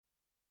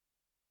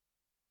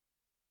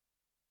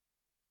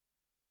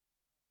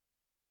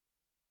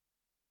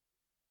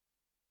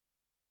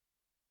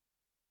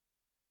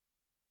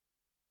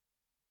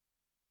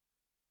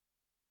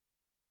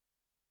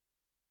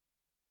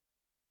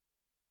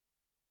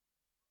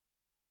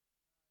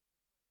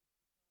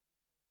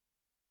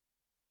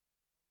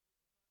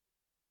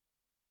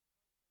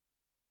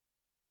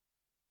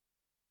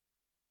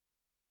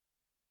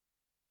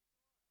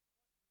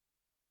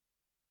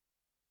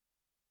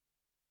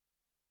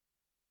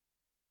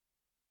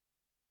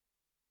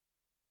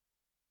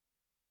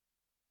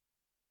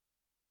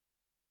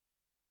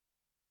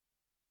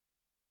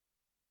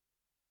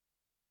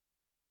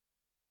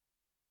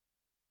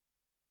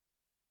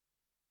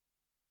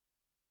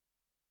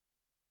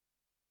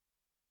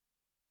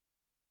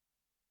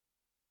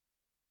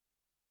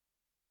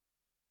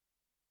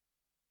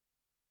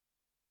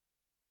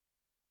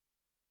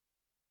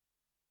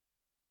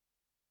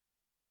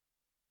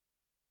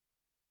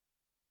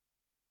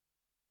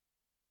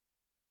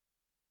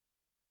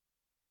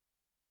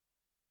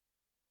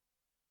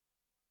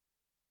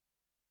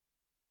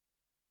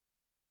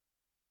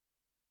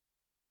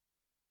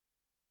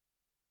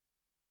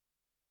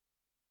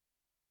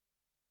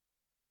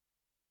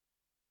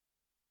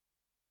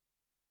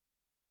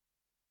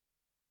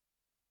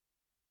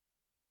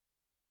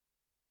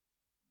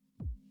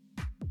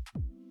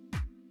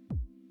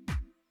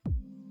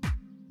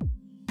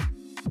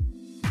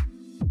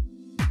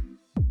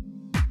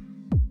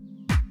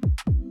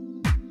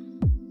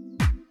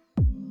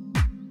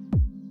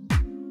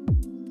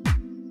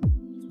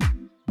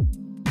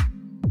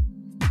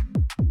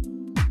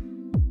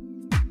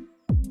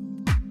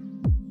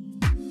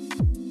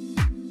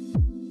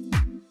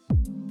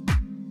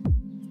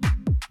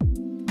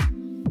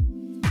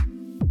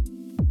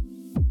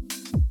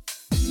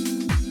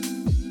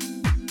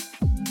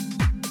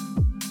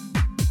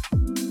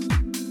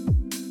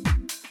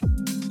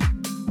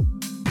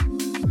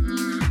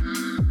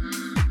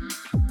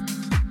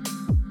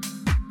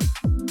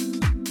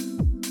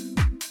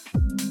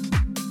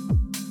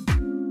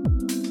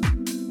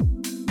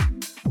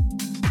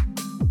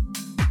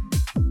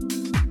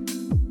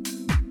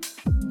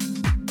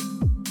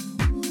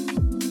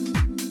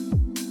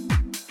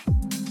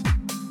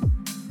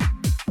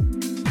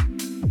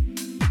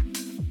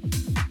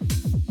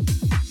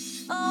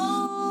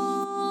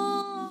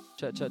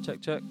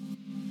Check.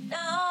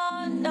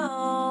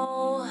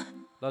 No.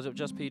 Loves what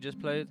Just P just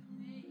played.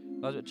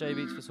 Loves what J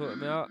Beats for sorting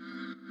me out.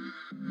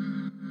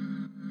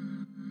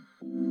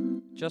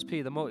 Just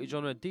P, the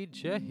multi-genre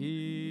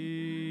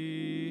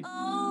DJ.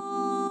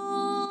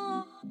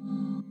 Oh.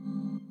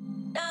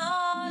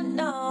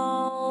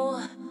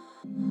 No.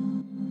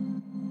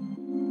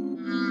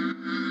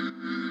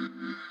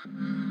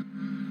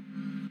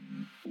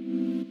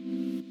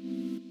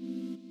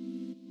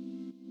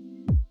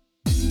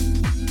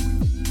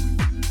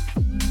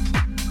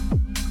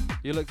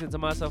 You looked into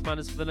Myself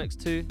Madness for the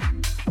next two.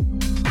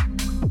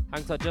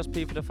 Hang tight, Just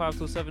P for the 5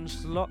 till 7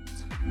 slot.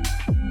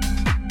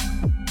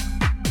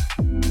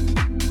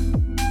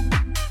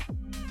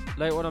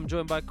 Later on, I'm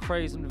joined by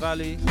Krxze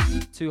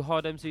V4LY, two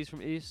hard MCs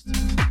from East.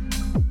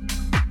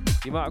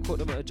 You might have caught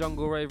them at a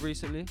jungle rave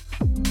recently.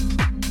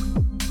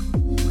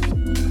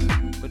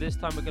 But this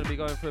time we're going to be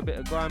going for a bit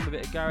of grime, a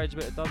bit of garage, a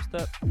bit of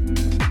dubstep.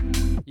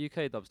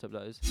 UK dubstep,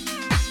 that is.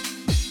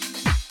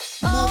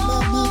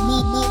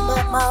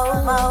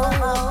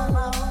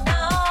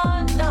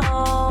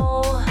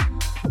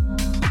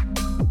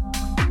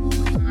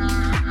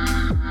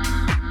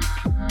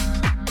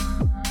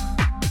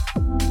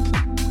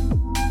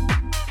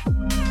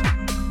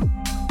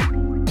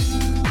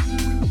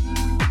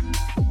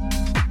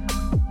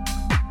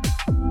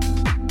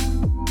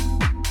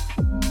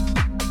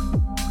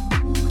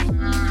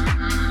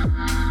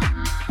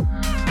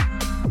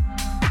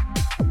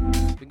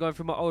 Been going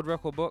through my old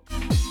record book,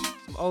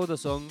 some older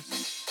songs.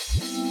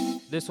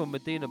 This one,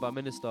 Medina by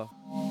Minister.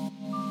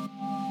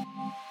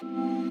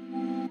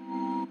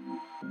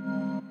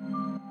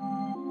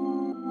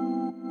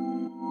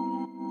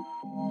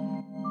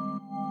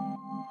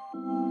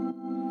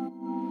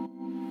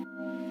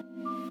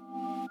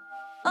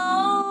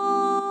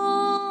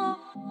 Oh,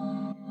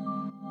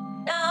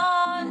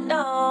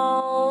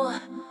 no.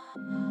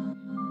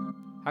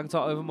 Hang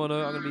tight over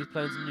mono, I'm going to be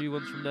playing some new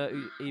ones from their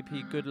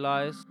EP Good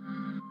Lies.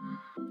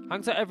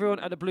 Hang tight everyone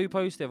at the Blue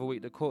Post the other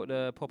week that caught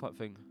the pop-up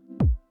thing.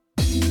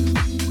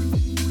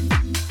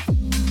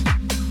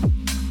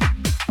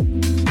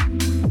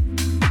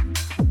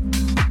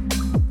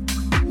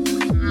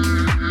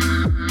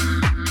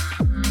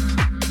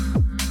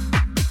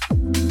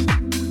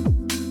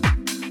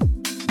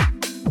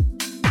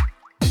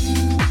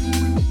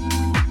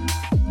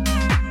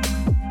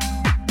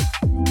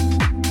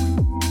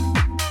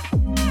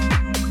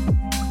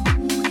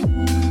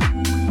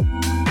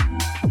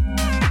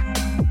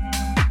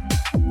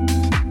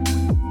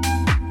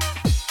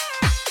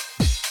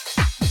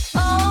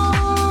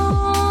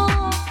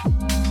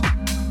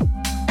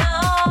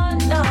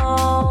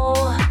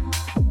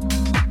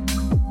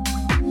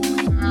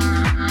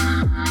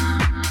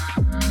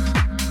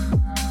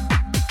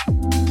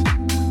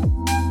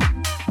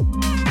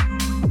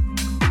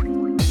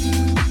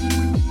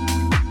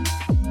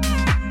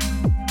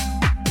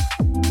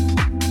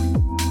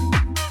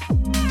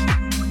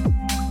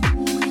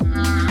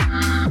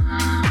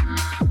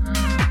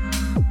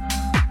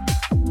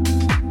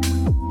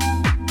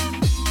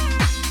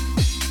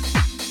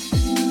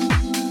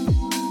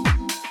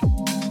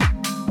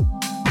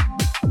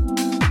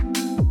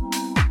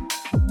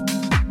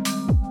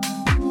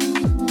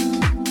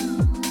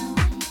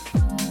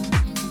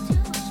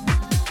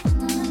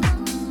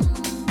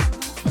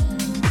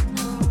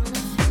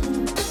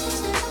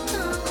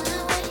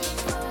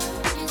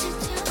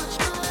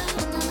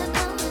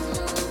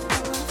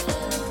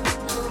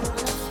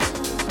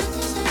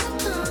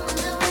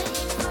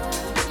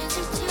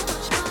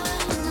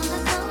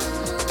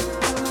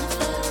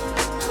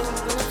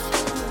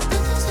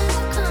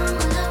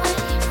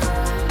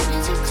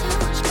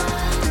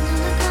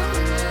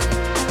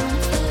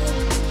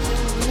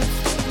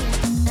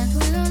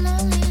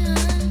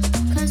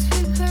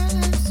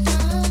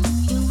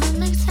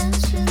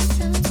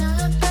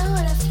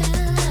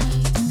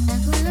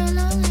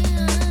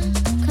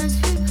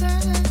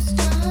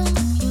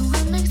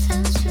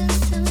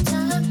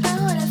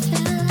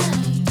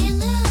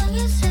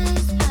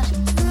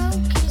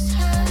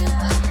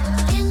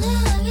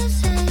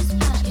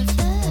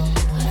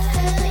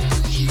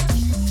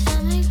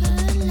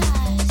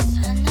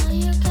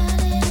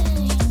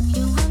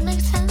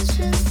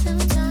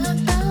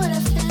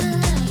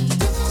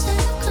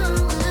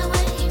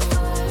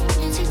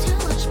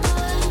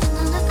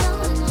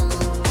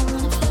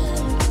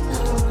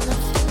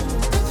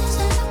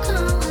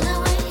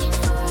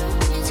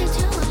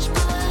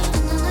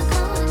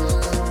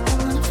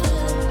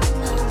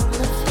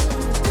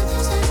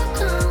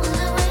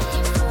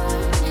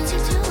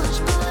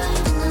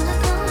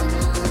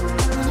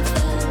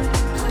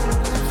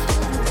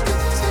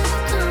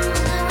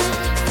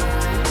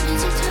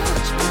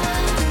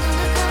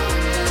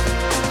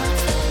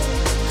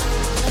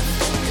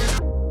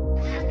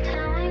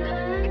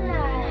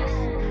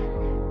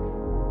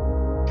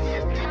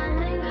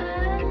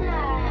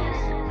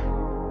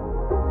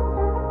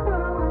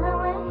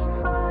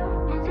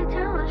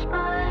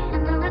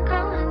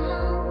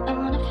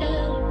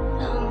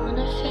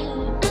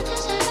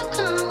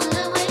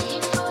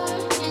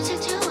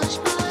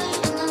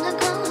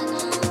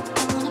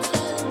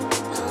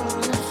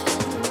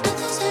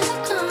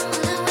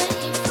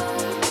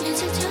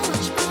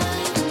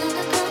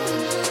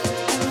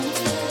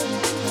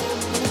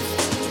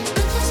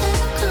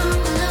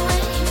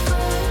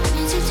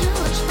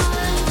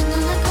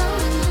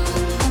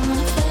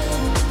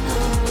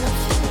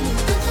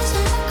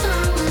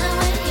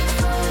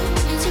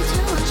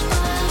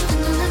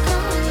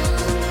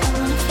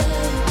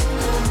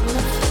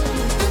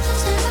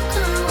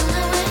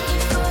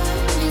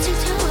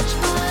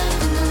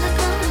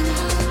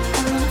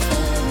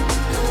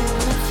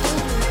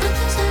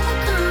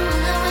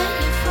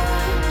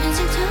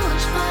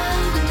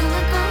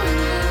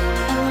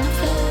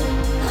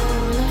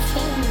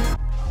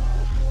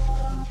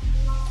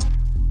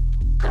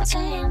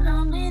 rotating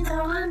on me,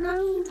 though I know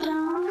you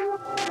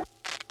don't.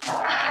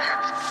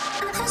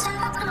 Nothing's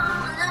ever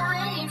gone, I'm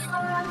waiting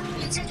for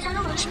you to get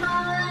much more,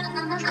 and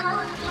I'm not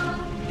going.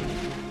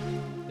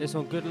 This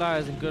one, Good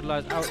Lies and Good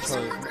Lies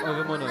Outro from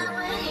Over Mono.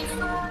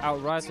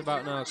 Out right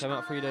about now, came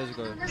out 3 days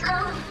ago.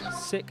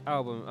 Sick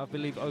album, I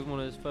believe Over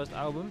Mono's first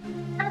album.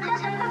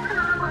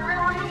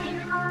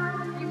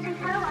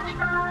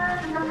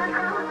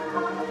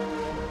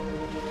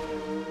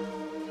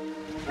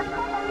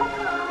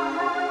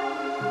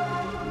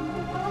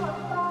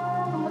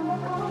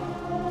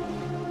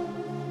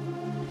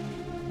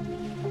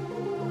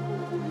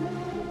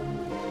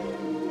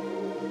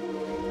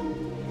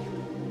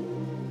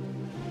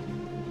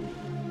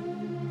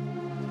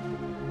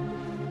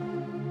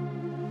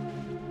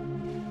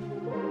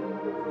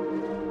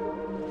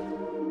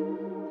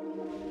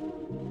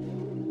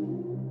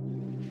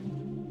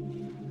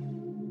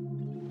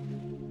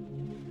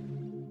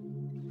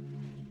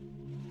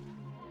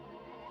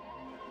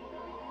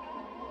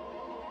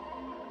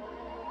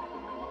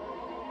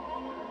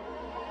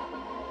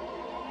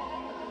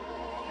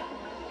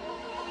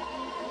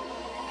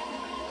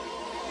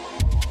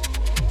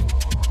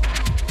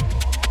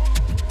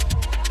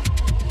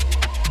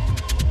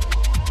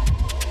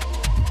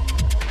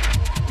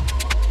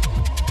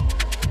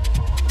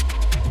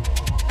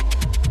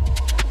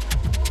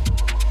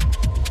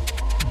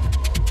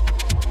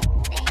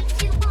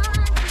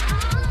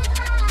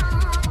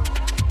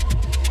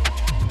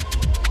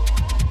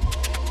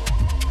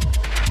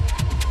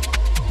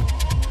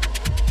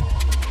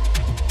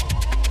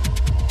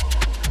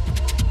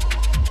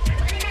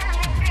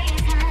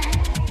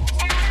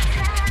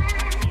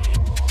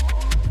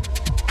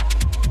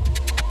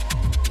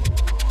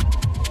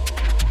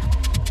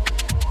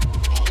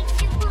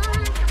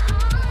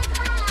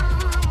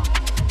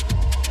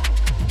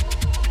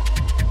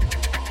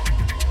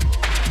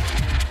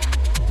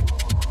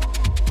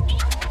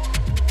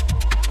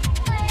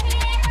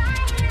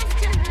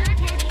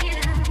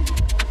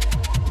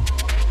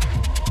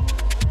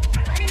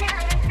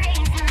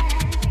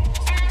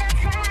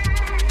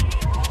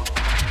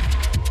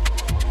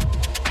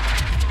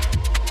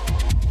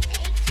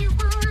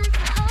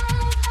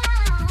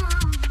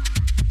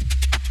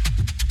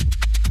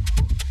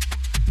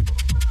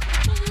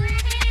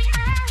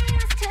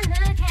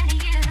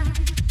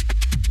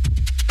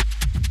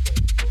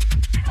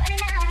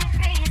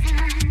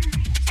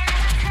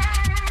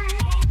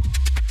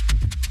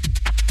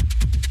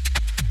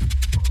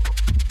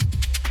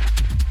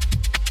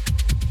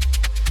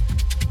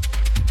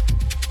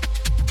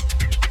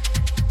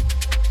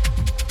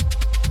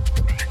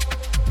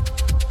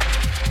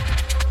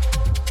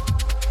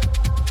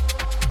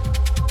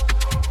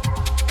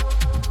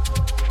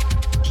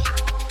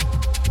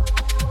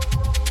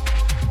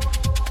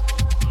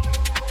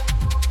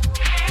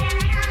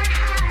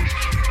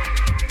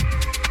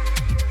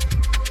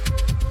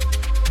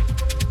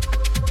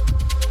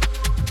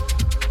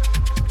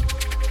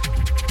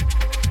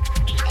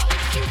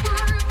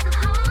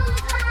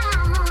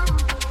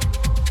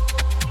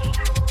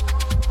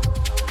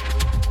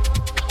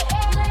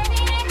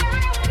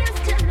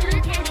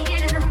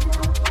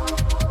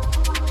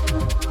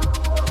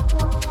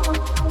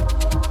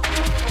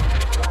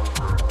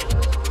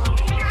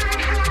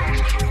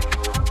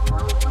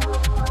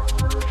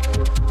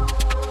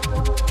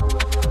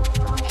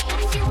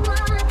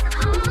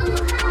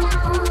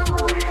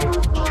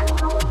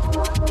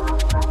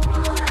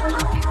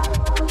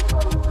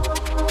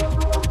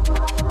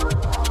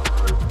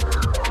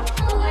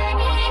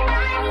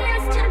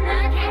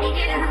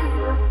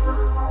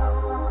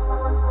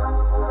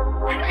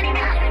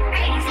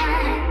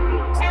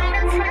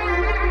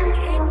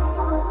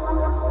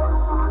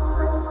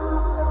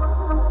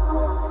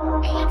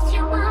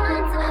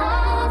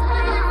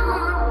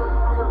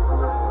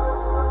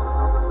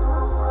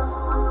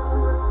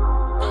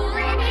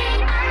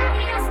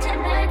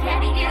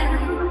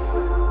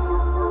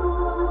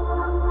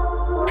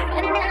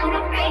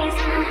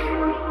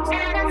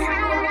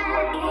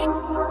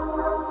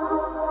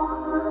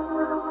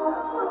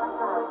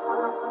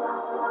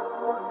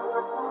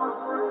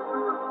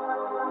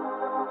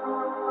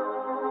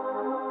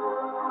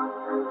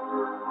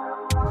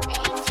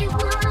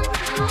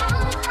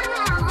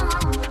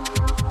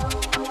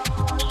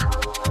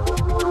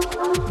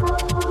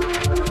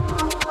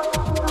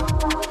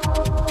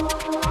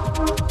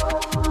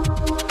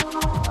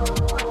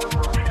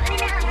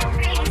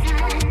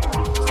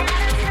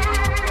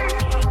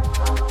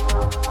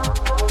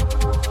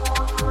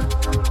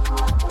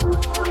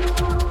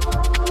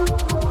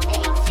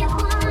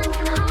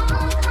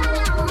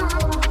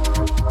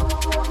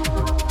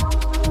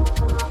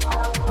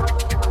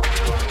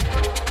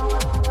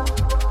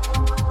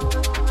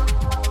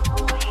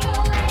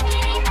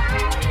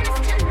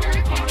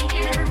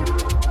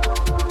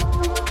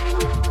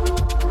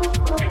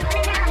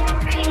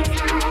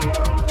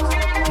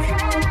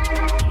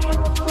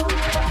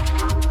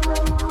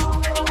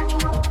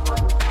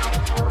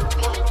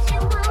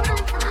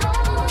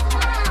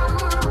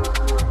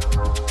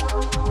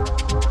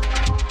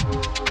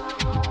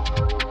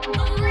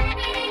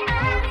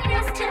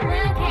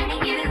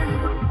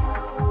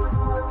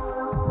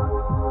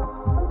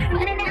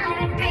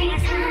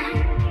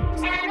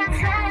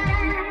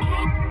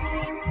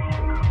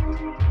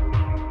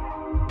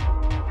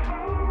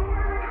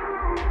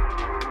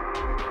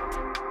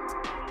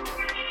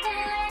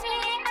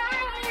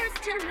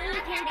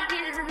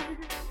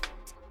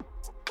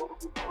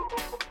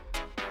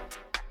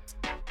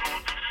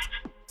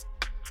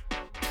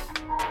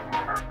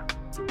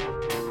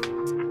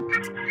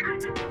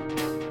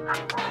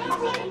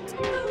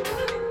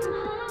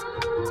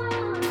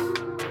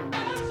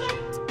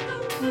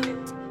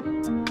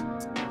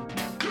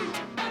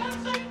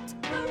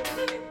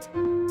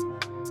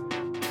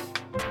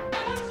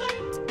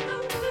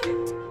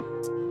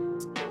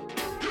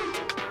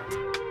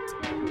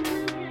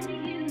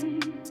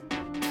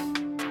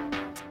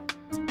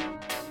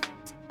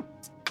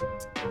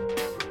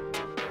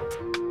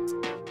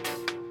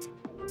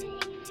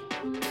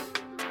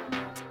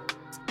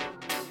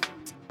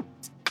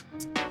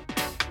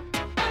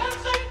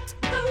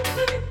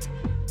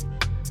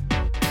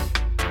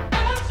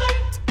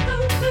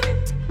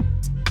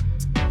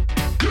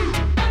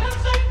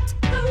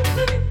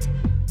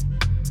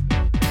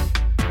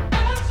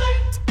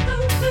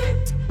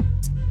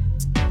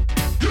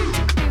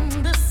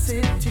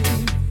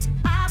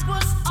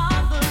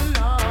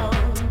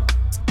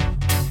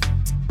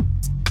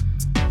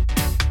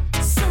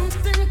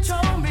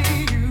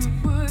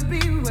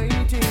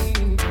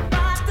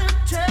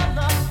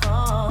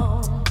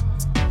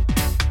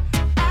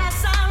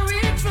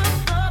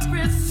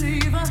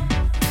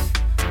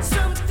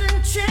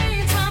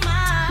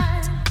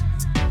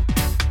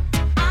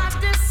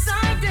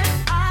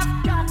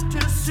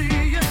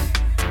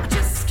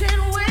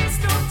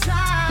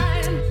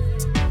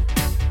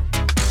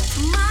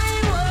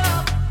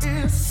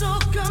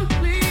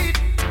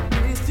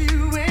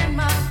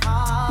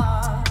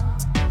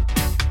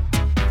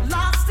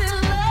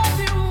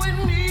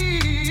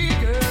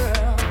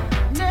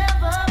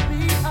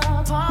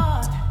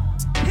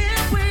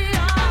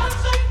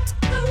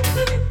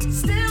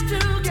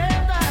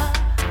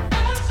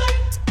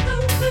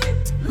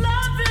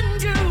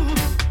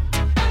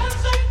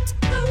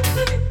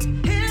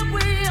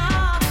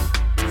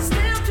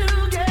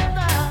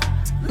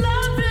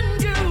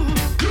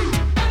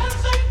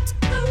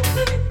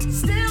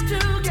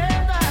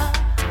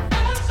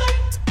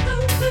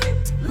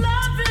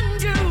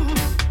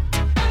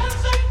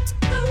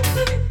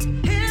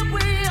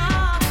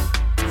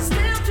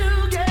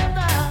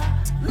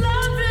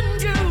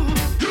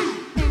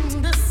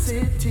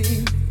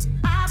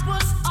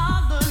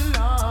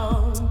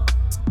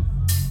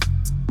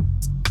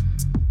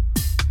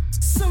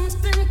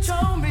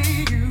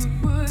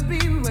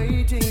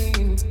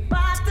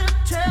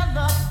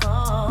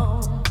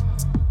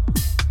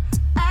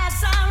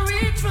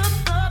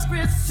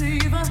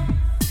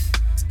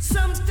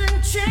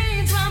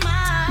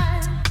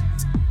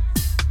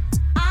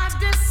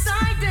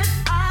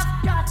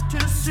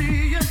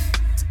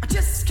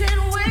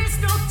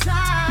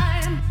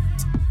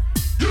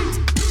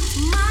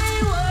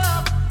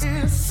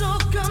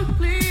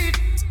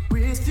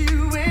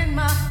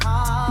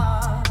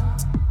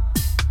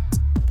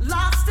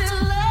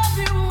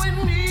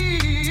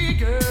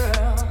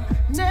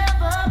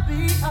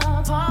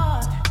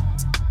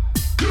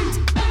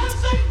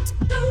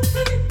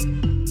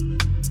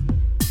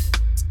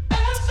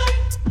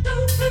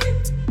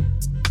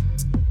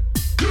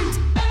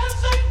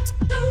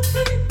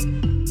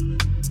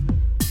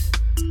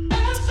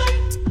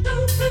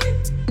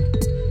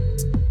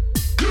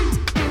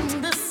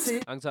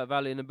 Hangs out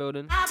Valley in the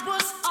building. I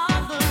was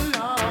all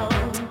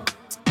alone.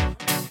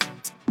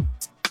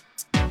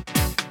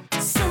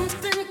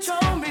 Something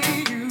told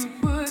me you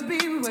would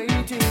be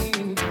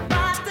waiting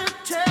by the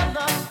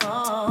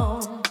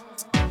telephone.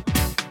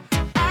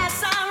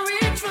 As I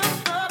reach for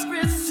the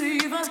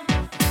receiver,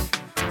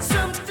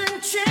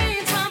 something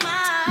changed my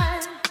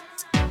mind.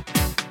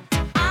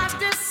 I've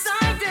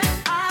decided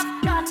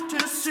I've got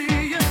to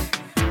see you.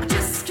 I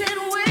just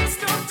can't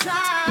waste no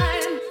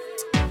time.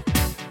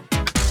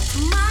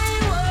 My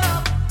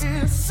world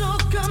is so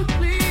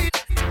complete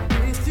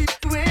with you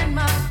in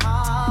my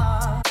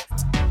heart.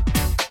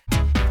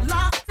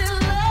 Lost in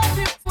love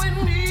you with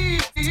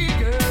me,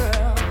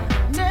 girl.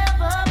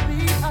 Never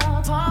be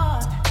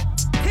apart.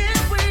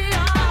 Here we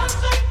are,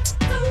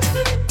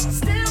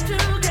 still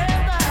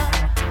together,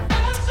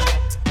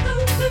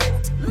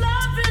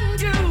 loving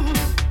you.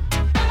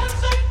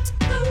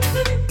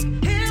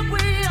 Here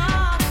we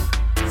are,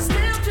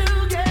 still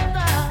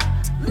together,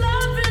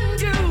 loving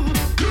you.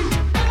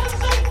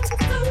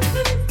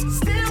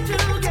 Still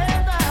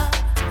together,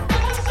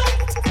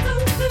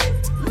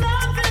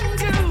 loving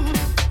you.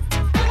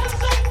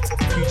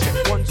 2 check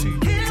 1 2.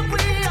 Here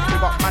we We are,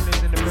 got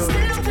manners in the building.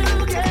 still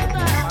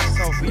together.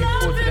 Myself,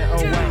 V4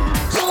 LY.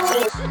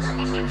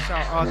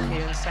 Shout RK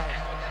and South.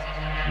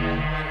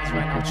 It's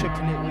right now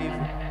tripping it with you.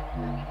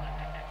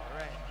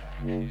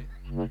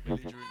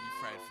 Belligerently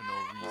fried for no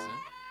reason.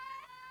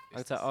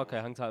 Hangs out, okay,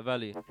 hangs out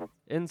Valley.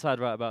 Inside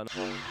right about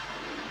now.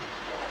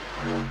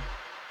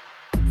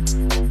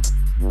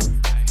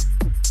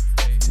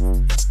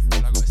 All I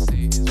gotta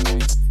say is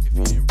wait. If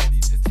you ain't ready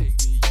to take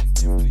me in,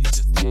 then please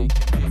just take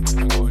it, mate.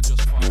 I'm gonna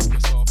just fuck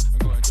yourself. I'm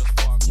gonna just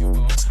fuck you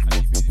up. I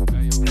leave you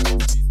guy, you'll be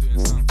doing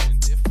something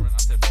different. I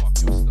said fuck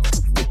yourself.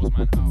 Close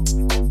man out.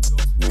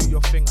 Do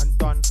your thing and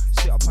done.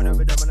 Sit up on a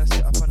rhythm and I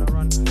sit up on a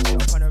run.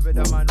 Sit up on a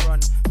rhythm and run.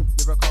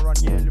 Lyrical run,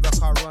 yeah,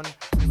 lyrical run.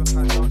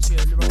 Lyrical dance,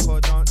 yeah, lyrical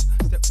dance.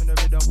 Step to the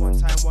rhythm, one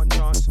time, one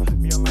chance.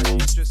 Me and my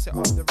G's just set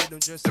up the rhythm,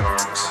 just set up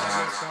the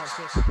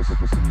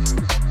rhythm.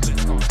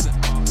 Let's go, let's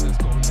bounce, let's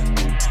go, let's do our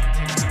thing.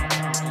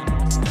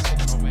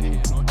 Sitting over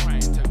here, not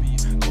trying to be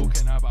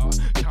talking about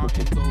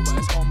counting though, but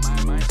it's on my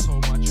mind so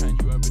much, and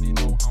you already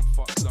know I'm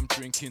fucked 'cause I'm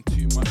drinking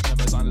too much.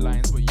 Never done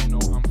lines, but you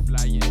know I'm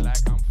flying like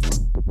I'm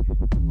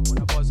I'm on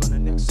a buzz on the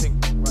next thing.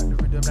 Write the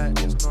rhythm like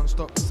this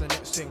non-stop, it's the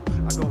next thing.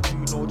 I don't do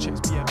no chicks,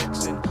 be a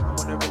mixing. I'm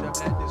on a rhythm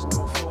like this,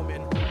 no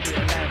filming. Be a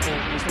live on,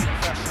 it's not a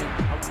fashion. I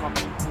want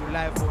my people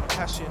live on,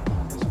 passion.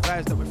 It's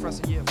vibes that we're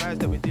fussy, yeah, vibes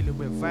that we're dealing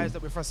with. Vibes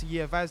that we're fussy,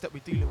 yeah, vibes that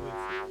we're dealing with.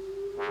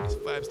 It's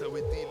vibes that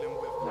we're dealing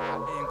with. I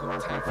ain't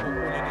got time for all of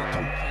the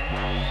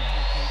talking.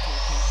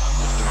 I'm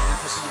just trying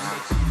to be in the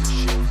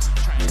dealership.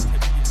 Trying to be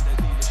in the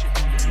dealership.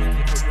 Dealing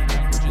with different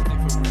languages,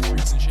 different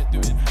freaks and shit.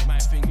 Doing my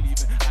thing,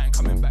 leaving. I ain't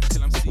coming back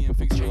till I'm seeing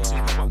things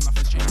changing. But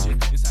nothing's changing.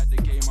 Inside the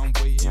game, I'm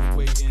waiting.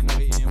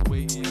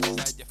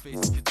 Inside your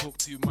face, if you talk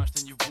too much,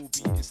 then you will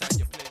be inside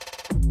your place.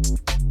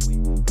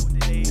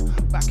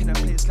 Back in a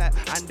place like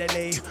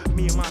Andalay.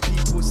 Me and my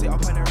people sit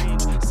up on the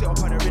range. Sit up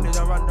on the ridge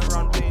and run the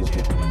wrong page.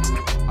 Yeah.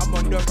 I'm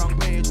on the wrong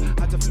page.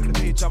 Had to flip the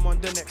page, I'm on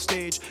the next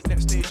stage.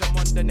 Next stage, I'm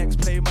on the next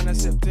play. Man, I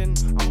stepped in,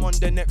 I'm on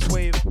the next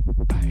wave.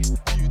 Aye,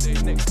 new day,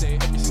 next day.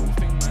 Every single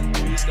thing, man,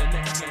 do is the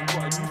next thing.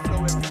 Got a new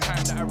flow every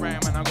time that I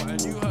rhyme. And I got a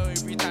new hoe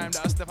every time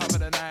that I step up for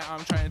the night.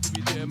 I'm trying to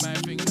be doing my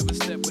thing. Never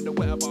step with the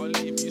wetter, but I'll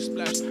leave you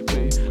splash.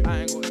 Wait,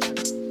 I ain't got time.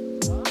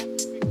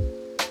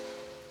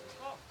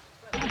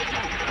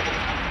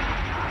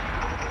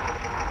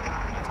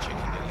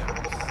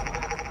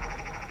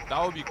 That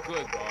would be good,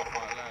 bro. I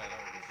can't lie.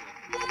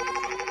 That would be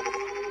good.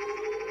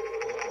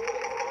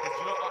 'Cause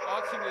you know,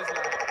 our thing is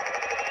like.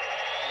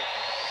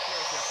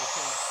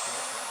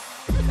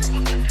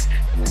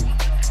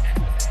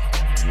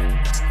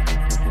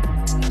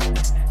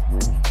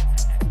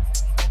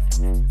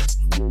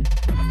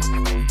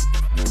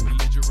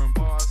 Belligerent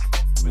bars,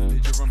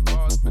 belligerent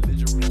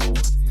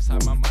thoughts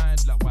inside my mind.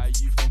 Like, why are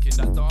you thinking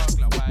that dark?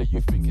 Like, why are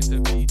you thinking to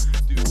be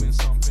doing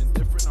something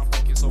different? I'm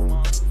thinking so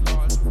much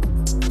large.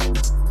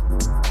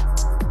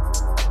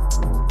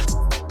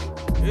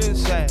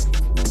 Inside,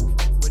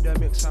 with the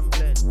mix and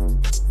blend.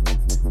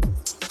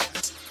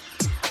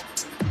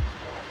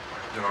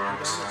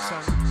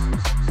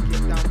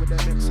 Get down with the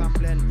mix and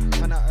blend.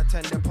 10 out of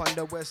 10 upon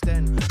the west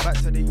end. Back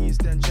to the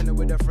east end, chilling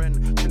with a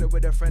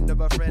friend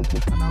of a friend.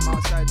 And I'm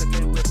outside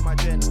again with my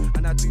gen.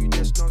 And I do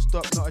this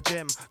non-stop, not a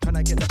gem.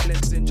 Tryna get the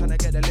blends in, tryna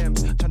get the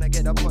limbs, tryna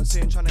get the pots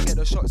in, tryna get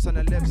the shots on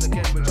the limbs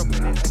again. We're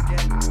dropping it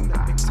again. The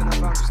mixing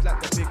around just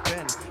like the Big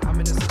Ben. I'm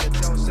in the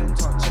Citadel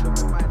Center, chilling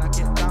with mine. I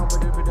get down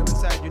with the rhythm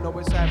inside. You know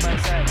it's side by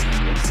side,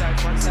 inside,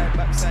 front side,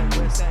 back side,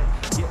 west side.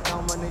 Get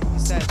down on the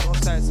east side,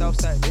 north side,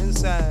 south side,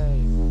 inside.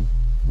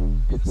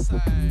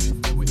 Inside,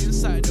 then we're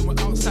inside, then we're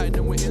outside,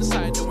 then we're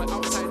inside, then we're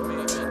outside,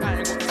 mate. I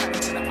ain't got time to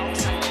the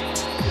outside.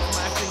 Doing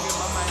my thing in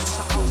my mind, it's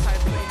an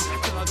outside play.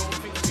 Till I don't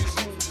think too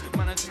smooth.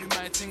 Man, I do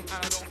my thing, I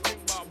don't think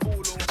about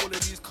ball on all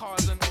of these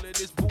cars and all of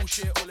this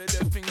bullshit, all of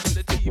the things on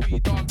the TV.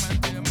 Dog man,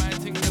 doing my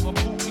thing, never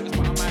pull clips,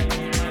 but I might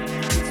leave, man.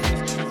 It's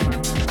cheese, man.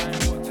 I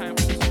ain't got time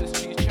for this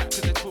cheese chat,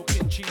 'cause they're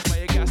talking cheese by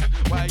your gas.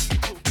 Why are you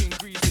talking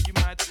green?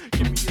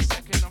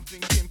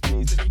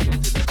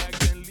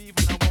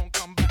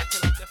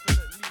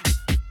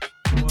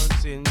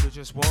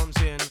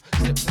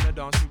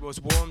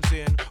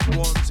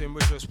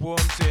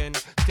 warms in.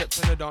 Step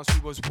to the dance,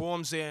 we was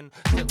warms in.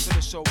 Step to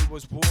the show, we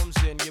was warms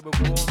in. Yeah,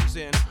 we warms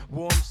in,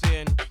 warms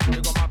in.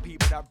 They got my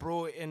people that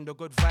brought in the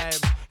good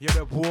vibes. Yeah,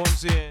 we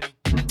warms in.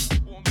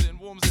 Warms in,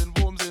 warms in,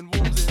 warms in,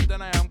 warms in,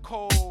 then I am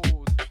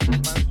cold.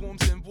 Man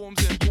warms in,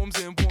 warms in, warms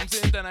in, warms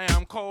in, then I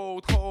am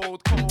cold,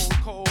 cold, cold,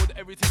 cold.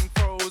 Everything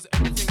froze,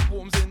 everything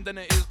warms in, then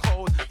it is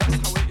cold. That's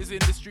how it is in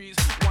the streets.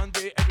 One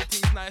day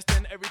everything's nice,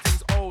 then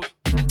everything's old.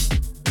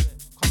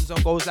 Comes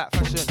and goes like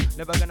fashion.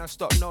 Never gonna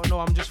stop, no,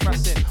 I'm just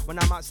frassing. When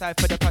I'm outside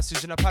for the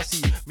passage in a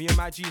passy. Me and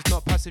my G's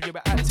not passive, yeah,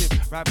 but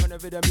active. Rap on a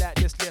rhythm like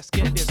this, let's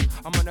get this.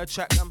 I'm on a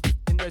track, I'm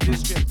in the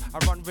district.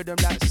 I run rhythm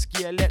like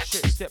ski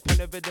electric. Step on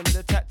the rhythm,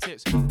 the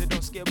tactics. They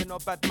don't scare with no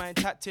bad mind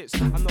tactics.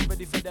 I'm not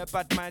ready for their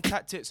bad mind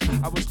tactics.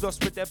 I was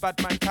lost with their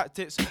bad mind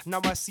tactics.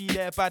 Now I see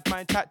their bad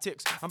mind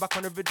tactics. I'm back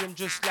on the rhythm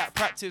just like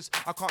practice.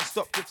 I can't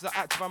stop if the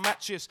active I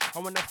matches. I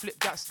wanna flip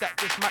that stack,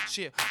 this match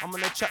it. I'm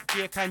on a track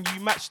here, can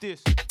you match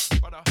this?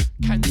 Brother,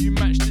 can you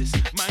match this?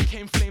 Man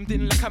came flamed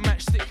in like a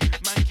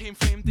matchstick. Man came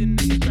flamed in,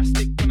 it's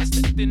drastic. When I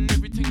stepped in,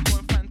 everything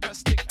going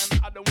fantastic.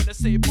 And I don't wanna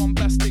say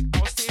bombastic.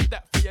 I'll save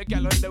that for your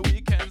gal on the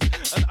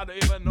weekends. And I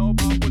don't even know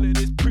about all of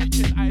this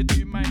preaching. I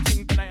do my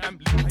thing, then I am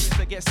leaving. I used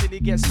to get silly,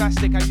 get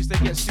spastic. I used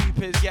to get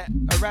stupid, get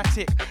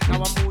erratic.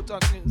 Now I'm all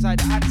done inside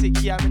the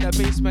attic. Yeah, I'm in the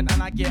basement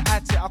and I get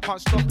at it. I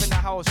can't stop in the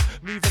house.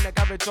 Move in the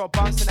garage or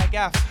bounce in the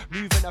gaff.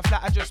 Move in the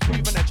flat, I just move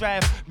in the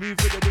drive. Move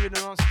with the doing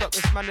non-stop,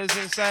 this man is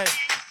inside.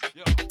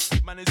 Yo,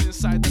 man is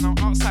inside, then I'm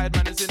outside.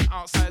 Man is in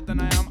outside, then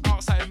I am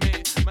outside,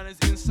 mate. Man is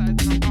inside,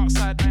 then I'm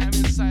outside. I am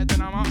inside,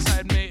 then I'm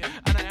outside, mate.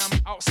 And I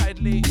am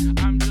outside late.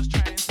 I'm just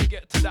trying to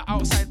get to the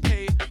outside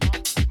pay.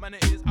 Man,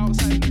 it is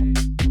outside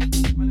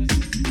late. Man, it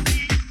is.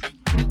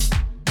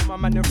 My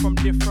man, they're from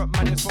different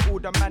manners. For all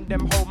the man,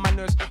 them whole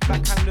manners.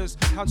 Backhanders,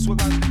 can't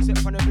swimmers.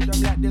 Step on a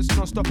rhythm like this,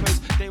 no stoppers.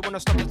 They wanna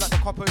stop us like the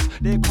coppers.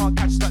 They can't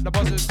catch us like the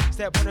buzzers.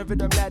 Step on a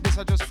rhythm like this,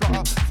 I just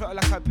flutter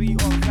like a bee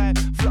or a fly.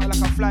 Flutter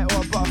like a flight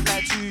or a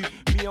butterfly too.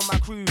 Me and my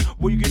crew,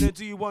 what you gonna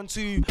do? 1,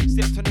 2.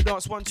 Step to the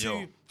dance, 1, 2.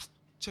 Yo.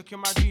 Checking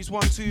my G's,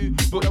 1, 2.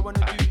 All I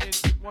wanna do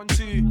is 1,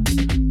 2. He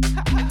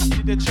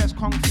did the chest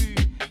kung fu.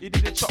 He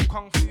did the chop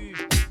kung fu.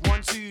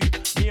 1, 2.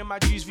 Me and my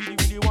G's really,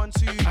 really 1,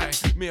 2. Aye,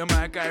 me and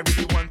my guy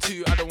really want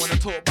to. I don't wanna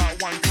talk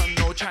about one ton,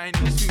 no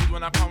Chinese food.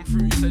 When I come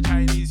through, it's a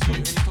Chinese food.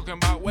 And he's talking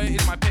about where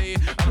is my pay.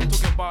 And I'm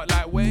talking about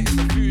like where is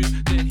the food.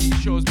 Then he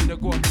shows me the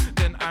gun.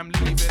 Then I'm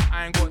leaving.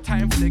 I ain't got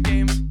time for the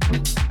games.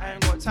 I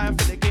ain't got time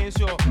for the games,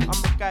 yo. I'm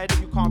a guy that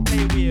you can't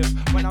play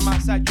with. When I'm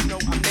outside, you know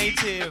I'm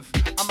native.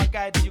 I'm a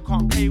guy that you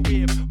can't play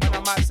with. When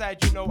I'm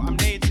outside, you know I'm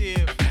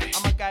native.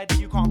 I'm a guy that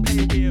you can't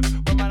play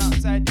with. When I'm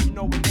outside, you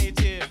know we're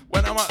native.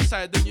 When I'm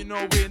outside, then you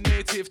know we're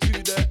native to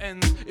the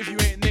ends. If you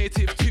ain't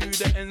native to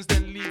the ends,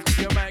 then leave.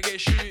 You might get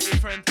shooted,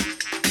 friend.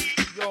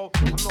 Yo,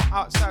 I'm not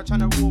outside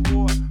trying to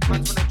war.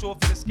 Man's wanna draw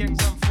for the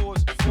skanks and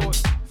fours.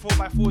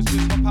 4x4s,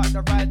 just hop out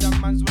the ride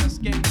and man's wanna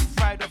skank.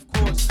 Fried, of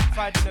course.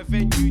 Fried in the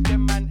venue,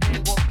 them man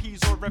ain't got peas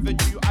or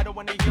revenue. I don't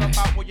wanna hear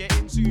about what you're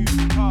into.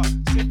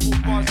 Simple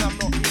bars, I'm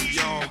not into.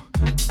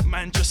 Yo,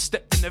 man just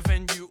stepped in the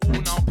venue,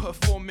 all now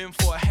performing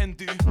for a hen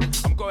do.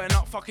 I'm going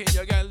out fucking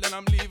your girl, then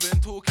I'm leaving,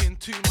 talking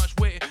too much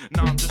weight.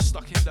 Now I'm just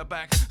stuck in the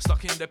back,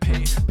 stuck in the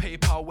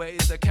PayPal, where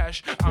is the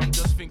cash? I'm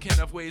just thinking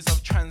of ways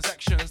of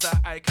transactions that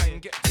I can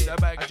get to the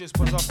bag. I just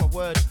put off a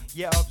word,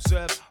 yeah,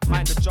 observe.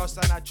 Mind adjust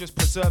and I just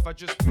preserve. I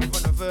just move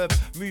on a verb,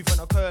 move on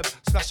a curb.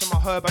 Splash on my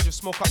herb, I just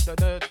smoke up the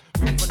nerd.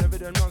 Move on the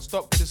rhythm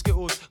non-stop with the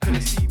skittles.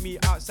 Couldn't see me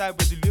outside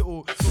with the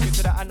little. Talking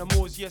to the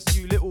animals, yes,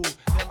 you little.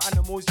 Them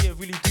animals, yeah,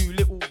 really do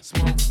little.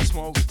 Smoke,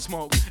 smoke,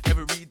 smoke.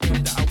 Every day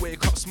that I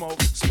wake up,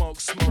 smoke, smoke,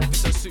 smoke.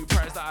 It's a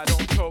surprise that I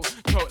don't choke.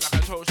 Choke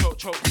like I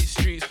choke these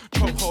streets.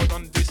 Choke hold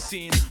on this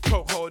scene.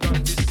 Choke hold on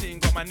this scene.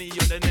 Got my knee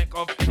on the neck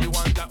of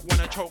anyone that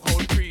wanna choke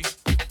hold free.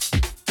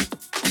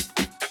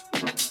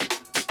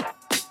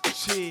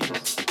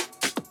 Cheers.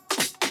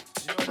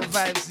 You know the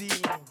vibe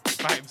zine.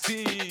 Vibe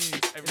scenes.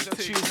 It's a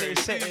Tuesday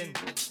setting.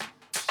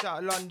 Shout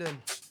out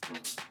London.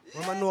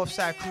 With my north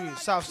side crew,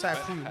 south side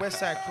crew, west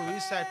side crew,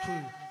 east side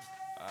crew.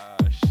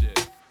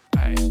 Shit.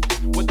 Aye.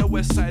 What the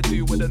west side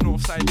do, what the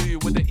north side do,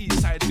 what the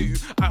east side do.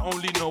 I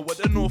only know what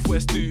the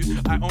northwest do.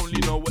 I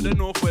only know what the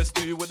northwest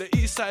do. What the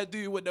east side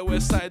do, what the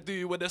west side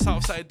do, what the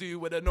south side do,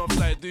 what the north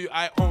side do.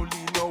 I only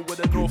know what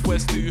the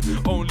northwest do.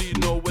 Only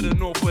know what the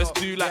northwest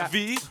do. Like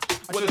V.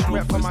 I just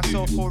rep for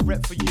myself or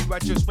rep for you. I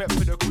just rep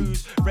for the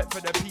crews, rep for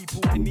the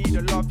people who need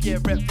a love. Yeah,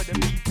 rep for the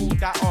people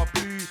that are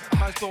blue.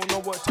 Mans don't know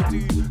what to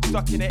do.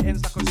 Stuck in the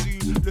ends like a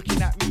zoo.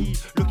 Looking at me,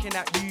 looking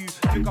at you.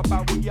 Think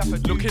about what you have to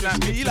do. Looking at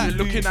me like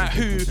looking at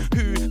who?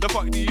 Who the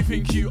fuck do you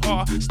think you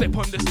are? Step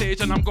on the stage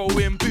and I'm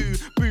going boo.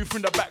 Boo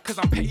from the back cause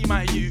I'm petty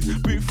my you.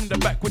 Boo from the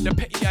back with the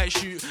petty I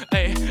shoot.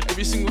 Ay,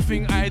 every single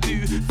thing I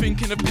do.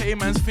 Thinking of pay,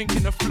 man's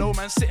thinking of flow.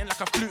 Man sitting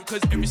like a flute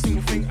cause every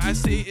single thing I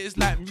say is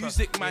like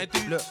music, my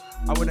dude. Look,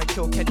 I wanna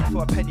kill Kenny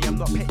for a penny. I'm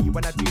not petty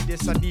when I do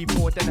this. I need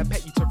more than a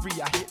petty to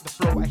read. I hit the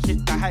flow, I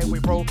hit the highway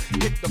roll.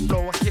 Hit the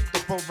flow, I hit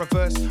the road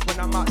reverse. When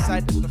I'm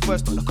outside, it's the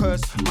first, not the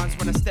curse. Man's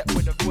when I step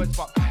with the words,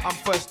 but I'm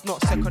first,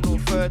 not second or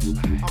third.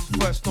 I'm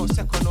first, not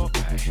second or.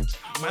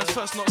 Man man's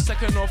first, not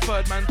second or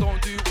third. Man,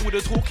 don't do all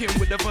the talking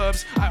with the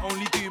verbs. I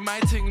only do my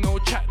thing, no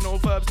chat, no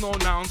verbs, no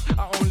nouns.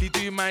 I only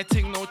do my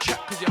thing, no chat,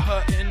 cause you're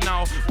hurting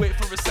now. Wait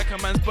for a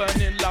second, man's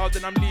burning loud,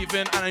 then I'm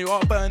leaving. And you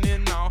are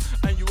burning now,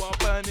 and you are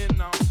burning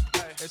now.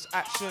 Hey. It's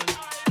action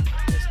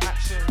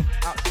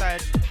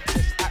outside,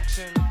 it's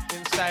action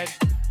inside.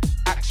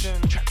 Action,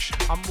 traction.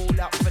 I'm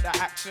all out for the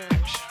action.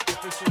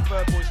 Official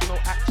verbals, no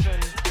action.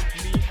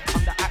 Me,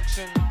 I'm the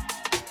action.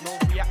 No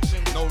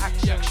reaction, no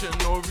reaction,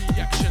 no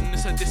reaction.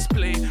 It's a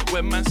display.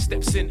 When man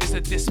steps in, it's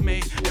a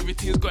dismay.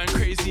 Everything's going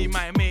crazy,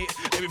 my mate.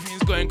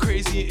 Everything's going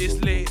crazy,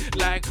 it's late.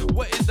 Like,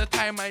 what is the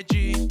time, my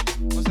G?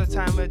 What's the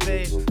time of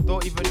day?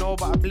 Don't even know,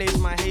 but I blaze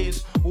my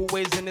haze.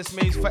 Always in this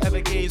maze,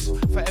 forever gaze.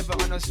 Forever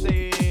on a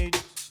stage.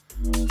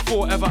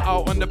 Forever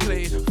out on the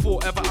play,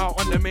 forever out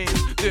on the main.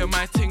 Doing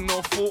my thing,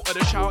 no fault of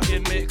the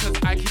shouting, mate. Cause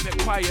I keep it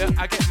quiet,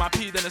 I get my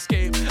pee then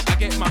escape. I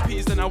get my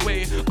peas then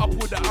away. Up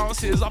all the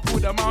ounces, up all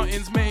the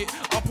mountains, mate.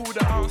 Up all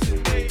the ounces,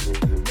 mate.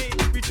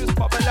 We just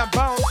bubble and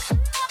bounce.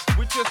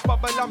 We just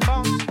bubble and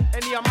bounce.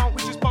 Any amount,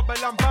 we just bubble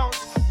and bounce.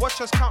 Watch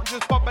us count,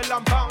 just bubble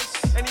and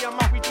bounce. Any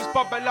amount, we just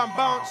bubble and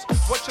bounce.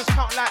 Watch us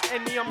count like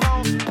any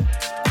amount.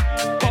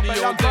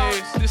 Any old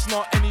day, this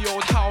not any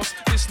old house,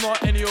 this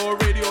not any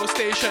old radio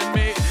station,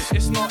 mate.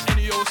 It's not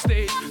any old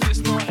stage, this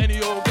not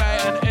any old guy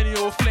and any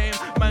old flame.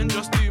 Man,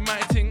 just do my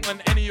thing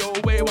on any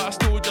old way, while I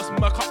still just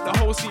muck up the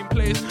whole scene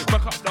place,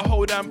 muck up the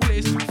whole damn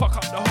place, fuck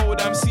up the whole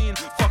damn scene,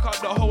 fuck up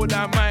the whole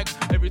damn mic.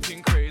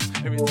 Everything crazy,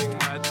 everything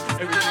mad,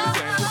 everything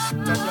same.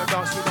 When you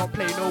dance, we don't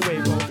play no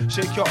way, bro.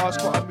 Shake your ass,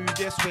 gotta move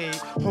this way.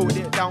 Hold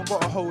it down,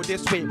 gotta hold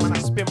this weight. When I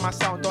spin my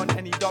sound on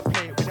any dub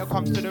plate. When it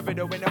comes to the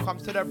rhythm, when it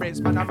comes to the breaks,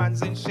 man, a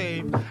man's in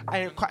shape. I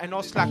ain't cutting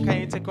no slack, I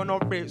ain't taking no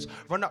breaks.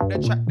 Run up the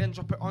track, then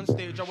drop it on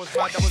stage. I was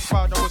mad, I was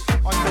proud, I was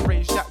on the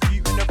rage. That you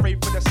in the brave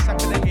for the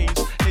sack of the haze.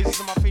 Lasers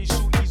on my face,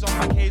 shooties on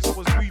my case. I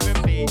was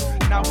moving big.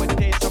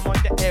 Nowadays, I'm on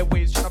the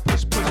airways, trying to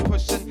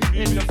push and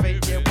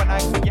innovate. Yeah, when I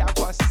create, I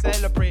gotta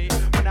celebrate.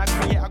 When I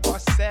create, I gotta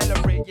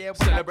celebrate. Yeah,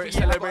 celebrate.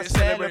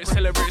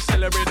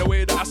 The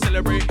way that I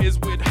celebrate is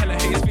with hella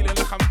haze, feeling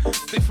like I'm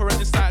different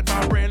inside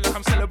my brain, like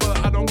I'm celibate.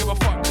 I don't give a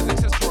fuck,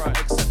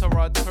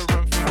 etc.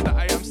 Different things that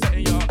I am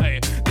setting you,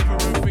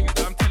 different things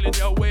that I'm telling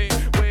you. Wait,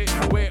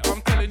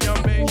 I'm telling you,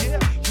 mate.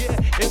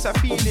 Yeah, it's a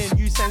feeling,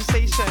 you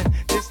sensation.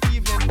 This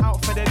evening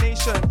out for the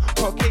nation,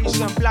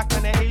 Caucasian, black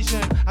and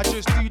Asian. I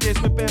just do this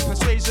with bare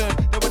persuasion.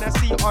 Then when I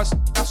see us,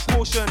 that's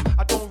caution.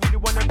 I don't really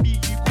wanna be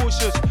you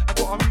cautious. I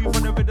gotta move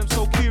on the rhythm,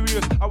 so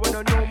curious. I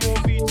wanna know more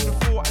V to the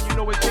 4, and you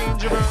know it's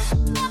dangerous.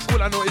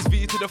 All I know is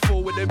V to the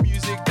 4 with the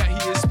music that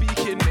he is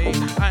speaking, mate.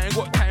 I ain't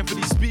got time for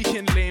these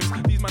speaking lames.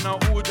 These man are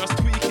all just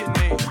tweaking,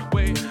 mate.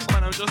 Wait,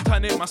 man, I'm just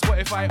turning my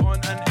Spotify on,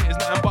 and it is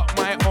nothing but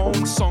my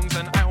own songs,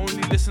 and I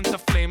only listen to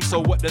Flames. So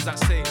what does that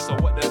say?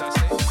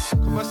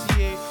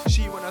 Courvoisier,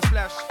 she wanna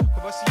splash.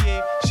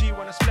 Courvoisier, she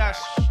wanna splash.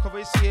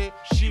 Courvoisier,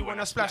 she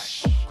wanna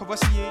splash.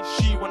 Courvoisier,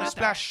 she wanna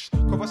splash.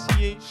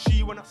 Courvoisier,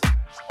 she wanna.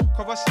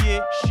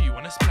 Courvoisier, she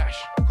wanna splash.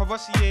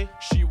 Courvoisier,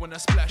 she wanna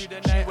splash. She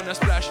wanna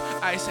splash.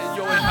 I said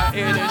yo in her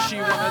ear, then she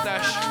wanna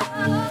dash.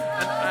 And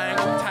I ain't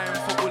got time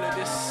for all of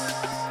this.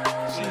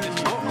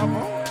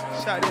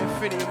 Shout the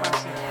Infinity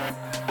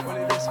Massive. All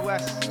of this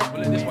West. All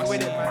of this West.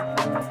 With it,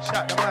 man.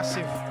 Shout the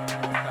Massive.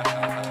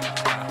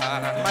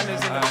 Man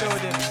is in the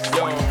building.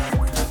 Yo,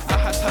 I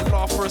had to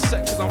laugh for a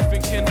sec cause I'm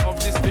thinking of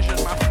this vision,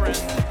 my friend.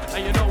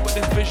 And you know what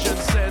this vision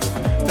said?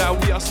 That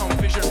we are some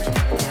visionary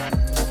men.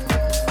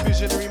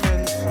 Visionary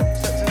men.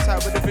 Steps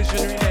inside with a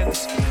visionary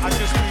lens. I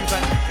just move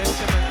and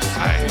cement.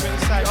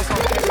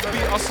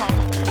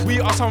 We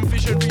are some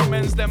visionary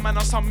men's, them man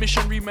are some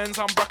missionary men's.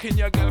 I'm brocking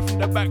your girl from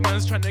the back,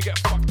 man's trying to get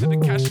fucked to the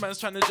cash, man's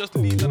trying to just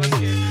leave on a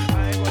skin.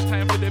 I ain't got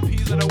time for the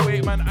peas and the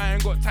wait, man. I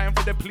ain't got time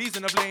for the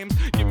pleasing of lames.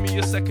 Give me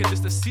a second, it's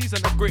the season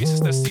of grace,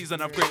 it's the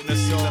season of greatness.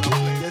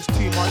 There's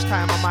too much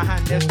time on my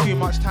hand, there's too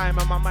much time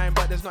on my mind,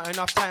 but there's not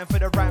enough time for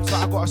the rhyme, so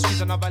I gotta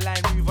squeeze another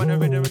line, move on the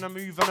rhythm and I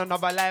move on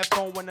another life.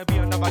 Don't wanna be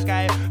another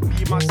guy,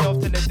 be myself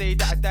till the day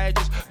that I die.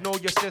 Just know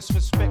your sis,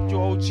 respect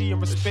your OG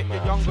and respect the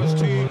youngers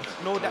too.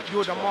 Know that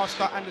you're the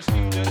master and the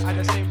student at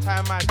the same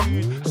time, my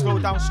dude. Slow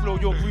down, slow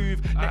your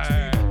groove. Next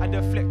move, I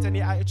deflect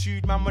any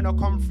attitude. Man, when I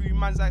come through,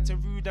 man's acting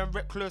rude and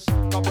reckless.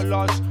 Double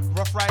R's,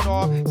 rough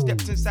rider.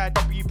 Stepped inside,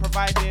 W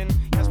providing.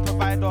 Yes,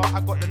 provider, I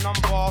got the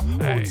number.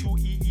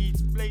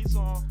 O2EE blazer.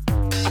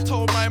 I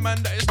told my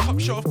man that his top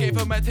shelf gave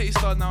him a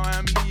taster. Now I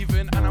am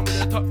leaving and I'm with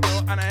the top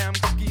girl and I am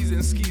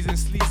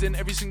sleazing.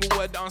 Every single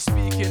word that I'm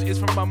speaking is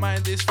from my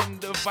mind, it's from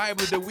the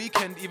vibe of the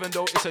weekend. Even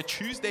though it's a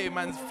Tuesday,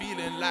 man's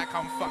feeling like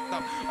I'm fucked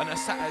up on a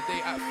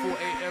Saturday at 4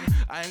 a.m.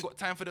 I ain't got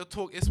time for the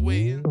talk, it's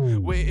waiting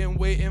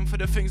for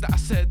the things that I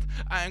said.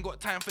 I ain't got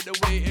time for the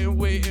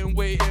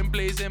waiting,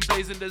 blazing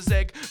the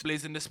zeg,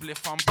 blazing the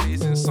spliff, I'm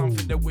blazing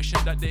something they're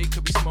wishing that they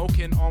could be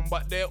smoking on,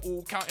 but they're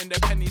all counting their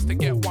pennies to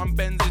get one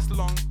Benz. It's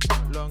long.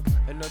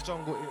 And the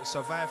jungle, it was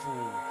survival.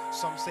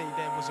 Some say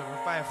there was a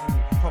revival.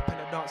 Hop in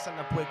the dance and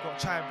the boy got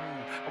tribal.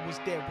 I was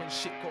there when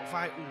shit got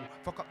vital.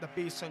 Fuck up the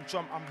bass and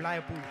drum, I'm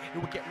liable.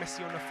 It would get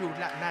messy on the field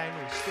like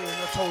Lionel. Stay on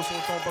your toes, so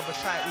don't bother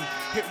title.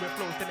 Hit with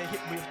flows, then they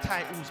hit with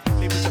titles.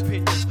 Labels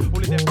opinions, all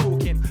of them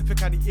talking.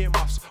 Think I need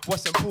earmuffs,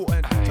 what's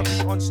important? To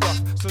be on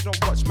stuff, so don't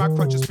watch my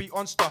crutch, just be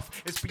on stuff.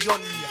 It's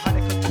beyond me, how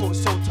they can talk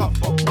so tough,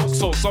 but talk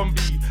so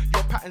zombie.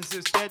 Your patterns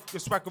is dead, your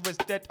swagger is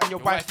dead, and your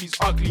wifey's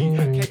ugly.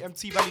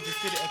 KMT Valley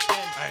just did it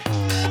again.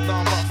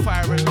 Nothing but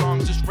fire and alarm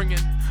just ringing.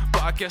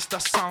 But I guess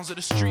that sounds of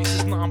the streets.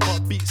 It's nothing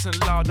but beats and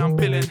loud, I'm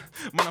billing.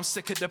 Man, I'm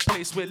sick of the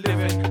place we're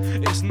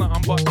living. It's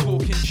nothing but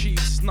talking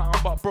cheeks. It's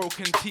nothing but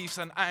broken teeth.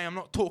 And I am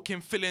not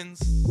talking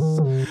feelings.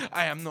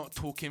 I am not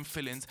talking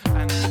feelings.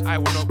 And I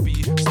will not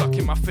be stuck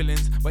in my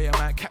feelings. But you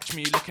might catch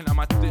me looking at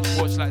my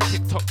watch like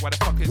TikTok. Why the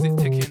fuck is it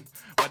ticking?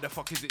 Why the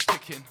fuck is it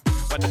ticking?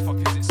 Why the fuck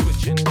is it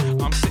switching?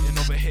 I'm sitting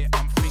over here,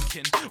 I'm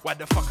thinking. Why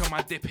the fuck am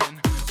I dipping?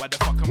 Why the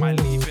fuck am I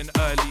leaving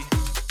early?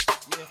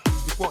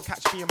 You won't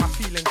catch me in my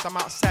feelings. I'm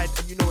outside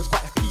and you know it's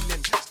quite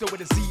appealing. Still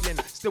with a zealing,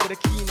 still with a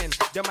keening.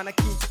 Them man are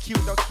keen to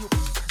kill, they'll kill.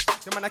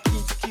 Them man are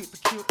keen to kill, to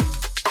kill.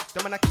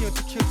 Them man are keen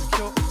to kill, to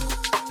kill.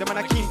 Them man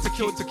are keen to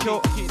kill, to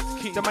kill.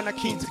 Them man are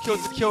keen to kill,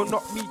 to kill.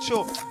 Not me,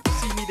 chill.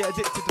 See me, they're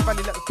addicted to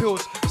valley like the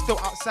pills. Still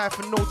outside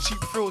for no cheap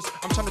thrills.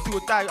 I'm trying to do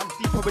or die, I'm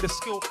deeper with a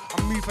skill.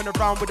 I'm moving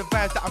around with the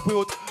vibes that I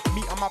wield.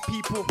 Me and my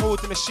people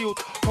holding a shield.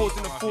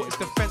 Holding a fort, it's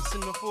defense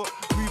in the fort.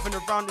 Moving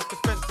around, it's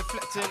defense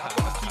deflecting. I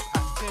gotta keep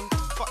acting.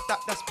 Fuck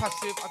that, that's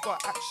passive. I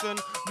got action,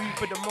 move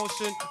with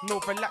emotion, no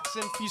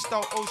relaxing.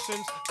 Freestyle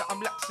oceans that I'm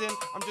laxing.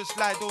 I'm just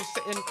Lido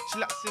sitting,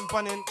 chillaxing,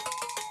 bunning,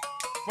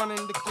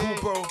 running the Cool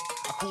bro,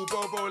 I call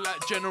bro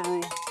like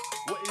general.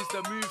 What is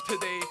the move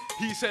today?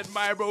 He said,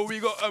 my bro, we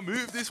gotta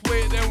move this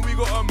way, then we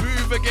gotta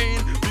move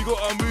again. We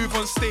gotta move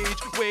on stage.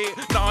 Wait,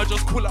 now I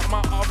just pull up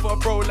my other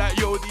bro like,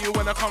 yo, do you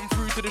wanna come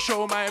through to the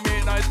show, my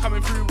mate? Now he's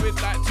coming through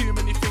with like too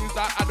many things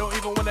that I don't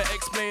even wanna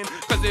explain.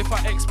 Cause if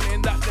I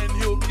explain that, then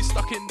he'll be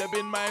stuck in the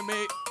bin, my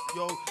mate.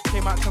 Yo,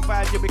 came out to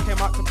vibe, yeah, we came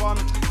out to bomb.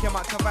 Came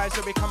out to vibe,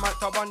 so we come out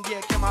to run.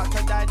 Yeah, came out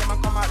to die, then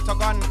man come out to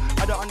gun.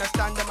 I don't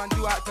understand them, man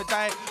do out to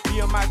die. Me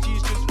and my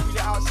G's just really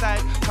outside.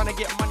 Tryna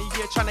get money,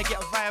 yeah, tryna get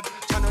a vibe.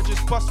 Tryna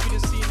just bust through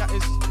the scene that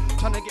is.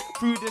 Tryna get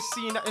through the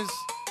scene that is.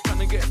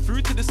 Tryna get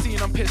through to the scene,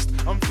 I'm pissed.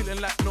 I'm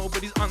feeling like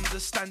nobody's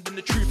understanding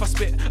the truth I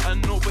spit.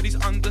 And nobody's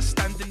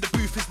understanding the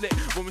booth is lit.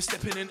 When we're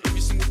stepping in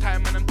every single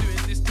time and I'm doing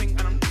this thing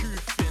and I'm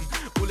truthing.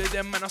 All of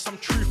them man are some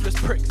truthless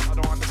pricks. I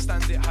don't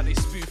understand it, how they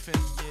spoofing.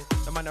 Yeah,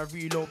 the man are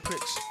reload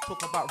pricks.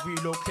 Talk about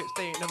reload clips,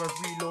 they ain't never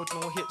reload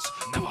no hits.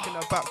 Never. Talking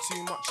about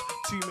too much,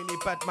 too many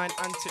bad mind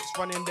antics,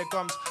 running their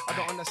gums. I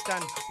don't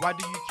understand, why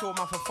do you kill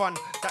man for fun?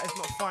 That is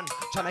not fun,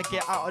 trying to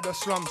get out of the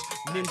slums.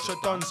 Ninja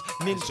dons,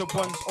 ninja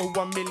ones, oh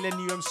 1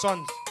 millennium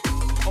sons.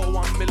 Oh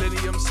 1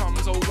 millennium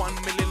sums, oh 1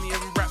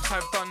 millennium raps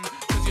I've done.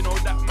 Cause you know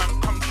that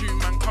man come true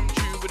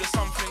with a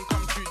something,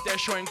 come true, they're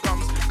showing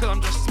comes. Cause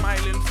I'm just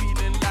smiling,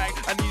 feeling like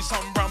I need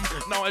some rum.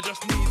 Now I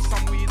just need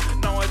some weed,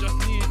 now I just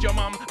need your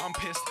mum. I'm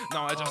pissed,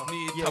 now I just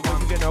need Yeah, to where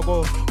run. you gonna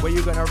go? Where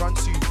you gonna run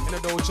to? In a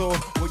dojo,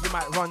 where you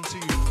might run to?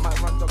 Might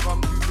run the gum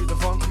with the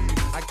bamboo.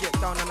 I get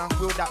down and I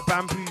feel that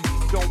bamboo.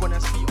 You don't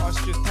wanna see us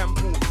just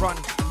temple run.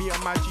 Me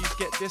and my G's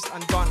get this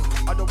and done.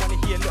 I don't wanna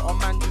hear little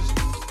man just.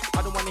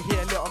 I don't wanna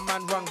hear little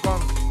man run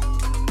gun.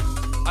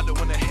 I don't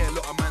wanna hear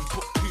little man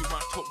talk too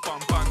much, talk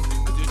bun.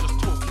 Cause you're just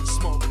talking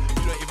smoke.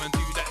 You don't even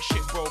do that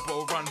shit, bro,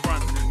 run.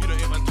 You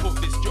don't even talk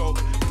this joke.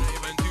 You don't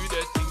even do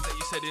the things that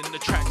you said in the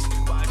tracks.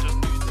 But I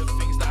just do the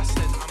things that I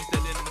said, I'm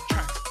dead in the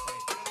tracks.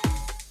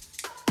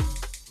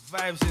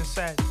 Vibes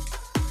inside.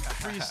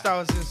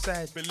 Freestyles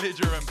inside.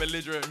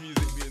 Belligerent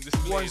music being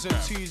displayed. Ones and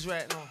bruv. twos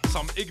right now.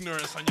 Some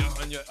ignorance on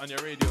your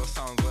radio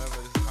sounds, whatever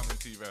this is coming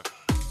to you, bro.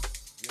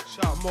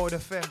 Shout out Mode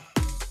FM.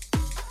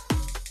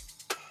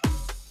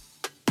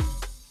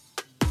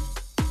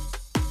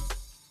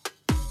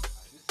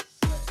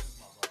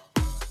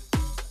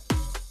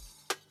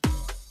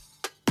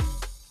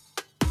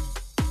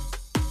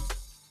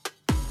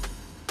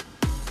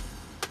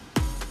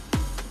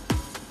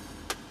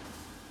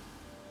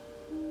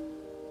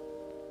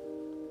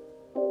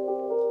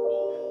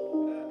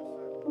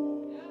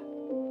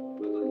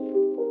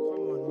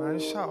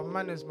 Shout out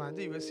manners, man.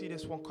 Didn't even see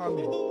this one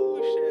coming.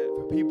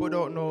 For people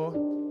don't know,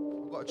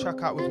 I've got a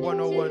track out with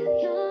 101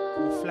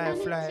 called Fly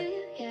Fly.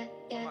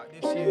 Come out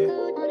this year.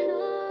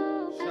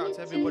 Shout out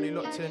to everybody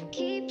locked in.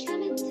 You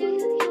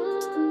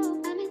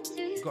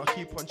gotta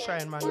keep on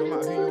trying, man, no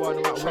matter who you are,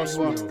 no matter where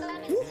you are.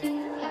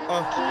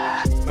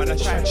 Man, I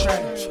try.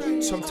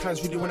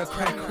 Sometimes really wanna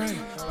cry.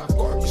 But I've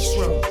gotta be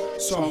strong,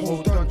 so I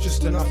hold on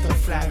just enough to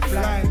fly.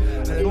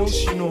 And I know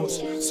she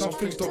knows, some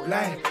things don't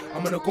lie.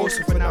 I'm on a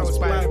ghost for now, it's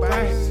bye.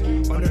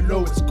 On the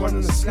low, it's gone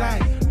on the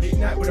slide. Late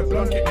night with a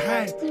blunt getting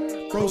high.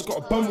 Bro's got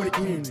a bum with a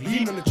green,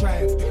 lean on the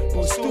drive. But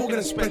we're still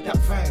gonna spread that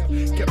vibe.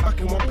 Get back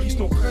in one piece,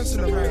 no curse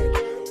in the ride.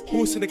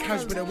 Horse in the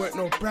carriage, but there weren't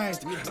no bride.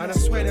 And I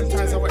swear them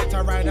times I wanted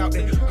to ride out,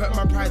 they hurt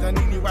my pride, I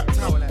nearly whacked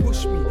out.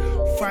 Push me,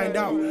 find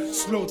out,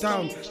 slow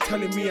down,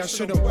 telling me I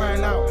shouldn't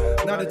wild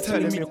out. Now they're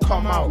telling me to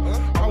come out.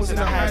 I was in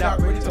a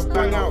hideout, ready to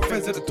bang out.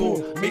 Feds at the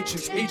door,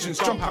 matrix agents,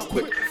 jump out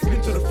quick.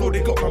 Into the floor,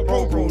 they got my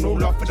bro, no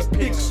love for the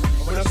pigs.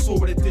 When I saw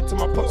what it did to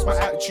my pops, my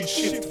attitude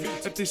shift.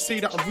 If they say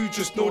that I'm rude,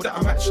 just know that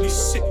I'm actually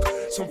sick.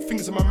 Some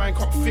things in my mind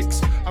can't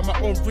fix. At my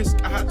own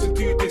risk, I had to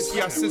do this.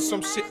 Yeah, I said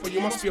some shit, but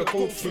you must be a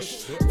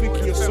goldfish.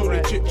 Thinking you're so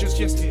legit, just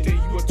yesterday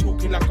you were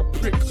talking like a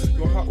prick.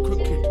 Your heart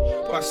crooked,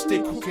 but I stay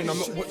cooking. I'm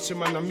not watching,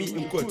 man, I'm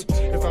eating good.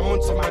 If I'm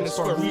onto man, it's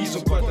for a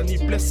reason, God. I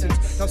need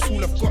blessings, that's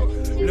all I've got.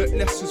 Learned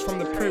lessons from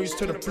the prairies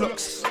to the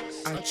blocks.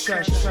 I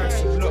try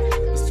to look,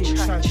 I still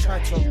try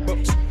to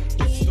unbox.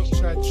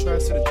 Try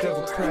to the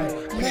devil cry.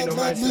 Pay no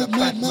mind to the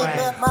bad mind.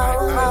 I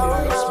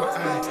nearly lost my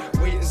eye.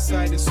 Wait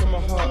inside, it's on my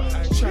heart.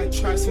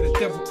 Try to the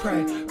devil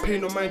cry. Pay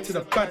no mind to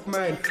the bad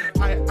mind.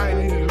 I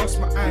nearly lost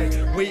my eye.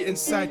 Wait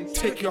inside,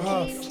 take your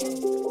half.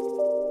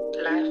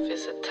 Life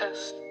is a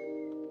test,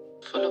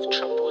 full of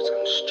troubles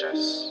and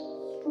stress.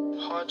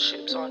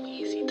 Hardships aren't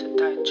easy to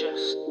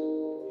digest.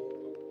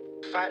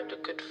 Fight the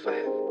good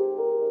fight,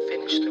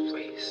 finish the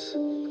race,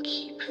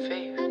 keep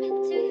faith.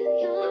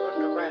 We're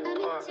on the right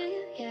path.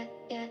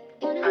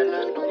 I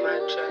learned on my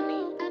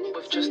journey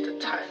with just the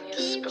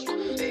tiniest speck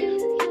of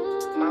faith.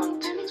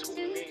 Mountains will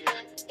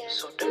move,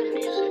 so don't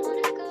lose it.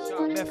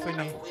 Always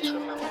remember.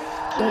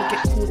 Don't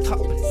get caught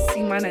up,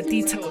 see minor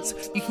details.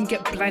 You can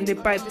get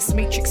blinded by this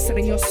matrix,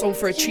 selling your soul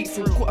for a treat.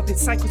 Feel caught up in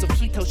cycles of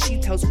he tells, she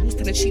tells, rules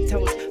telling she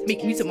tells.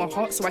 Make music my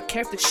heart, so I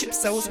care if the ship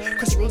sells.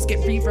 Crossroads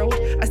get re-rolled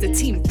as the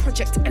team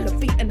project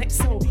elevate and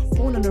excel.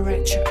 Born on the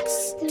right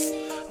tracks.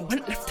 I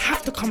went left,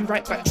 have to come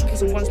right back.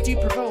 Troubles and ones do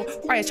prevail.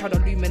 By a child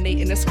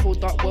illuminating this cold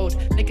dark world.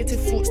 Negative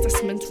thoughts,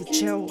 that's mental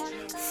jail.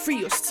 Free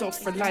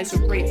yourself, realize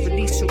you're great.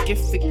 Release your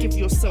gift, forgive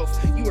yourself.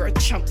 You are a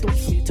champ, don't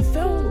fear to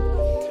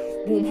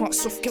fail. Warm heart,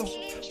 soft girl.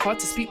 Hard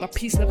to speak my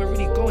piece, never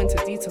really go into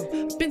detail.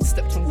 Been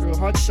stepped on, girl,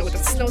 hard show.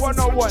 That smells and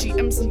touch,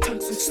 GMs and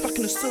tongues, all stuck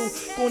in the soul.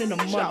 Born in the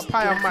mud,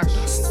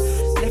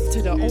 left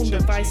to their own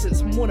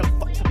devices. More than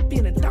fucked up,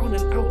 feeling down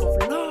and out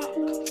of luck.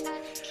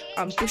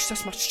 Ambush,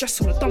 that's my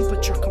stress on a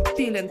dumper truck. I'm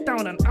feeling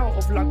down and out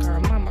of luck. I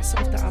remind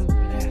myself that I'm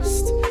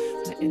blessed.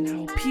 I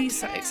inhale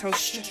peace, I exhale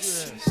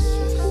stress.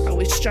 I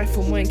always strive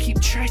for more and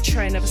keep try.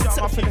 Never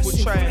settle for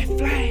less and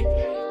fly.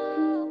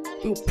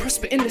 We will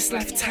prosper in this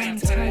lifetime.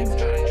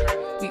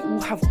 We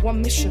all have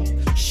one mission.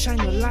 Shine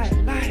your light.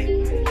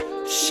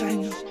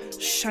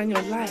 Shine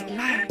your light.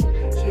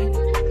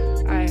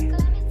 Aye,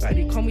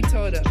 Friday, can't we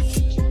tell them?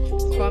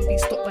 Can't be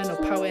stopped by no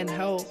power in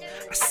hell.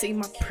 I say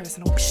my prayers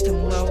and I wish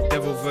them well.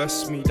 Devil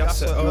verse me,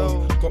 that's a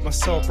O. Got my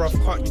soul, bruv,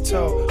 can't you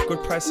tell?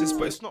 Good prices,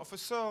 but it's not for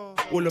sale.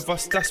 All of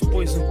us, that's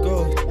boys and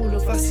girls. All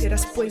of us, yeah,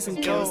 that's boys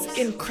and girls.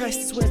 In Christ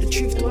is where the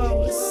truth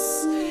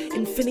dwells.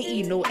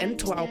 Infinity, no end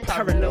to our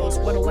parallels.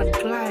 101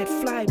 glide,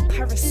 fly,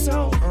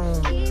 parasol.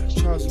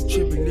 Trials and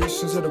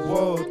tribulations of the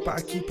world, but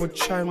I keep on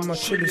trying with my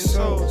chilly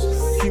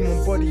souls.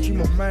 Human body,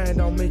 human mind,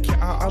 I'll make it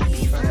out, I'll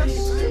be fine.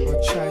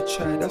 I'll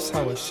try, that's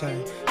how I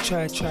shine.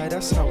 Try,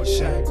 that's how I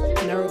shine.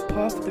 Narrow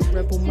path of the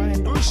rebel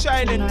mind. Who's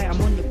shining? Tonight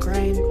I'm on the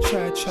grind.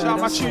 Try, Shout out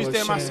my that's how I Tuesday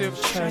shine.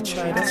 massive.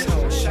 Try, that's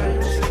how I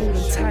shine. Hold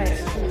on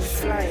tight, all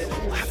fly,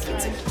 all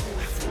happening.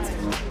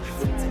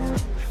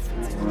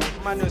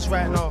 Manners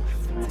right now.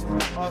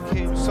 RK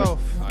himself.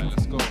 Alright,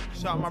 let's go.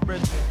 Shout out my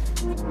brethren.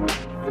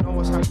 You know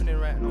what's happening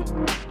right now.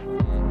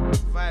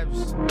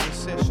 Vibes in the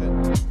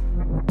session.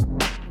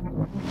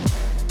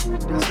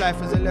 This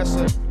life is a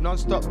lesson,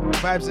 non-stop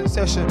vibes in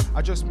session.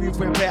 I just move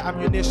with bare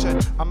ammunition.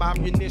 I'm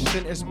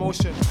ammunition, it's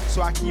motion.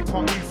 So I keep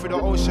on moving through the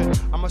ocean.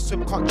 I'm a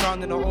swim, can't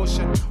drown in the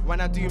ocean. When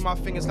I do my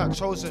thing, it's like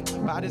chosen.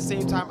 But at the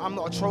same time, I'm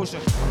not a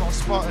Trojan. I'm not a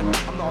Spartan,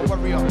 I'm not a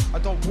warrior. I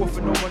don't war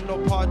for no one, no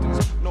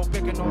pardons. No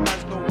bigger, no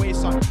man's, no way,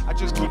 son. I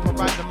just keep on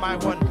riding my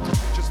one.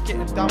 Just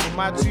getting down with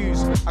my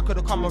twos. I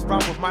could've come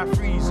around with my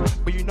threes.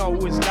 But you know,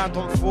 always land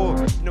on four.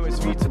 You know, it's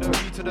V to the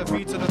V to the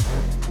V to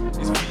the.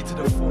 It's V to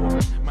the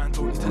 4. Man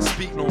don't need to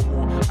speak no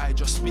more. I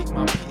just speak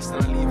my piece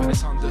and I leave and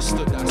it's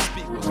understood that I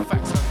speak with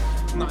facts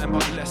and nothing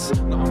but less,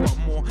 nothing but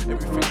more.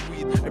 Everything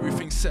weed,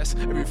 everything cess,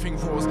 everything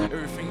roars,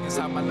 everything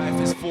inside my life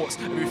is thoughts.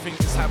 Everything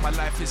inside my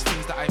life is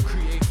things that I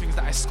create, things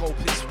that I sculpt.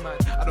 It's man,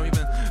 I don't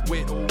even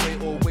wait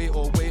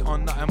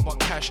on nothing but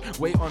cash.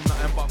 Wait on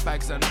nothing but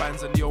bags and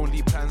bands, and the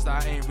only plans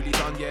that I ain't really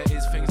done yet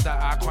is things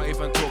that I can't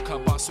even talk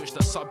about. Switch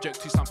the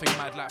subject to something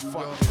mad like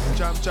fuck.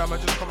 Jam, I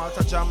just come out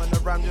to jam and the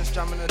ram, just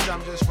jam and the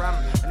jam, just ram.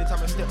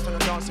 Anytime I stepped on the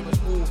dance, it was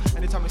ooh.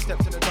 Anytime I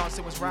stepped on the dance,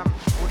 it was ram.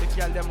 All the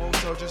gal them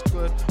also just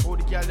good, all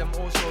the gal them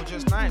also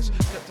just nice.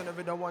 Stepped on the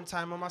rhythm one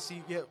time on my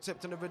seat, yeah.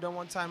 Stepped on the rhythm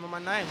one time on my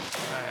nine.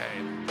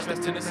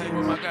 Stepped in the scene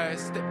with my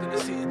guys, stepped in the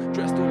scene,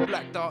 dressed all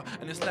blacked out,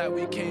 and it's like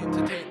we came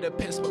to take the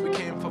piss, but we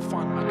came for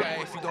fun, my guy.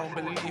 If you don't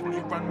believe gave me,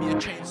 run me a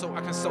chain so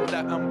I can sell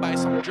that and buy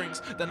some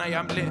drinks. Then I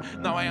am lit,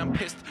 now I am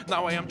pissed,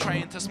 now I am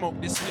trying to smoke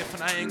this spliff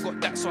and I ain't got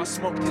that, so I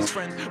smoked his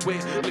friend.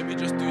 Wait, let me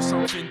just do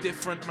something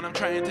different. Man, I'm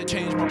trying to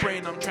change my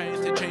brain, I'm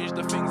trying to change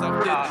the things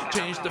I've did,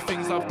 change the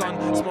things I've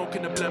done.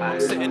 Smoking the blem, I'm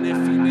sitting there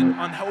feeling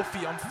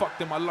unhealthy. I'm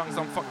fucked in my lungs,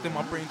 I'm fucked in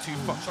my brain too.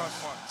 Fuck.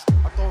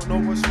 I don't know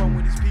what's wrong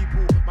with these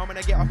people. Man, when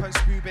I get up and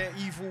spew bare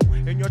evil.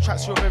 In your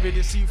tracks, you're very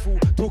deceitful.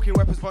 Talking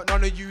weapons, but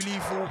none of you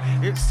lethal.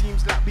 It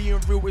seems like being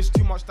real is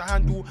too much to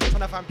handle.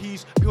 Trying to find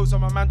peace, pills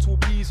on my mantle,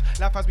 please.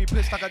 Life has me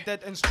pissed like a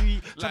dead end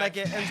street. Trying to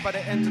get ends by the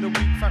end of the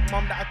week. Thank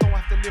mum that I don't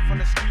have to live on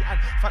the street. And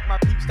thank my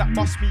peeps that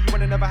bust me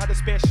when I never had a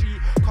spare sheet.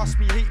 Cost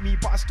me, hate me,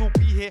 but I still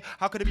be here.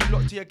 How could it be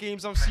locked to your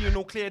games? I'm seeing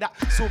no clear. That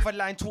silver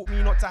line taught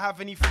me not to have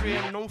any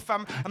fear. No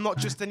fam, I'm not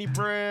just any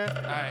bread.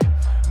 Aye.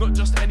 Not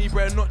just any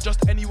bread, not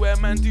just anywhere,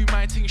 man. Do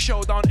my thing,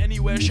 show down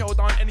anywhere, show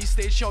down any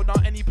stage, show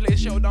down any place,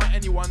 show down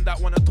anyone that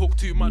wanna talk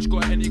too much.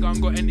 Got any gun,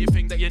 got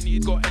anything that you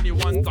need, got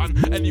anyone done,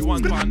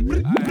 anyone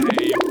done.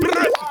 Aye.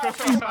 That's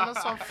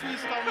some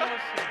freestyle motion.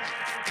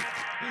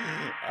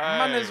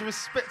 Man, there's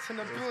respect in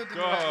the building.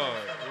 God,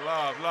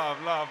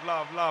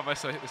 love.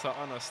 It's an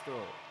honor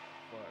still.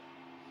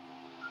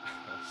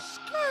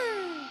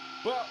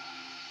 But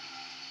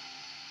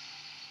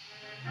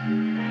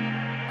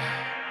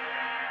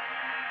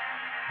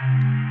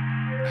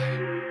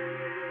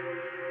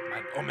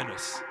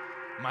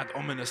Mad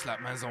ominous,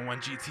 like man's on one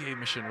GTA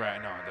mission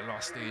right now, the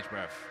last stage,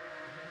 bruv.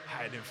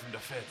 Hiding from the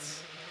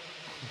feds.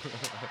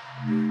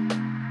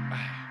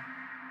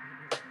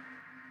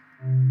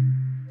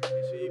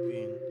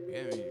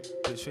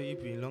 Bitch, where you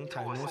been? Long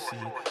time no see.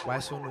 Why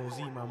so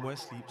nosy? Man, won't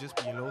sleep, just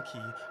being low key.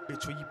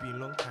 Bitch, where you been?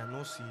 Long time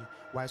no see.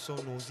 Why so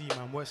nosy?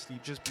 Man, won't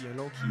sleep, just being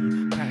low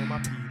key. Counting my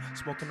pee,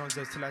 smoking on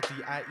Zeds till I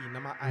D.I.E. Now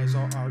my eyes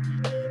are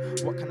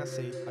R.E.D. What can I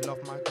say? I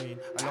love my green,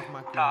 I love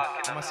my green.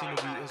 All I see no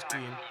weed is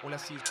green, all I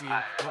see is green.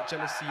 Not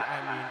jealousy,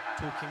 I mean.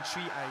 Talking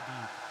tree ID,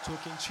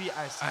 talking tree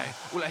I see. Aye,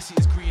 all I see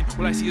is green,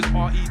 all I see is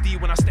R.E.D.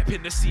 when I step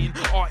in the scene.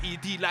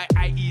 R.E.D. like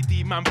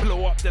I.E.D. Man,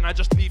 blow up, then I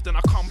just leave, then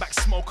I come back,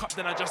 smoke up,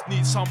 then I just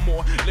need some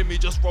more. Let me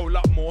just roll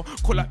up more.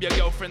 Call up your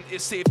girlfriend,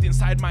 it's saved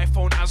inside my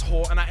phone as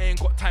whore. And I ain't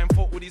got time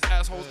for all these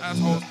assholes.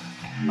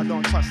 I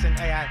don't trust in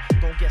AI,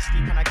 don't get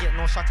sleep and I get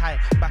no shut eye.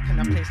 Back in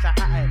the place like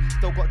I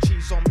still got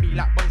cheese on me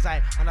like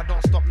bonsai. And I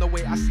don't stop, no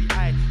way, I see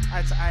eye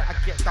to eye,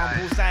 I get down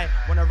bullseye.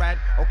 Wanna ride?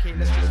 Okay,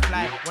 let's just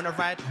fly. Wanna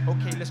ride?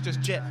 Okay, let's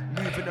just jet.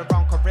 Moving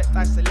around correct,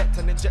 I select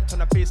and inject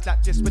on a bass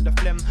like this with the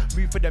phlegm.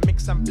 Move with the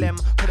mix and blem.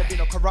 Could've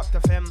been a corrupt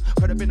FM,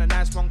 could've been a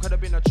nice one,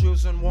 could've been a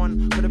chosen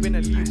one. Could've been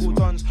a legal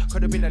dons,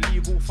 could've been a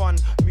legal fun.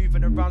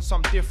 Moving around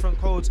some different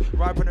codes,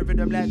 ride on a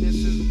rhythm like this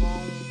is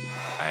wrong.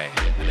 Aye,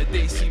 and the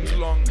day seems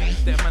long.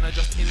 Them man are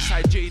just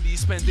inside JD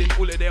spending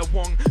all of their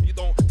wong. You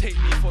don't take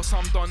me for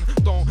some don,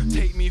 don't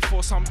take me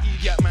for some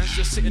idiot. Man's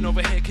just sitting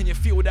over here, can you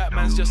feel that?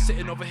 Man's just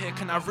sitting over here,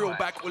 can I reel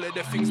back all of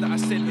the things that I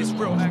said? It's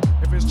real.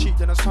 If it's cheap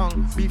then it's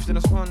hung, beef then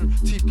it's on.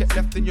 Teeth get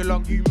left in your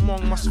lung, you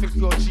mong. Must think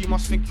you're G,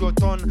 must think you're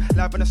done.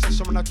 Live in a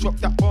session when I drop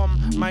that bomb.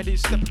 My days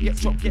step, get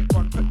dropped, get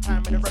gone. Put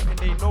time in the record,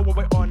 they know what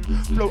we're on.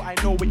 Flow, I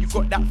know where you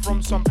got that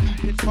from. Some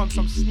hits from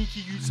some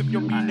sneaky use of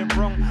your meaning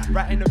wrong.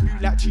 Right in the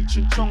boot like Cheech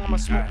and Chong. I'ma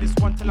smoke this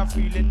one till I'm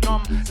feeling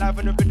numb. Live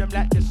in a rhythm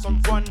like this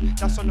on run.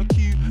 That's on the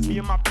cue. Me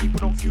and my people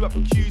don't queue up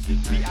for queues.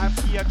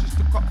 VIP, I just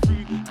to cut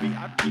through.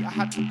 VIP, I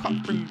had to cut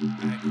through.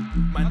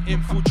 Man,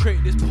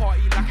 infiltrate this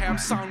party like I am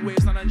sound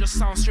waves. And I just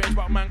sound strange,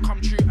 but man,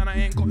 come true. And I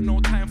ain't got no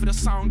time for the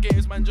sound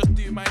games. Man, just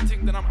do my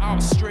thing, then I'm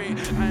out straight.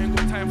 I ain't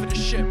got time for the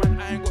shit, man.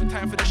 I ain't got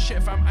time for the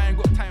shit, fam. I ain't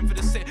got time for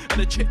the sit and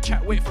the chit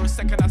chat. Wait for a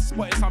second, I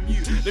spotted some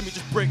you. Let me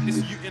just break this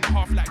you in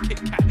half like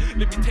Kit Kat.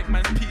 Let me take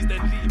man's peas,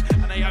 then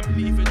leave. And I am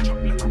leaving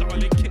chocolate,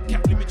 darling, Kit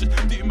Kat. Let me just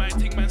do my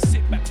thing, man.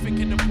 Sit back,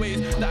 thinking of ways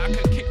that I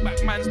can kick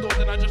back man's door,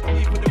 then I just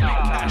leave with a big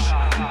cash.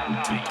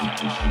 Big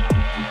cash.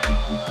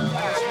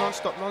 Yes,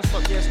 non-stop,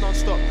 yes,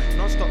 non-stop,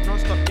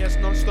 yes,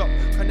 non-stop.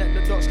 Connect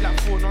the dots like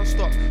 4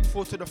 non-stop.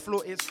 4 to the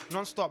floor, it's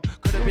non-stop.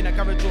 Could have been a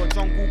garage or a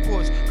jungle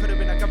pause. Could have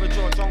been a garage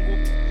or a jungle.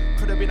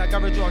 Could have been a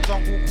garage or a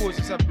jungle cause.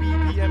 It's a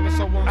BPM, it's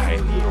a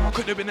 140.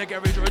 Could have been a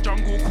garage or a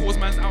jungle cause.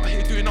 Man's out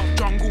here doing up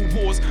jungle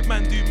wars.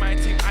 Man, do my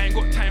thing, I ain't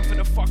got time for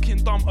the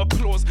fucking dumb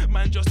applause.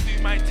 Man, just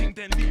do my thing,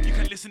 then leave. You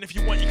can listen if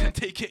you want, you can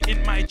take it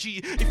in my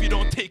G. If you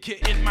don't take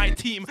it in my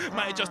team,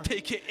 might just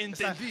take it in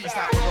then leave. It's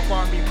like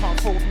over me, can't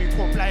fold me,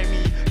 can't blind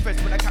me.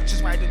 First when I catch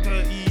is riding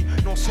dirty.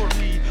 No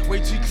sorry, way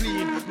too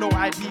clean. No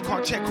ID,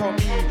 can't check on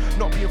me.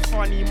 Not being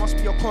funny, must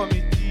be a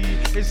comedy.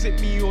 Is it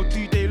me or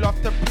do they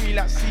love to pre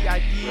like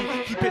CID?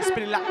 Keep it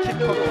spinning like Kid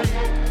Capri.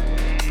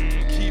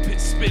 Keep it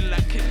spin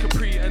like Kid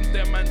Capri. And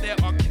them man there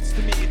are kids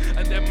to me.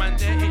 And them man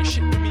there ain't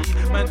shit to me.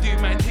 Man do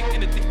my thing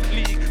in a different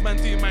league. Man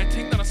do my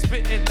thing, then I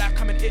spit it like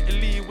I'm in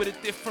Italy with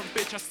a different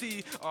bitch I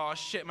see. Oh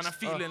shit, man, I'm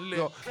feeling lit.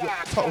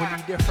 Totally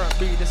different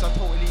breed, it's a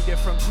totally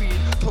different breed,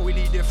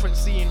 totally different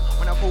scene.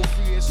 When I go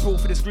through it's roll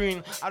for the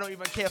screen. I don't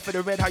even care for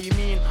the red, how you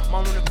mean?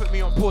 Man wanna put me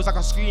on pause like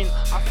a screen.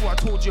 I thought I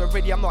told you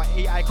already, I'm not an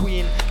AI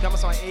queen. Them are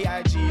some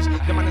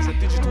AIGs, them man is a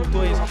digital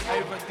noise. I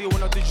even deal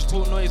with no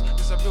digital noise.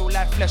 This a real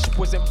life flesh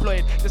was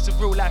employed. This a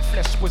real life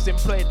flesh was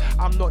employed.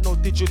 I'm not no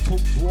digital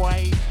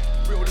boy.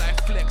 Real life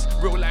flex,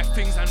 real life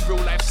things and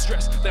real life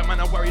stress. Them man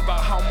are worried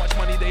about how much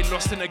money they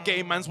lost in the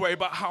game. Man's worried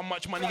about how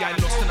much money I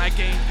lost and I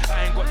gained.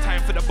 I ain't got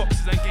time for the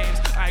boxes and games.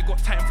 I ain't got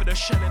time for the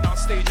shelling on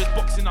stages,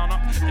 boxing on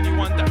up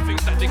anyone that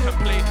thinks that they can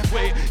play.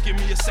 Wait, give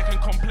me a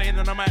second complaint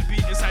and I might be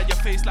inside your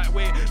face like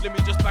wait, let me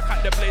just back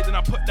out the blade and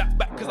I put that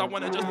back cause I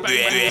wanna just bang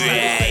inside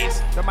your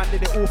face. The man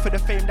did it all for the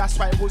fame, that's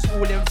why it was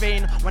all in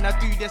vain. When I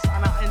do this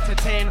and I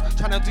entertain,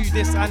 tryna do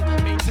this and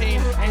maintain.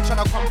 I ain't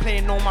tryna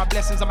complain, know my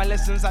blessings and my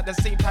lessons at the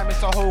same time,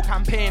 it's a whole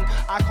campaign.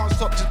 I can't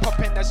stop just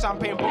popping the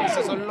champagne bottles,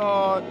 it's a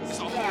lot. It's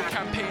a whole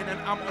campaign and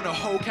I'm on a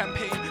whole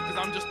campaign cause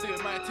I'm just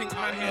doing my thing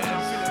out here.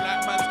 I'm feeling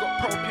like man's got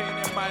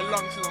propane in my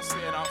lungs cause I'm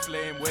spitting out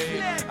flame.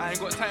 Wait, I ain't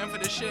got time for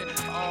this shit.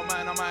 Oh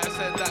man, I might have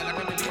said that like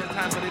a million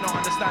times but they don't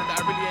understand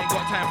that I really ain't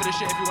got time for this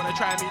shit. If you wanna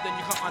try me then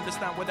you can't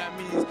understand what that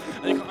means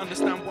and you can't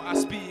understand what I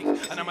speak.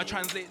 And I'ma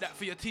translate that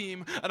for your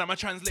team and I'ma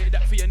translate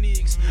that for your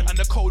neeks. And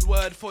the code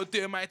word for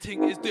doing my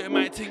thing is doing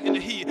my thing in the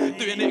heat.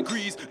 Doing it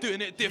grease,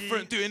 doing it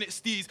different, doing it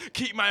steez.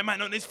 Keep my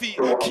man on his feet,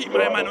 keep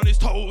my man on his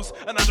toes.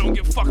 And I don't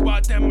give a fuck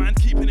about them man,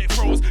 keeping it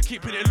froze,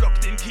 keeping it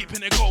locked in,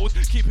 keeping it gold,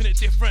 keeping it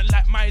different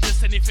like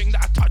Midas. Anything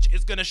that I touch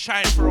is gonna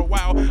shine for a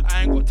while.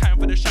 I ain't got time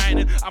for the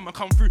shining, I'ma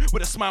come through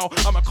with a smile.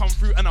 I'ma come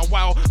through and a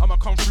wow, I'ma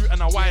come through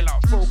and a while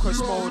out. Focus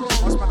mode,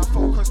 what's man a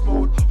focus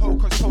mode?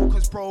 Hocus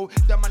pocus bro,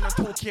 them man are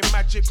talking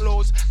magic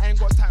loads. I ain't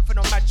got time for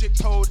no magic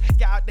toad.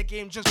 Get out the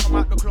game, just come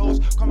out the clothes.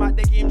 Come out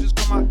the game, just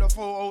come out the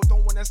photo.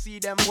 Don't wanna see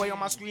them boy on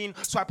my screen.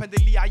 Swipe and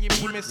delete, I you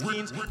mean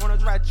miskeens. Wanna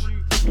drag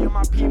you, me and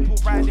my people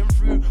riding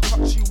through.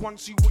 Touch you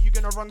once you, what you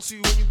gonna run to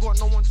when you got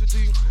no one to do?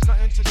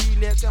 Nothing to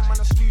do, let them man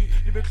a slew.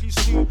 Lyrically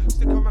slew,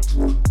 stick around,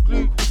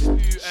 glue. Slew,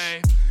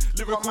 ayy.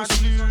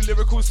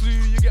 Lyrical slew,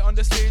 you get on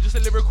the stage, it's a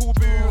lyrical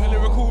boo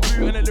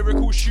and a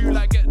lyrical shoe,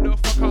 like get the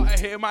fuck out of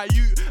here, my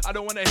youth. I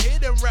don't wanna hear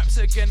them raps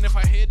again, if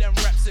I hear them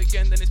raps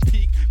again, then it's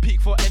peak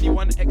for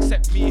anyone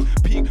except me,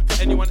 peak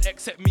for anyone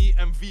except me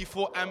and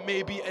V4 and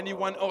maybe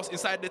anyone else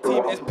inside the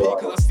team is peak,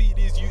 cause I see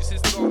these youths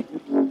is long.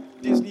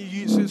 Disney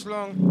youths is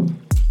long.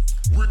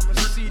 I'ma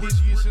see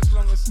these youths as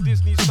long as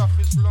Disney stuff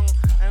is long.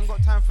 I ain't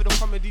got time for the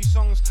comedy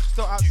songs.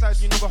 Still outside,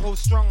 you know the whole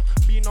strong.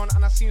 Been on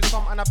and I seen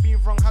some and I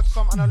been wrong. Had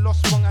some and I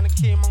lost wrong and it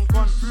came on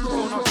gone.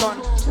 Still not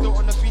done. Still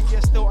on the beat,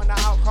 yeah, still on the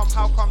outcome.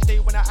 How come they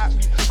wanna at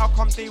me? How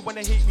come they wanna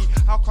hate me?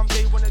 How come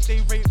they wanna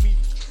they rate me?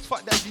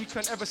 Fuck that you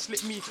can ever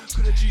slip me.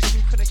 Couldn't juice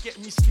me, couldn't get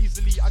me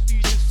sleazily. I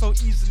do this so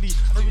easily.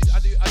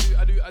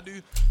 I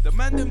do. The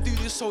man them do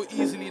this so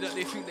easily that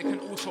they think they can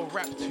also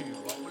rap too.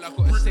 But all I've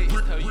got to say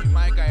is tell you,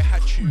 my guy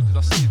had you.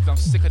 Cause I'm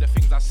sick of the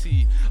things I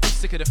see. I'm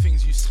sick of the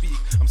things you speak.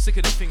 I'm sick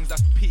of the things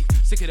that's peak.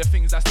 Sick of the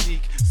things that's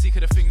sneak. Sick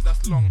of the things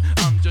that's long.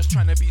 I'm just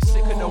trying to be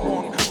sick of the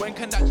wrong. When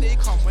can that day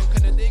come? When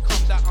can the day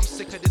come that I'm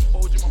sick of this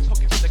bulge in my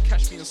pocket for the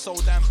cash being so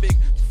damn big?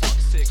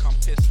 Fuck's sake, I'm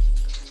pissed.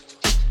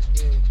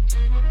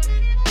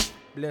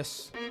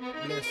 Bless.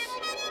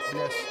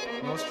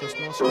 No stress.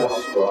 No more,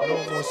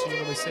 so you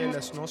know we say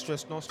less. No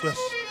stress. No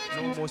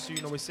more, so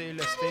you know we say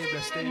less. Stay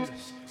blessed.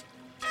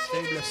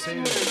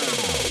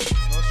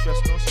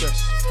 No stress.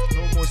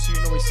 No more, so you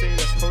know we say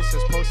less.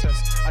 Process.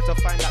 I had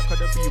to find that could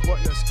be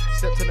whatless.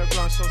 Stepped to the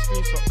ground, so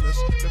screenshotness.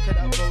 Look at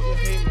that vote, your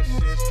hey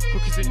misses.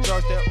 Cookies and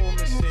jars, they're all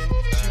missing.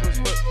 She was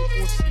wet,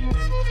 we all seeing.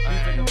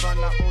 Leaving the van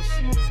like all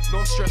seeing.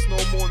 No stress, no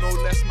more, no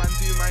less. Man,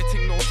 do my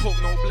thing, no talk,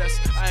 no bless.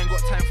 I ain't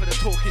got time for the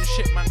talking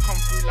shit, man. Come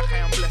through like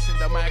I am blessing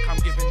the mic. I'm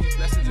giving these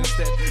lessons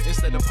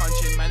instead of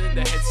punching man in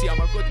the head. See,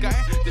 I'm a good guy.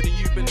 Didn't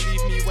you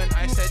believe me when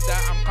I said that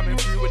I'm coming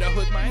through with a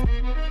hood mind?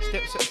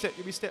 Step,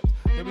 yeah we stepped,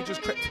 yeah we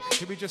just crept,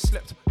 yeah we just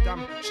slept.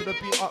 Damn, should have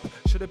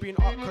been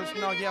up, cause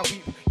now yeah I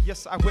weep.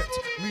 Yes I wept,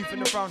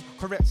 moving around,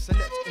 correct,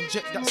 select,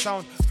 inject that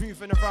sound.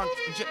 Moving around,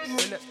 inject,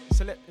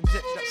 select,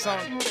 inject that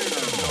sound.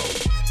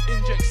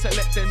 Inject,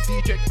 select, then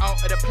deject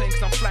out of the plane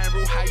cause I'm flying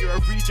real high, you're a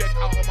reject.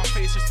 Out of my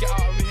face, just get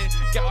out of here,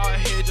 get out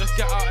of here, just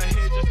get out of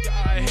here, just get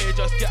out of here,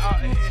 just get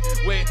out of here.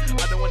 Wait,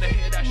 I don't wanna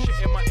hear that shit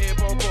in my ear,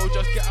 bro,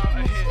 just get out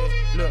of here.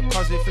 Look,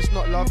 cause if it's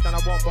not love, then I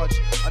won't budge.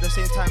 At the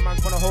same time,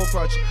 man's wanna hold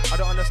grudge. I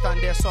don't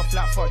understand their soft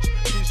like fudge.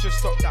 Please just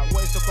stop that,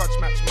 what is the grudge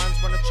match? Man's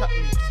wanna chat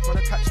me,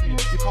 wanna catch me.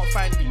 You can't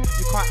find me,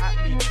 you can't at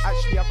me.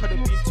 Actually, I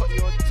could've been Totty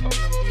or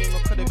Tottenham Green,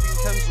 or could've been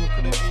Kenzel,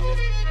 could've been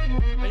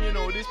in. And you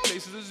know, this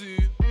place is a zoo.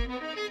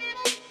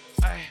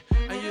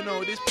 And you you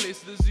know this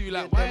place is the zoo.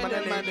 Like, Them why man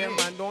are lame, them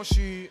man don't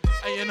shoot.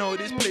 And you know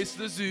this place is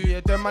the zoo.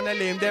 Yeah, them man are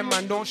lame, them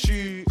man don't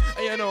shoot.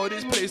 And you know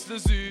this place is the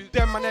zoo.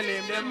 Them man are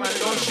lame, them man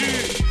don't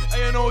shoot.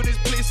 And you know this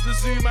place is the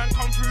zoo, man.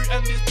 Come through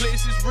and this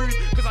place is rude.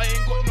 Cause I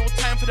ain't got no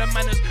time for the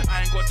manners.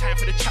 I ain't got time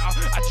for the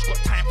chatter. I just got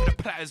time for the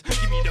platters.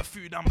 Give me the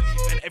food, I'm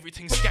leaving.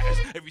 Everything scatters,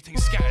 everything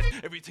scattered,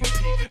 everything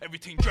peak,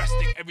 everything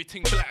drastic,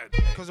 everything blattered.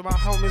 Cause my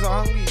homies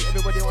are hungry.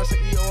 Everybody wants to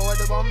eat all what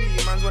they want me.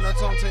 Man's wanna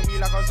talk to me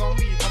like a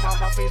zombie. Come out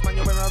my face, man,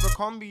 you're wearing a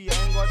combi. I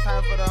ain't got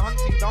time for the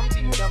hunty,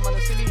 dumpty. Them man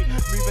are silly.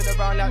 Moving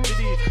around like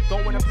Diddy.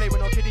 Don't wanna play with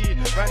no kiddie.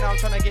 Right now I'm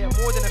trying to get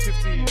more than a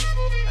 50.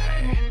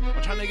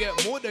 I'm trying to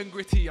get more than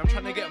gritty. I'm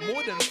trying to get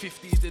more than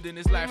 50 did in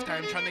his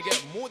lifetime. Trying to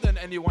get more than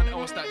anyone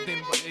else that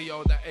didn't. But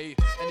yo, that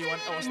anyone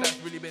else that's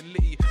really been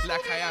litty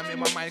like I am in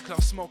my mind. Cause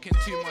I'm smoking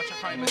too much. I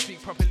can't even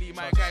speak properly,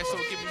 my guy. So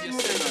give me a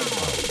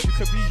second. You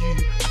could be you,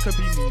 I could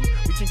be me.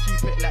 We can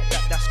keep it like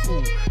that, that's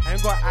cool. I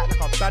ain't gotta act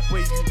like a bad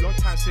boy, you. Long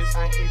time since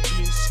I ain't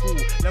been in school.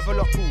 Level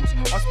up pools.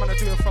 Us man are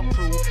doing front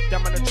crew.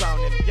 Them man are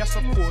drowning. Yes,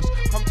 of course.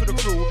 Come to the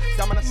crew.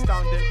 Them man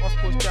astounding. Of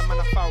course, them man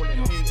are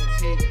fouling.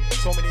 Hating.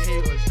 So many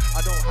haters.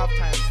 I don't have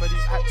time for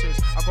these actors.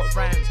 I got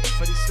rhymes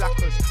for these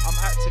slackers. I'm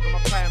active in my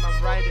prime,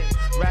 I'm riding.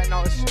 Right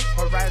now it's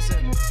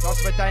horizon.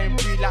 Lost for dying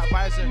breed like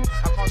bison.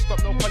 I can't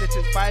stop no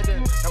politics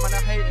Biden. Them man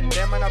are hating,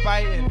 them man are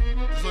biting.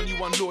 There's only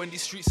one law in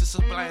these streets, it's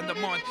supply and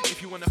demand.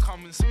 If you wanna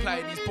come and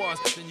supply these bars,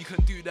 then you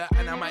can do that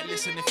and I might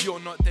listen. If you're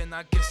not, then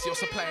I guess you're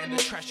supplying the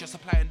trash, you're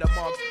supplying the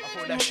marks. I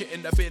throw that shit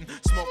in the bin,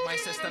 smoke my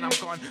cess, then I'm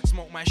gone.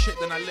 Smoke my shit,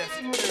 then I left.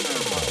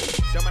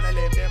 Them man are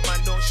lame, them man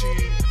don't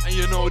shoot. And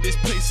you know this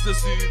place is the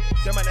zoo.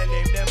 Them man are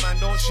lame, them man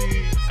don't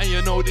shoot. And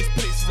you know this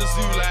place is the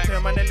zoo like.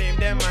 Them man are lame,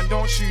 them man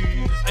don't shoot.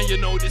 And you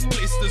know this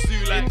place is the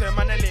zoo like. Them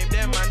man are lame,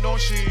 them man don't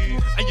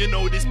shoot. And you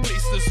know this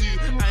place is the zoo.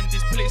 And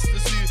this place is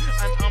the zoo.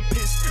 And I'm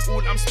pissed,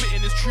 all I'm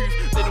spitting is truth.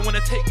 They don't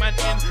wanna take man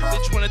in, they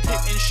just wanna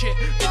take in shit.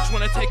 They just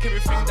wanna take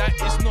everything that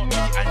is not me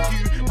and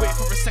you. Wait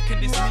for a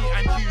second, it's me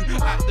and you.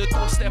 At the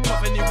doorstep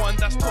of anyone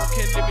that's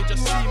talking, let me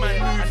just see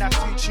man move. And that's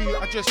too true,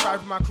 I just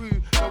drive with my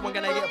crew. No one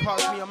gonna get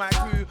past me or my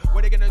crew.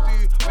 What they gonna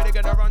do, where they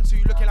gonna run to?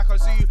 Looking like a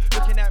zoo,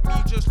 looking at me,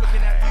 just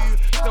looking at you.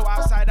 Still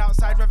outside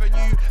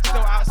revenue.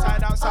 Still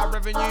outside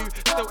revenue.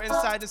 Still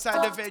inside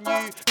the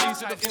venue.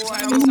 These are the four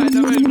inside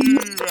the venue,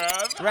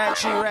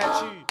 Right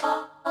you.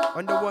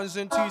 On the ones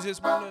and twos,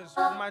 it's manners.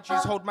 All my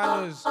G's hold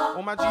manners.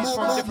 All my G's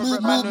from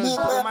different manners.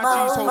 But all my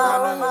G's hold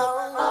manners.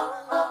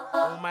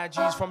 All my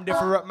G's from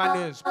different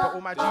manners. But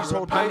all my G's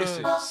hold manners.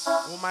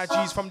 All my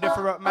G's from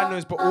different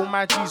manners. But all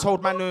my G's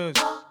hold manners.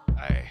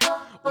 Aye.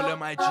 All of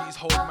my G's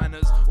hold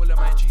manners. All of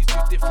my G's do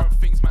different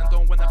things, man.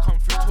 Don't wanna come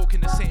through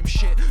talking the same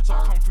shit. So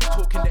I come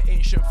through talking the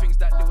ancient things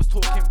that they was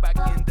talking back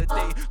in the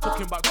day.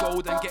 Talking about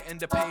gold and getting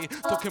the pay.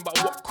 Talking about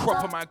what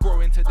crop am I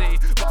growing today.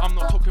 But I'm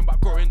not talking about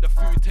growing the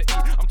food to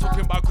eat. I'm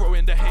talking about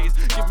growing the haze.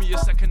 Give me a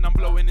second, I'm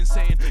blowing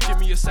insane. Give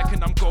me a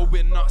second, I'm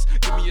going nuts.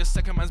 Give me a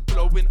second, man's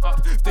blowing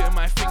up. Doing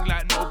my thing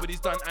like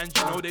nobody's done. And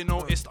you know they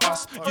noticed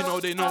us. You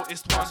know they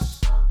noticed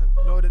us.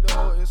 Know that they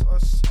notice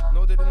us.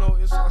 Know that they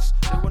notice us.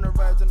 They wanna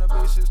ride on the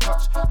basis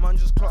touch. Man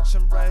just clutch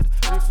and ride.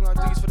 Everything I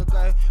do is for the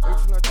guy.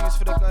 Everything I do is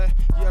for the guy.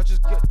 Yeah, I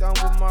just get down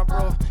with my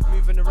bro.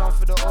 Moving around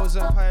for the O's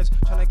and pies.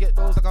 Tryna get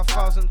those like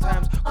 1,000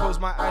 times. Close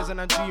my eyes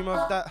and I dream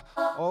of that.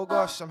 Oh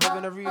gosh, I'm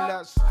having a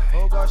relapse.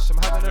 Oh gosh, I'm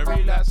having a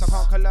relapse. I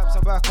can't collapse,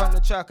 I'm back on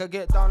the track. I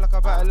get down like a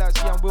battle axe,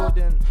 yeah, I'm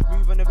wielding.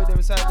 Moving the rhythm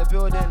inside the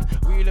building.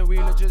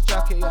 Wheeling, just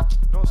jacket, yeah.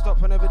 Don't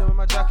stop on the rhythm with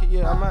my jacket,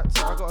 yeah. I'm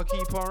active, I gotta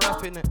keep on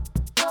rapping it.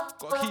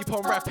 Gotta keep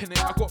on rapping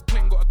it. I got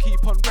pling, gotta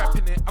keep on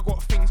rapping it. I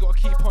got things, gotta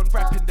keep on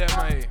rapping them,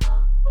 ayy.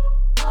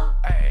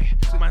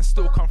 Ayy, man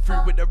still come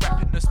through with the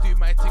rapidness. Do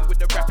my thing with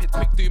the rapid,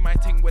 quick do my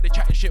thing with the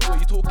chatting shit. What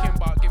you talking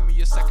about? Give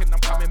me a second, I'm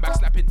coming back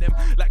slapping them.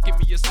 Like give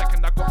me a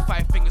second, I got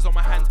 5 fingers on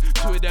my hand.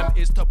 2 of them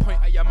is to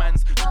point at your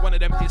mans. 1 of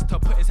them is to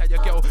put inside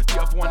your girl.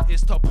 The other one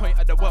is to point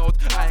at the world.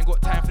 I ain't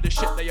got time for the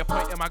shit that you're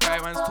pointing. My guy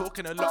man's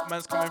talking a lot,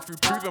 man's coming through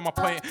proving my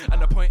point.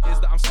 And the point is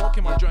that I'm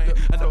smoking my joint.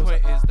 And the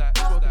point is that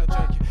smoking the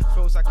joint.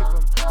 Flows I give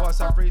them,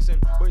 bars I'm raising,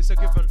 but it's a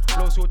given.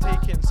 Blows you're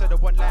taking, said the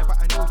one line, but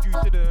I know you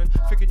didn't.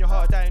 Thinking you're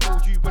hard, I know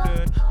you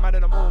wouldn't. Man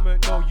in a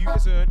moment, no you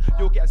isn't.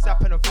 You'll get a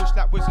zap and a whoosh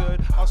like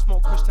wizard. I'll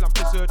smoke kush till I'm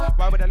blizzard.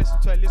 Why would I listen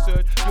to a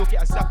lizard? You'll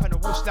get a zap and a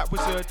whoosh like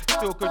wizard.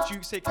 Still good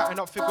juke, say cutting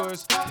up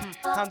figures. Hand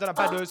on the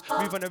badders,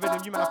 move on the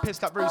rhythm. You man are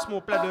pissed like very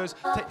small bladders.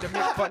 Take the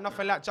mic, but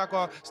nothing like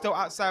Jagger. Still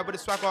outside with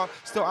the swagger.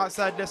 Still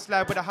outside the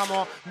slide with a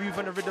hammer. Move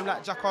on the rhythm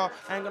like Jacker.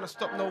 I ain't gonna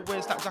stop no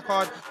ways like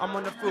Jackard. I'm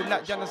on the field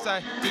like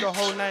genocide. Do the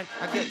whole 9.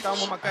 I get down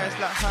with my guys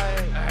like hi,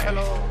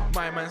 hello.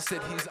 My man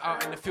said he's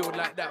out in the field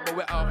like that, but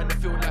we're out in the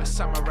field like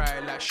samurai,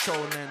 like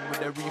shonen. With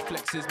the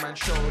reflexes, man,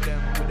 show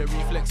them. With the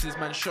reflexes,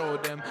 man, show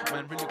them.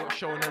 Man, really got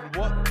shonen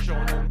what?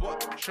 Shonen what?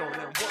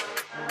 Shonen what?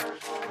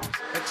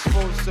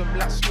 Expose them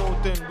like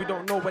Snowden. We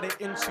don't know what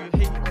they're into.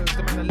 Haters,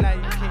 them man are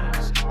lying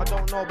kings. I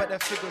don't know about their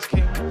figures,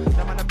 king.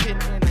 Them man are pin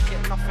in and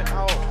get nothing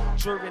out.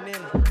 Drawing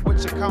in.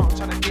 Which account I'm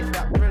trying to get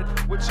that bread?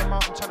 Which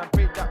amount I'm trying to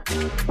break that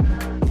bread?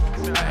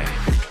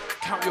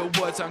 Count your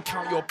words, and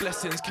count your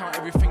blessings, count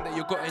everything that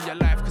you got in your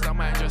life, cause I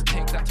might just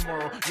take that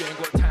tomorrow. You ain't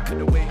got time for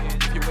the waiting.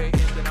 If you're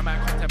waiting, then I might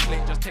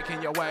contemplate just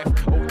taking your wife.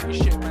 Holy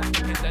shit, man,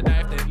 taking the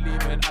knife, then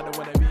leaving. I don't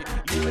wanna be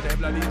leaving them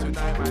bloody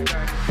tonight, my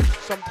guy.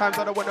 Sometimes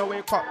I don't wanna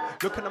wake up,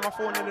 looking at my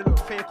phone and it look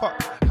fake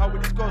up. How will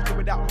these girls do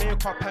without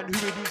makeup? And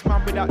who are these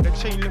man without the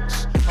chain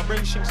links? My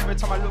brain shrinks every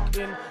time I look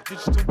in.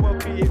 Digital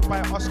world created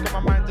by Oscar, my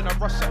mind in a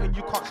rush, something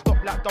you can't stop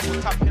like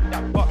double tapping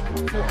that butt.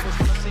 Thought I was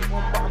gonna say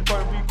one, but I'm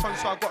going recon,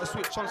 so I gotta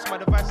switch on so my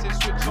devices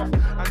switch off.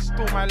 And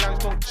still my lines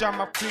don't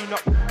jam, I clean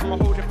up. I'm a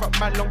whole different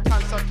man, long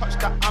time so I touch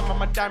that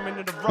I'm a diamond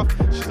in the rough.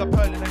 She's a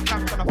pearl in the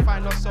camp, trying to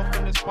find herself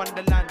in this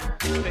wonderland.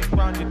 Stay